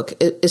notebook,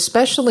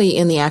 especially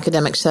in the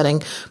academic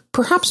setting,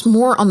 perhaps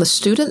more on the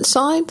student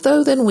side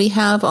though than we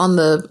have on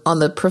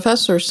the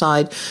professor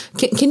side.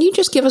 Can you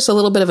just give us a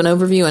little bit of an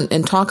overview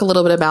and talk a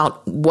little bit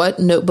about what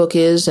notebook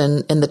is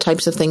and the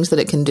types of things that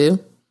it can do,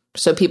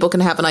 so people can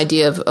have an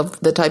idea of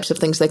the types of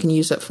things they can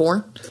use it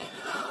for?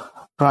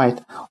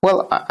 Right.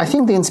 Well, I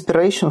think the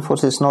inspiration for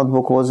this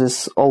notebook was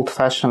this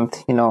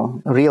old-fashioned,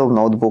 real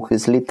notebook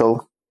with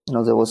little,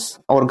 there was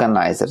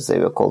organizers, they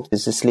were called,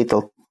 with this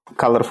little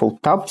colorful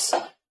tabs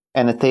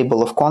and a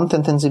table of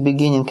content in the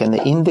beginning and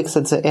the index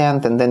at the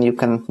end. And then you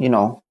can,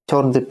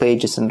 turn the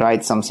pages and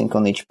write something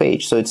on each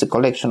page. So it's a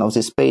collection of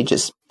these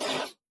pages.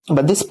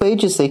 But these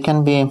pages, they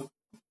can be,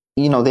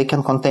 they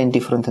can contain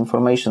different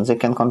information. They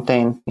can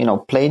contain,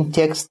 plain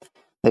text.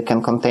 They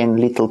can contain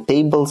little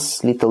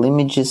tables, little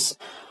images,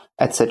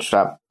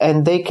 etc.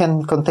 And they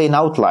can contain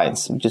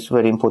outlines, which is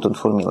very important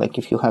for me. Like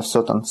if you have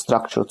certain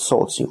structured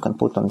thoughts, you can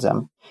put on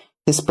them.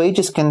 These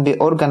pages can be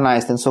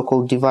organized in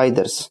so-called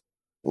dividers.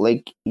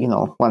 Like,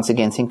 once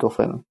again, think of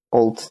an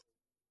old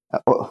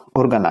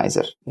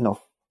organizer,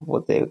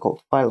 what they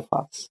call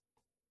filefax.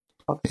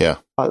 Yeah.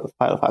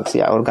 Filefax,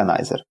 yeah,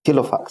 organizer.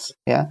 Filofax,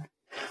 yeah.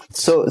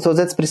 So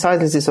that's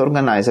precisely this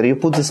organizer. You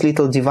put these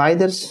little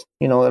dividers,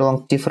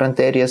 along different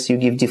areas. You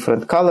give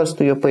different colors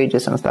to your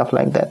pages and stuff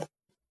like that.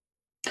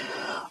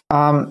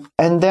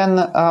 And then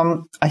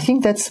I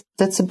think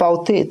that's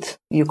about it.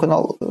 You can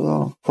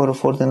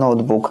for the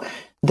notebook.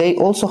 They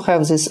also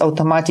have this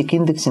automatic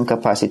indexing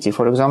capacity.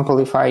 For example,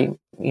 if I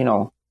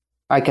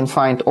can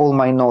find all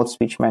my notes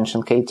which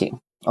mention Katie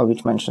or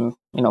which mention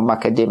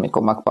Macademic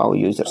or MacPower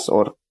users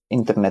or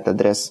internet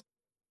address,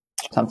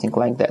 something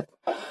like that.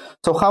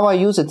 So how I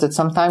use it, that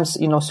sometimes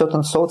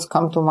certain thoughts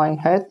come to my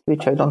head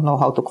which I don't know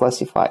how to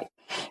classify.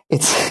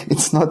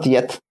 It's not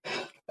yet.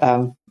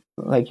 An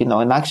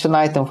action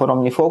item for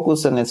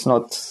OmniFocus, and it's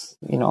not,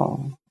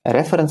 a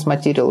reference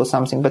material or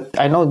something, but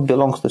I know it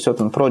belongs to a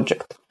certain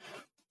project.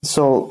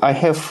 So I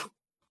have,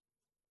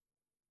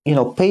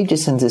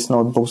 pages in these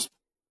notebooks,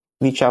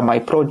 which are my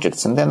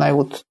projects, and then I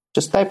would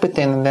just type it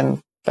in, and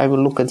then I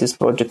will look at this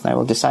project and I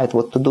will decide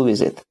what to do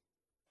with it.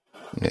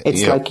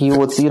 It's like you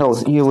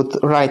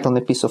would write on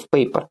a piece of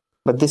paper,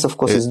 but this, of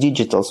course, is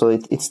digital, so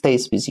it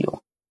stays with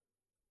you.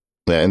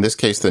 Yeah, in this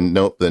case, the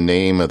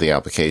name of the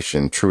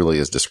application truly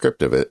is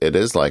descriptive. It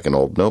is like an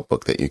old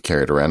notebook that you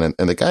carried around.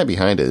 And the guy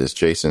behind it is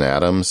Jason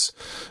Adams.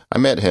 I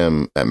met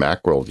him at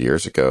Macworld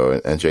years ago,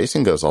 and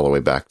Jason goes all the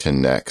way back to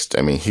Next.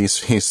 I mean, he's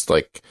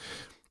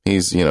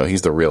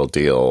the real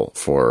deal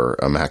for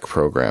a Mac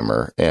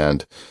programmer.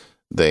 And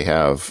they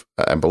have,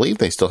 I believe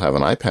they still have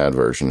an iPad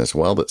version as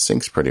well that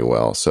syncs pretty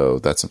well. So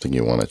that's something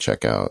you want to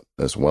check out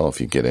as well if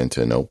you get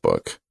into a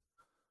notebook.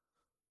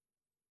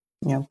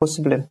 Yeah,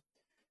 possibly.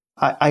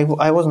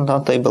 I wasn't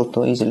not able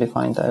to easily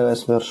find the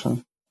iOS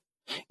version.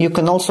 You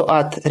can also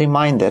add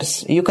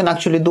reminders. You can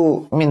actually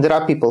there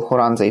are people who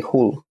run the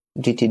whole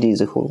GTD,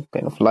 the whole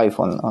kind of life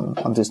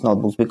on these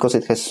notebooks, because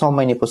it has so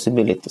many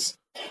possibilities,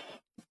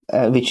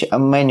 which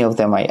many of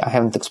them I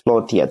haven't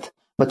explored yet.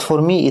 But for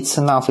me, it's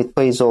enough. It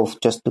pays off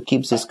just to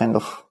keep this kind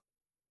of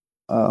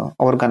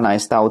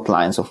organized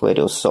outlines of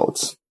various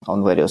thoughts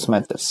on various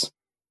matters.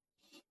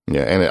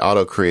 Yeah, and it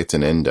auto creates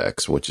an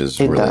index, which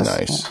is really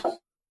nice. Yeah.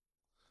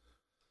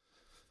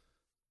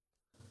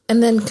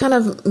 And then kind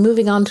of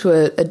moving on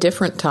to a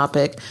different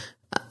topic,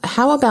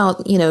 how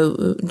about,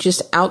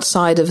 just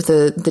outside of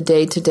the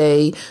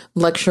day-to-day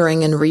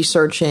lecturing and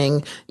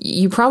researching,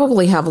 you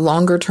probably have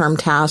longer-term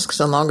tasks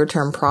and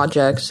longer-term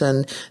projects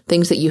and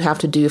things that you have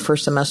to do for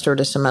semester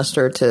to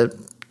semester to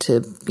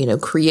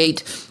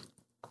create,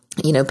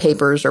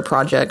 papers or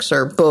projects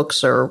or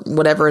books or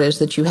whatever it is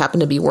that you happen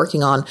to be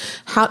working on.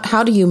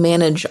 How do you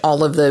manage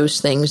all of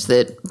those things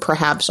that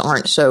perhaps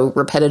aren't so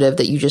repetitive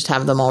that you just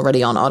have them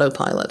already on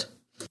autopilot?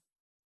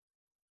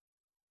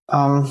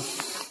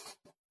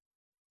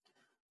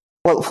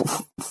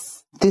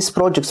 These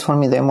projects for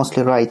me, they're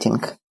mostly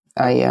writing.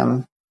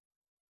 I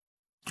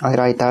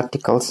write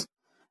articles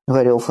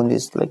very often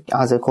with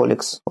other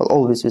colleagues,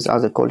 always with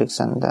other colleagues,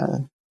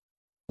 and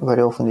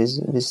very often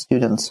with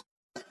students.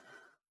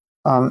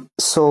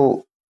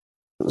 So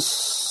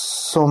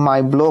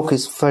my blog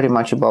is very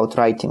much about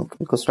writing,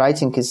 because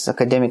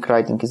academic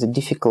writing is a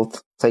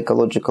difficult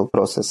psychological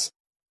process,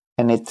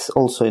 and it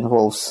also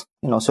involves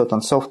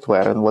certain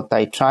software. And what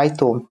I try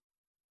to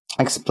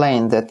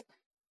explain that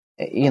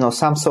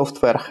some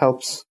software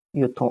helps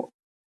you to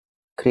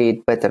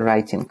create better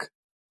writing,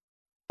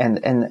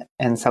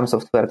 and some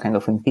software kind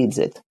of impedes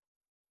it.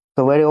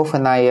 So very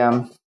often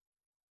I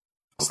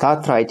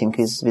start writing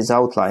is with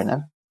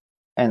outliner,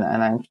 and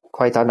I'm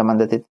quite adamant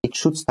that it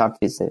should start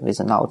with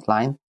an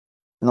outline.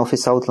 An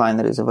Office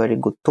Outliner is a very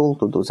good tool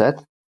to do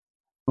that.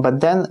 But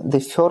then the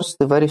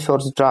very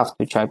first draft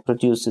which I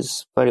produce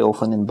is very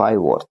often in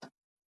Byword,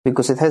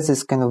 because it has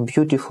this kind of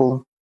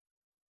beautiful,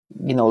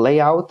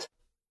 layout,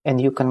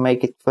 and you can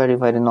make it very,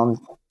 very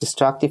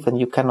non-destructive, and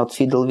you cannot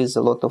fiddle with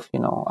a lot of,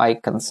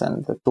 icons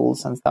and the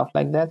tools and stuff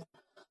like that.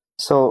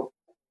 So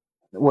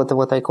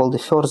what I call the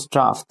first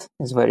draft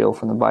is very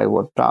often a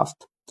Byword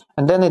draft.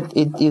 And then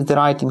if the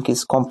writing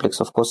is complex,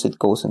 of course, it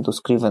goes into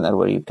Scrivener,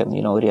 where you can,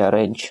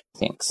 rearrange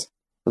things.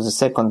 So the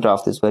second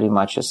draft is very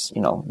much as,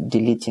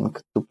 deleting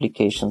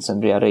duplications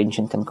and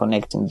rearranging and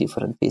connecting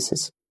different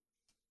pieces.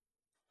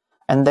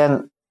 And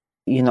then,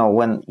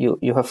 when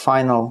you have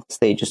final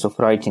stages of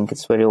writing,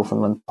 it's very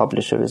often when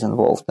publisher is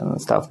involved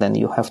and stuff, then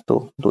you have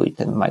to do it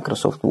in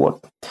Microsoft Word.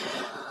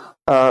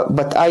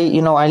 But I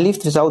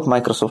lived without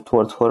Microsoft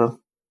Word for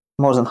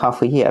more than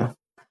half a year.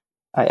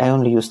 I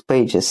only used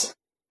Pages.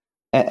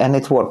 And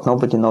it worked.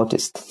 Nobody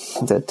noticed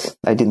that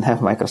I didn't have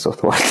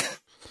Microsoft Word.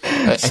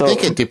 I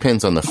think it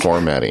depends on the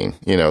formatting,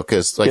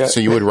 because so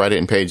you would write it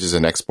in Pages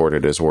and export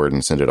it as Word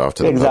and send it off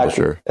to the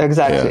publisher.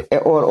 Exactly. Yeah.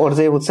 Or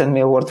they would send me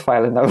a Word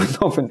file and I would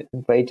open it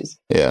in Pages.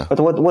 Yeah. But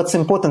what's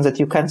important is that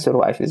you can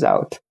survive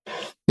without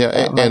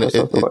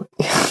Microsoft Word.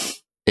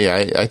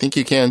 I think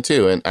you can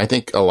too. And I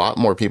think a lot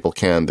more people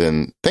can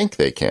than think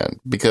they can,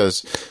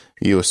 because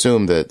you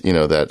assume that,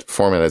 that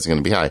format is going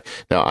to be high.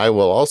 Now, I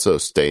will also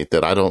state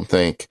that I don't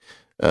think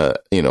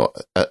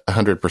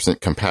 100%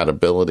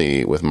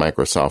 compatibility with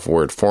Microsoft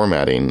Word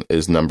formatting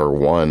is number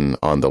one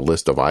on the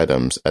list of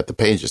items at the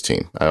Pages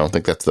team. I don't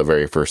think that's the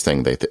very first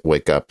thing they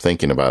wake up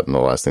thinking about and the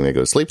last thing they go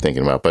to sleep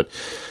thinking about. But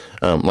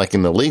like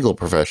in the legal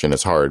profession,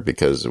 it's hard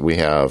because we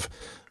have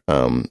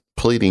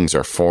pleadings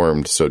are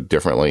formed so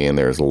differently, and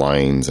there's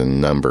lines and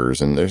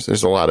numbers, and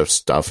there's a lot of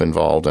stuff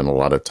involved, and a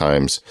lot of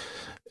times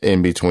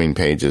in between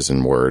Pages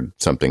and Word,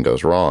 something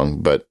goes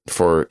wrong. But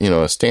for,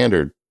 a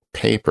standard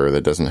paper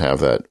that doesn't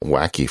have that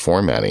wacky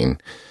formatting,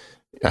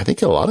 I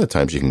think a lot of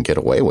times you can get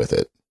away with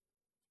it.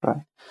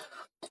 Right.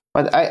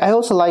 But I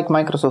also like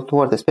Microsoft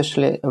Word,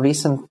 especially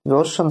recent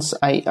versions.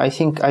 I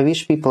think I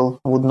wish people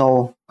would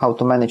know how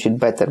to manage it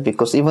better,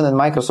 because even in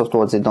Microsoft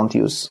Word, they don't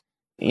use,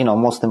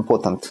 most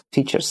important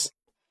features.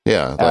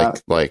 Yeah,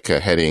 like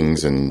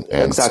headings and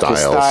exactly,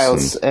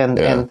 styles. And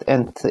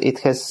it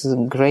has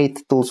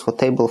great tools for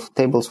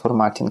tables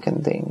formatting,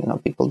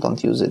 and people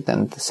don't use it,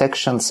 and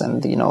sections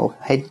and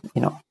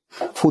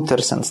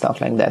footers and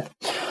stuff like that.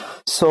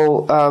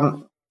 So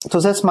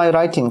that's my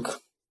writing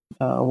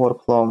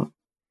workflow.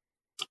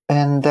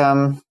 And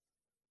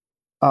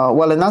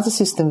another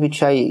system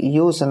which I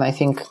use, and I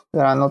think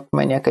there are not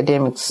many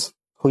academics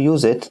who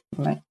use it,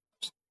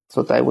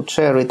 so I would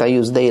share it. I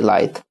use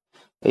Daylight.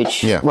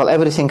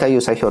 Everything I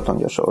use, I heard on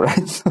your show,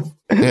 right?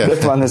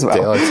 That one as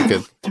well.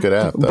 Daylight's a good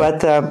app,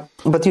 though.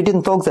 But you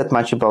didn't talk that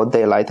much about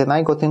Daylight, and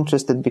I got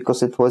interested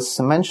because it was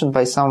mentioned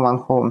by someone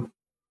who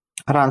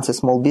runs a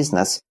small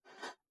business,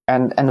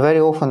 and very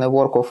often the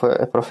work of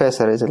a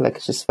professor is like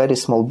just very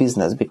small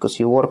business, because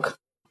you work,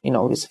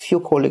 with a few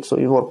colleagues, or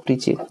you work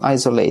pretty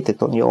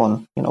isolated on your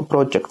own,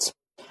 projects.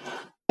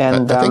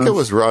 And I think it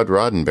was Rod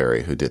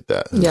Roddenberry who did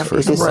that. Yeah,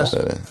 it is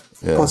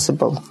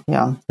possible.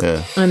 Yeah.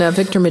 And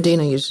Victor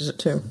Medina uses it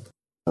too.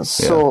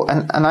 So,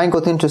 and I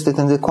got interested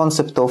in the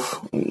concept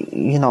of,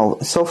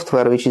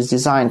 software which is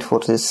designed for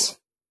this,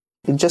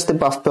 just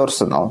above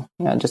personal,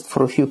 just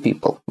for a few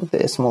people with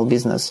a small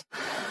business.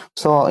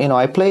 So,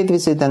 I played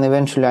with it, and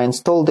eventually I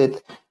installed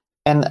it.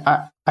 And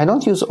I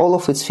don't use all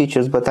of its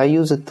features, but I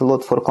use it a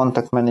lot for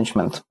contact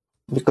management,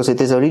 because it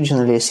is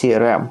originally a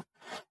CRM,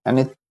 and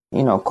it,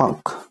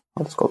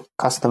 what's called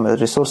customer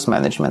resource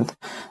management,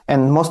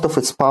 and most of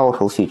its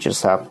powerful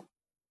features are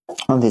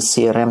on this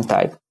CRM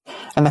type.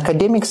 And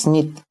academics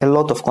need a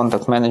lot of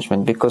contact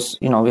management, because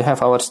we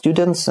have our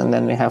students, and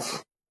then we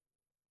have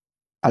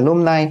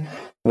alumni,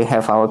 we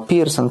have our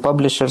peers and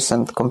publishers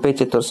and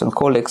competitors and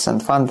colleagues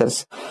and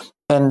funders,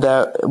 and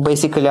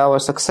basically our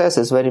success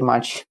is very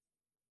much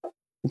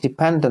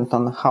dependent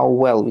on how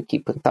well we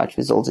keep in touch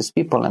with all these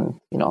people, and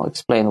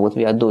explain what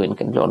we are doing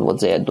and learn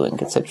what they are doing,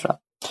 etc.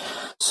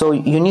 So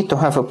you need to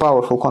have a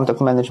powerful contact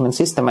management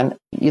system, and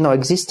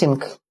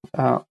existing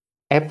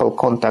Apple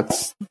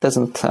Contacts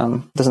doesn't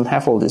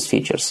have all these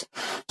features.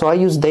 So I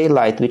use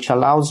Daylight, which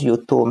allows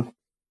you to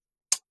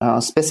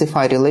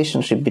specify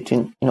relationship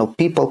between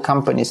people,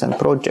 companies, and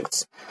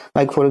projects.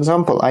 Like, for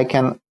example, I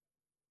can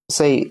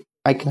say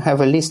I can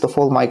have a list of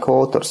all my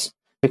co-authors,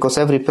 because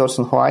every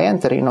person who I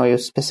enter, you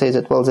say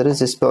that, well, there is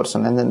this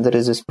person, and then there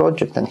is this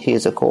project, and he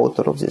is a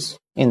co-author of this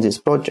in this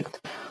project.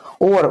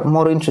 Or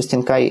more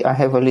interesting, I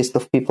have a list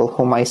of people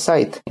whom I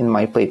cite in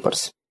my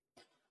papers.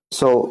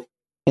 So,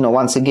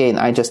 once again,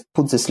 I just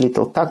put this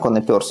little tag on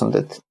a person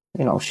that,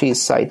 she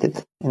is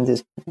cited in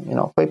this,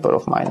 paper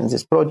of mine, in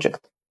this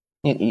project.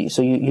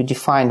 So you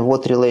define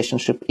what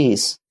relationship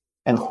is,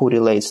 and who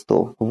relates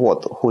to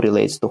what, who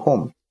relates to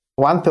whom.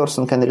 One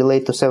person can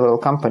relate to several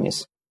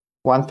companies.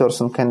 one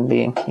person can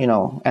be,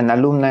 an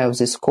alumni of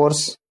this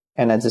course,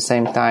 and at the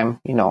same time,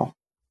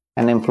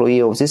 an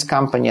employee of this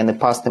company and a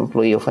past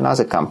employee of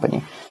another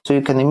company. So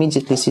you can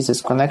immediately see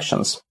these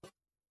connections.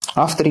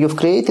 After you've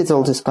created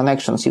all these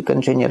connections, you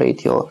can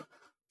generate your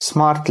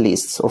smart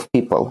lists of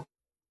people.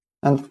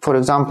 And for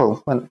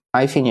example, when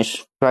I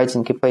finish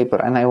writing a paper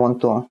and I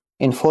want to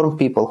inform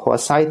people who are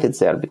cited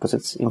there, because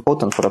it's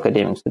important for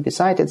academics to be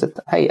cited, that,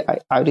 hey,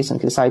 I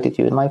recently cited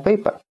you in my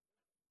paper.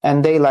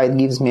 And Daylight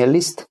gives me a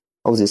list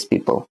of these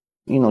people,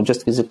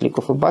 just with a click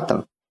of a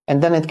button.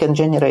 And then it can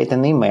generate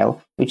an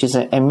email, which is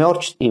a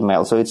merged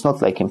email. So it's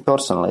not like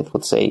impersonal. It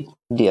would say,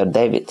 Dear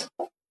David,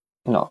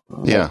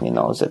 let me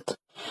know that.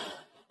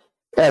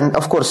 And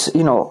of course,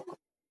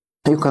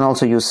 you can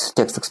also use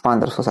text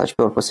expander for such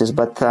purposes,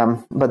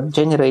 but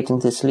generating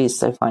these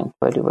lists I find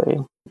very, very,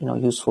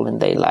 useful in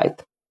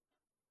Daylight.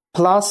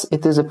 Plus,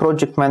 it is a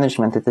project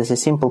management. It is a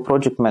simple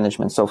project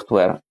management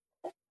software.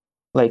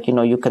 Like,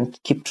 you can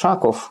keep track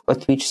of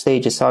at which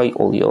stages are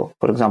all your,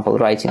 for example,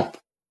 writing,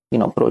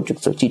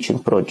 projects or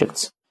teaching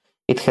projects.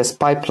 It has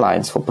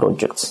pipelines for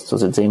projects so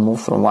that they move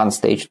from one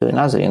stage to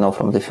another,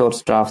 from the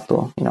first draft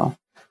to,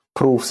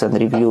 proofs and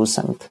reviews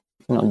and,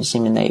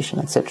 dissemination,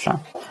 etc.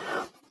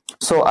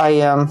 So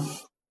I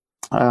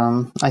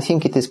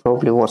think it is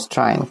probably worth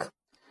trying.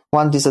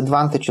 One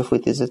disadvantage of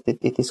it is that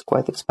it is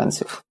quite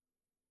expensive.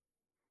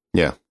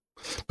 Yeah.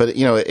 But,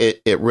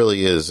 it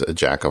really is a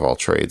jack of all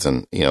trades,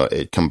 and,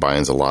 it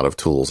combines a lot of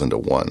tools into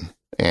one.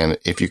 And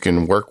if you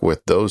can work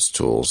with those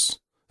tools,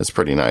 it's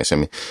pretty nice. I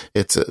mean,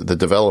 it's the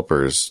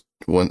developers.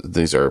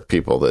 These are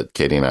people that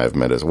Katie and I have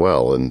met as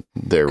well, and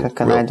they're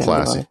real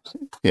classy.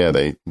 Yeah,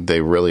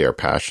 they really are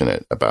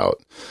passionate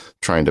about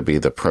trying to be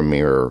the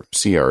premier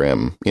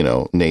CRM,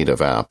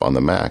 native app on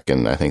the Mac,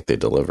 and I think they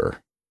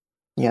deliver.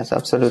 Yes,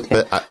 absolutely.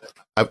 But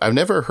I've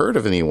never heard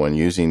of anyone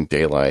using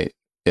Daylight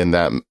in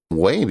that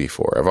way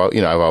before.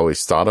 I've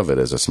always thought of it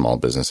as a small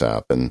business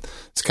app, and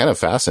it's kind of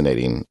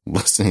fascinating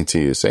listening to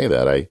you say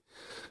that.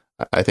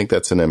 I think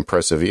that's an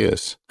impressive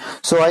use.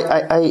 So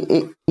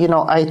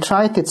I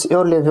tried its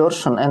earlier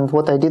version, and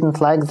what I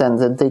didn't like then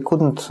that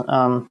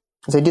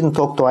they didn't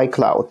talk to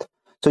iCloud.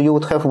 So you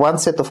would have one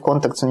set of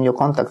contacts in your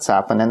contacts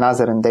app and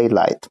another in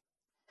Daylight,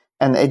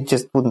 and it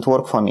just wouldn't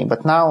work for me.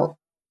 But now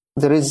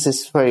there is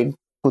this very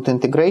good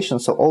integration,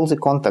 so all the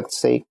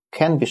contacts, they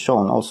can be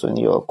shown also in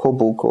your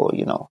CoBook or,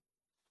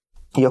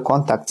 your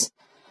contacts,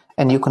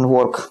 and you can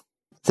work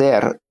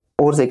there,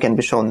 or they can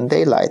be shown in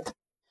Daylight.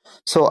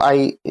 So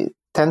I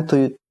tend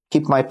to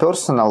keep my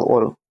personal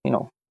or,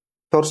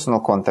 personal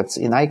contacts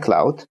in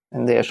iCloud,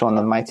 and they are shown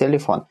on my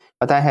telephone.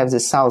 But I have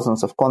these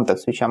thousands of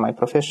contacts, which are my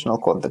professional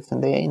contacts,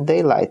 and they are in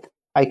Daylight.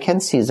 I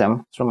can see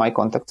them through my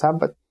contacts app,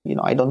 but,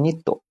 I don't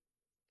need to.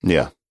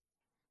 Yeah.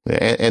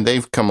 And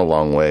they've come a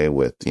long way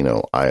with,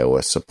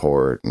 iOS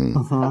support. And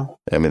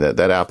I mean, that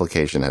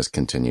application has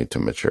continued to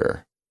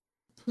mature.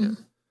 Yeah.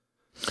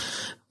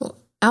 Well,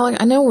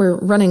 Alec, I know we're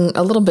running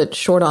a little bit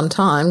short on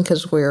time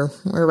because we're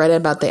right at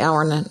about the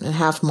hour and a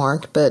half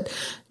mark. But,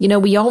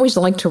 we always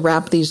like to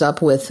wrap these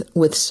up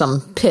with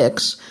some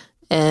picks.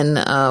 And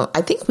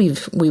I think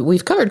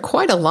we've covered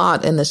quite a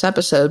lot in this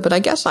episode, but I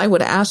guess I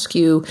would ask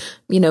you,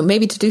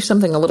 maybe to do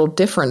something a little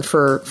different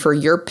for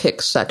your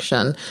pick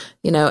section.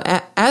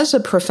 As a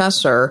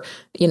professor,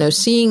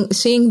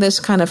 seeing this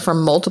kind of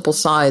from multiple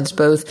sides,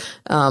 both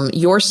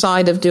your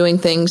side of doing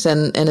things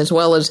and as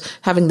well as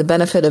having the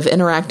benefit of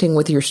interacting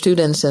with your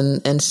students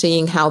and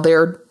seeing how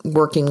they're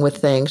working with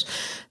things.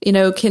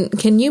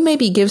 Can you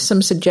maybe give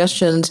some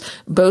suggestions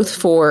both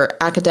for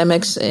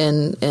academics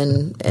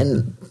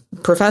and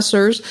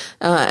professors,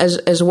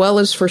 as well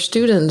as for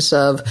students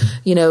of,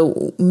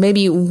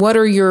 maybe what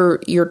are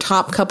your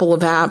top couple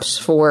of apps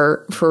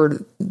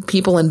for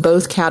people in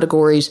both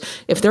categories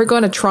if they're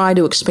going to try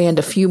to expand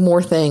a few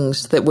more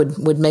things that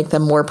would make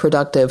them more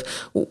productive?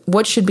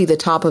 What should be the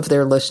top of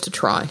their list to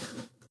try?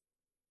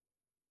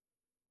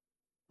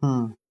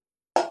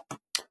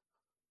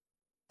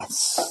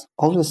 It's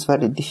always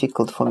very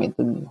difficult for me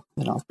to,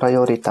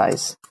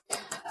 prioritize.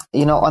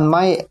 On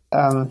my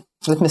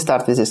let me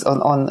start with this.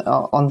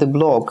 On the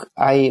blog,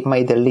 I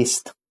made a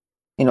list,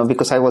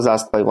 because I was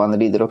asked by one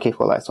reader, okay,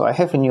 so I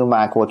have a new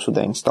Mac, what should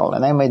I install?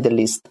 And I made a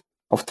list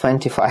of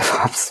 25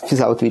 apps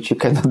without which you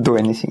cannot do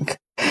anything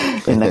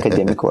in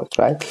academic work,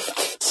 right?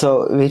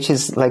 So, which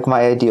is like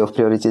my idea of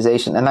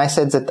prioritization. And I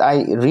said that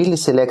I really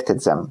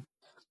selected them.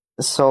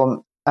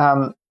 So,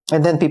 and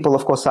then people,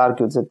 of course,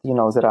 argued that,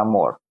 there are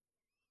more,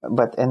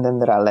 and then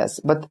there are less.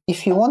 But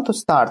if you want to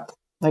start,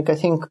 I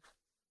think,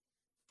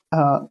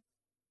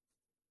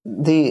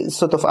 the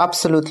sort of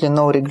absolutely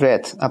no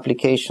regret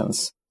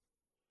applications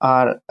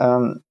are,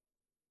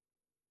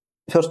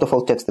 first of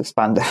all, text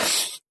expander.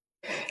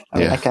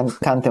 I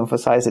can't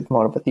emphasize it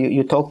more, but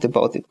you talked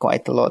about it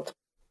quite a lot.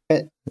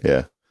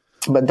 Yeah.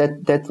 But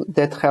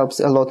that helps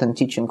a lot in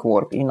teaching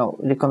work.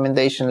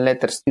 Recommendation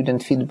letters,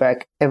 student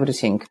feedback,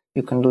 everything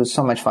you can do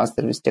so much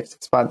faster with text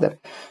expander.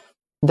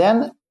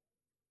 Then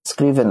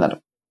Scrivener.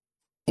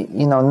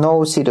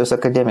 No serious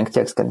academic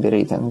text can be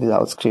written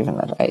without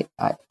Scrivener.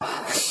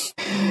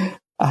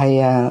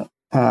 I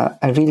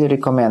really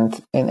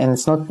recommend, and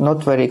it's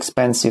not very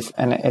expensive,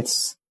 and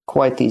it's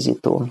quite easy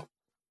to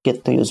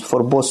get to use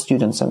for both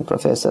students and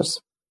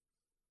professors.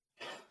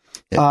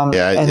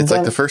 It's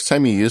like the first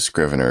time you use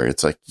Scrivener,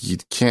 it's like you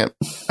can't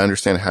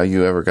understand how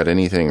you ever got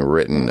anything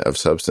written of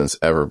substance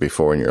ever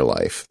before in your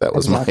life. That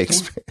was my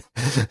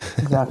experience.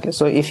 Exactly.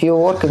 So if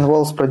your work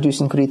involves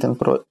producing written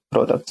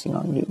products,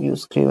 you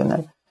use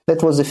Scrivener.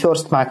 That was the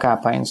first Mac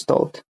app I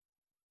installed.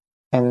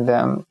 And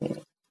then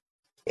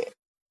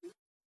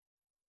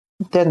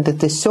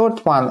the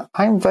third one,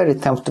 I'm very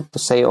tempted to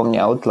say Omni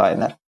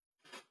Outliner.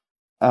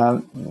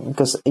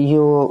 Because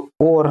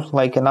or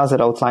like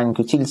another outlining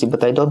utility,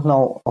 but I don't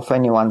know of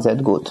anyone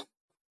that good.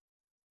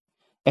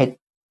 It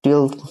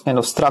will kind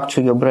of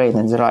structure your brain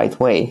in the right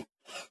way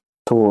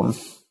to,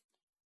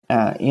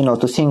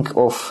 to think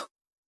of,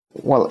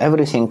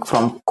 everything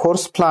from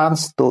course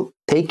plans to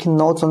taking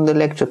notes on the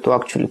lecture to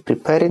actually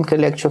preparing a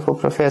lecture for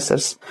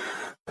professors,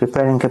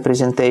 preparing a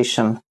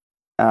presentation,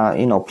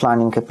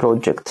 planning a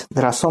project.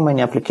 There are so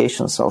many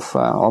applications of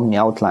Omni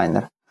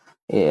Outliner.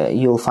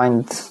 You'll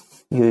find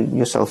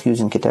yourself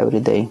using it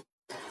every day.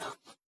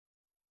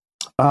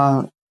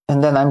 And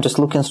then I'm just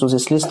looking through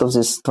this list of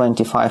these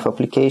 25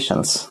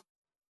 applications,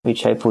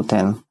 which I put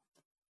in.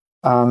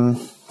 And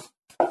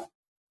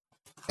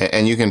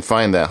you can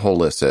find that whole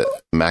list at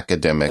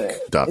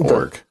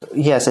macademic.org.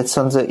 Yes, it's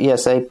on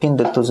I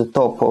pinned it to the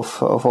top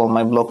of all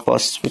my blog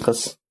posts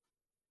because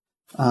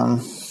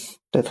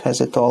that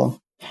has it all.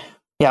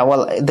 Yeah,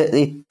 well,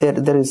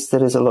 there is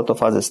a lot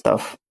of other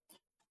stuff.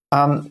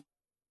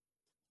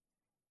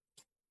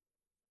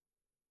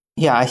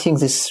 Yeah, I think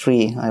these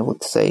three, I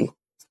would say,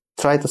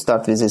 try to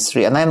start with these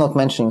three. And I'm not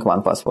mentioning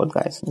 1Password,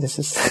 guys. This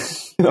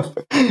is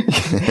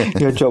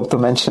your job to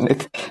mention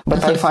it.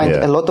 But I find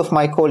a lot of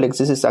my colleagues,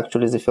 this is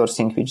actually the first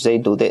thing which they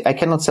do. I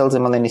cannot sell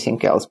them on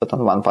anything else, but on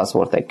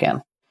 1Password I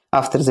can.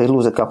 After they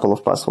lose a couple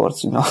of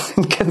passwords,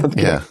 cannot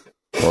get. Yeah.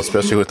 Well,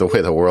 especially with the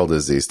way the world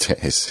is these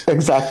days.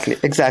 Exactly.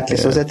 Yeah.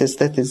 So that is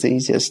the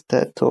easiest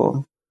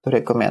to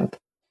recommend.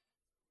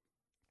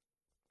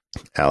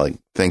 Alec,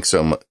 thanks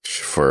so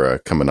much for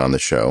coming on the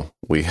show.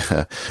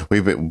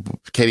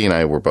 Katie and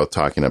I were both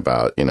talking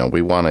about,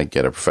 we want to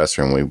get a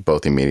professor, and we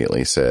both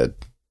immediately said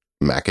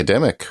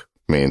Macademic.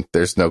 I mean,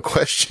 there's no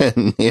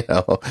question,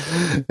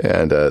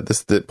 and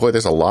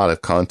there's a lot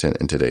of content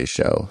in today's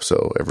show.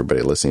 So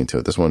everybody listening to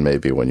it, this one may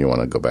be one you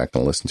want to go back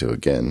and listen to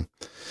again.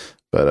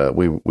 But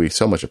we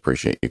so much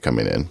appreciate you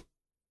coming in.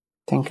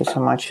 Thank you so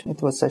much.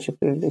 It was such a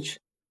privilege.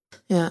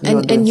 Yeah,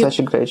 You're doing such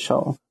a great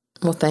show.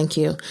 Well, thank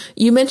you.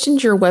 You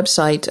mentioned your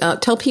website.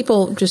 Tell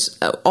people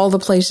just all the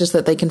places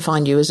that they can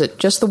find you. Is it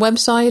just the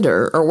website,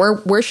 or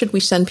where should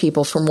we send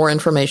people for more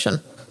information?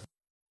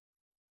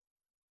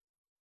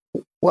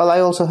 Well, I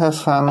also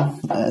have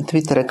a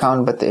Twitter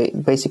account, but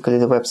basically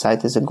the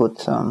website is a good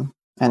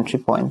entry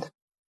point.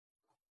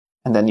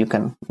 And then you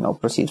can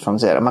proceed from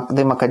there.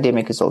 The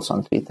Macademic is also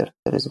on Twitter.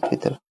 There is a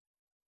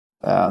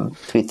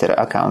Twitter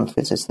account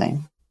with its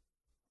name.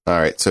 All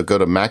right. So go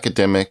to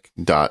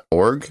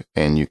macademic.org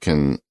and you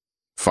can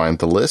find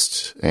the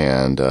list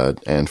and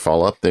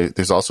follow up.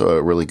 There's also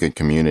a really good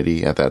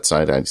community at that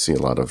site. I see a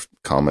lot of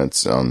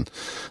comments on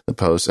the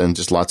posts and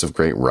just lots of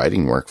great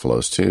writing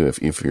workflows too.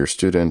 If you're a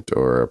student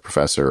or a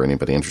professor or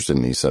anybody interested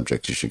in these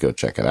subjects, you should go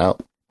check it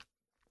out.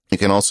 You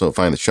can also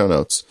find the show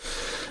notes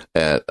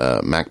at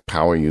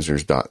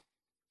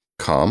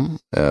macpowerusers.com.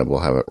 We'll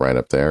have it right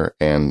up there,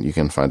 and you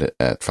can find it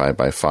at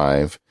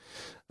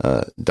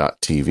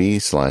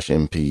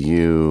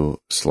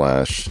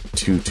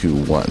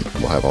 5x5.tv/MPU/221.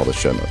 We'll have all the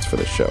show notes for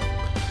the show.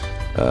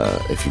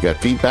 If you got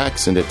feedback,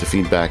 send it to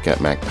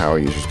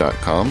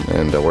feedback@macpowerusers.com.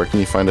 And where can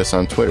you find us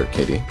on Twitter,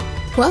 Katie?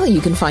 Well,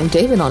 you can find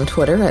David on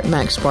Twitter at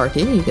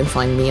MacSparky. You can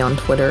find me on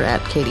Twitter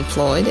at Katie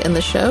Floyd, and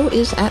the show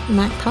is at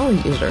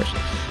MacPowerUsers.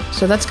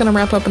 So that's going to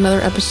wrap up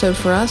another episode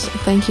for us.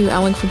 Thank you,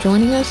 Alec, for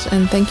joining us,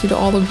 and thank you to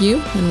all of you,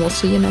 and we'll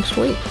see you next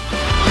week.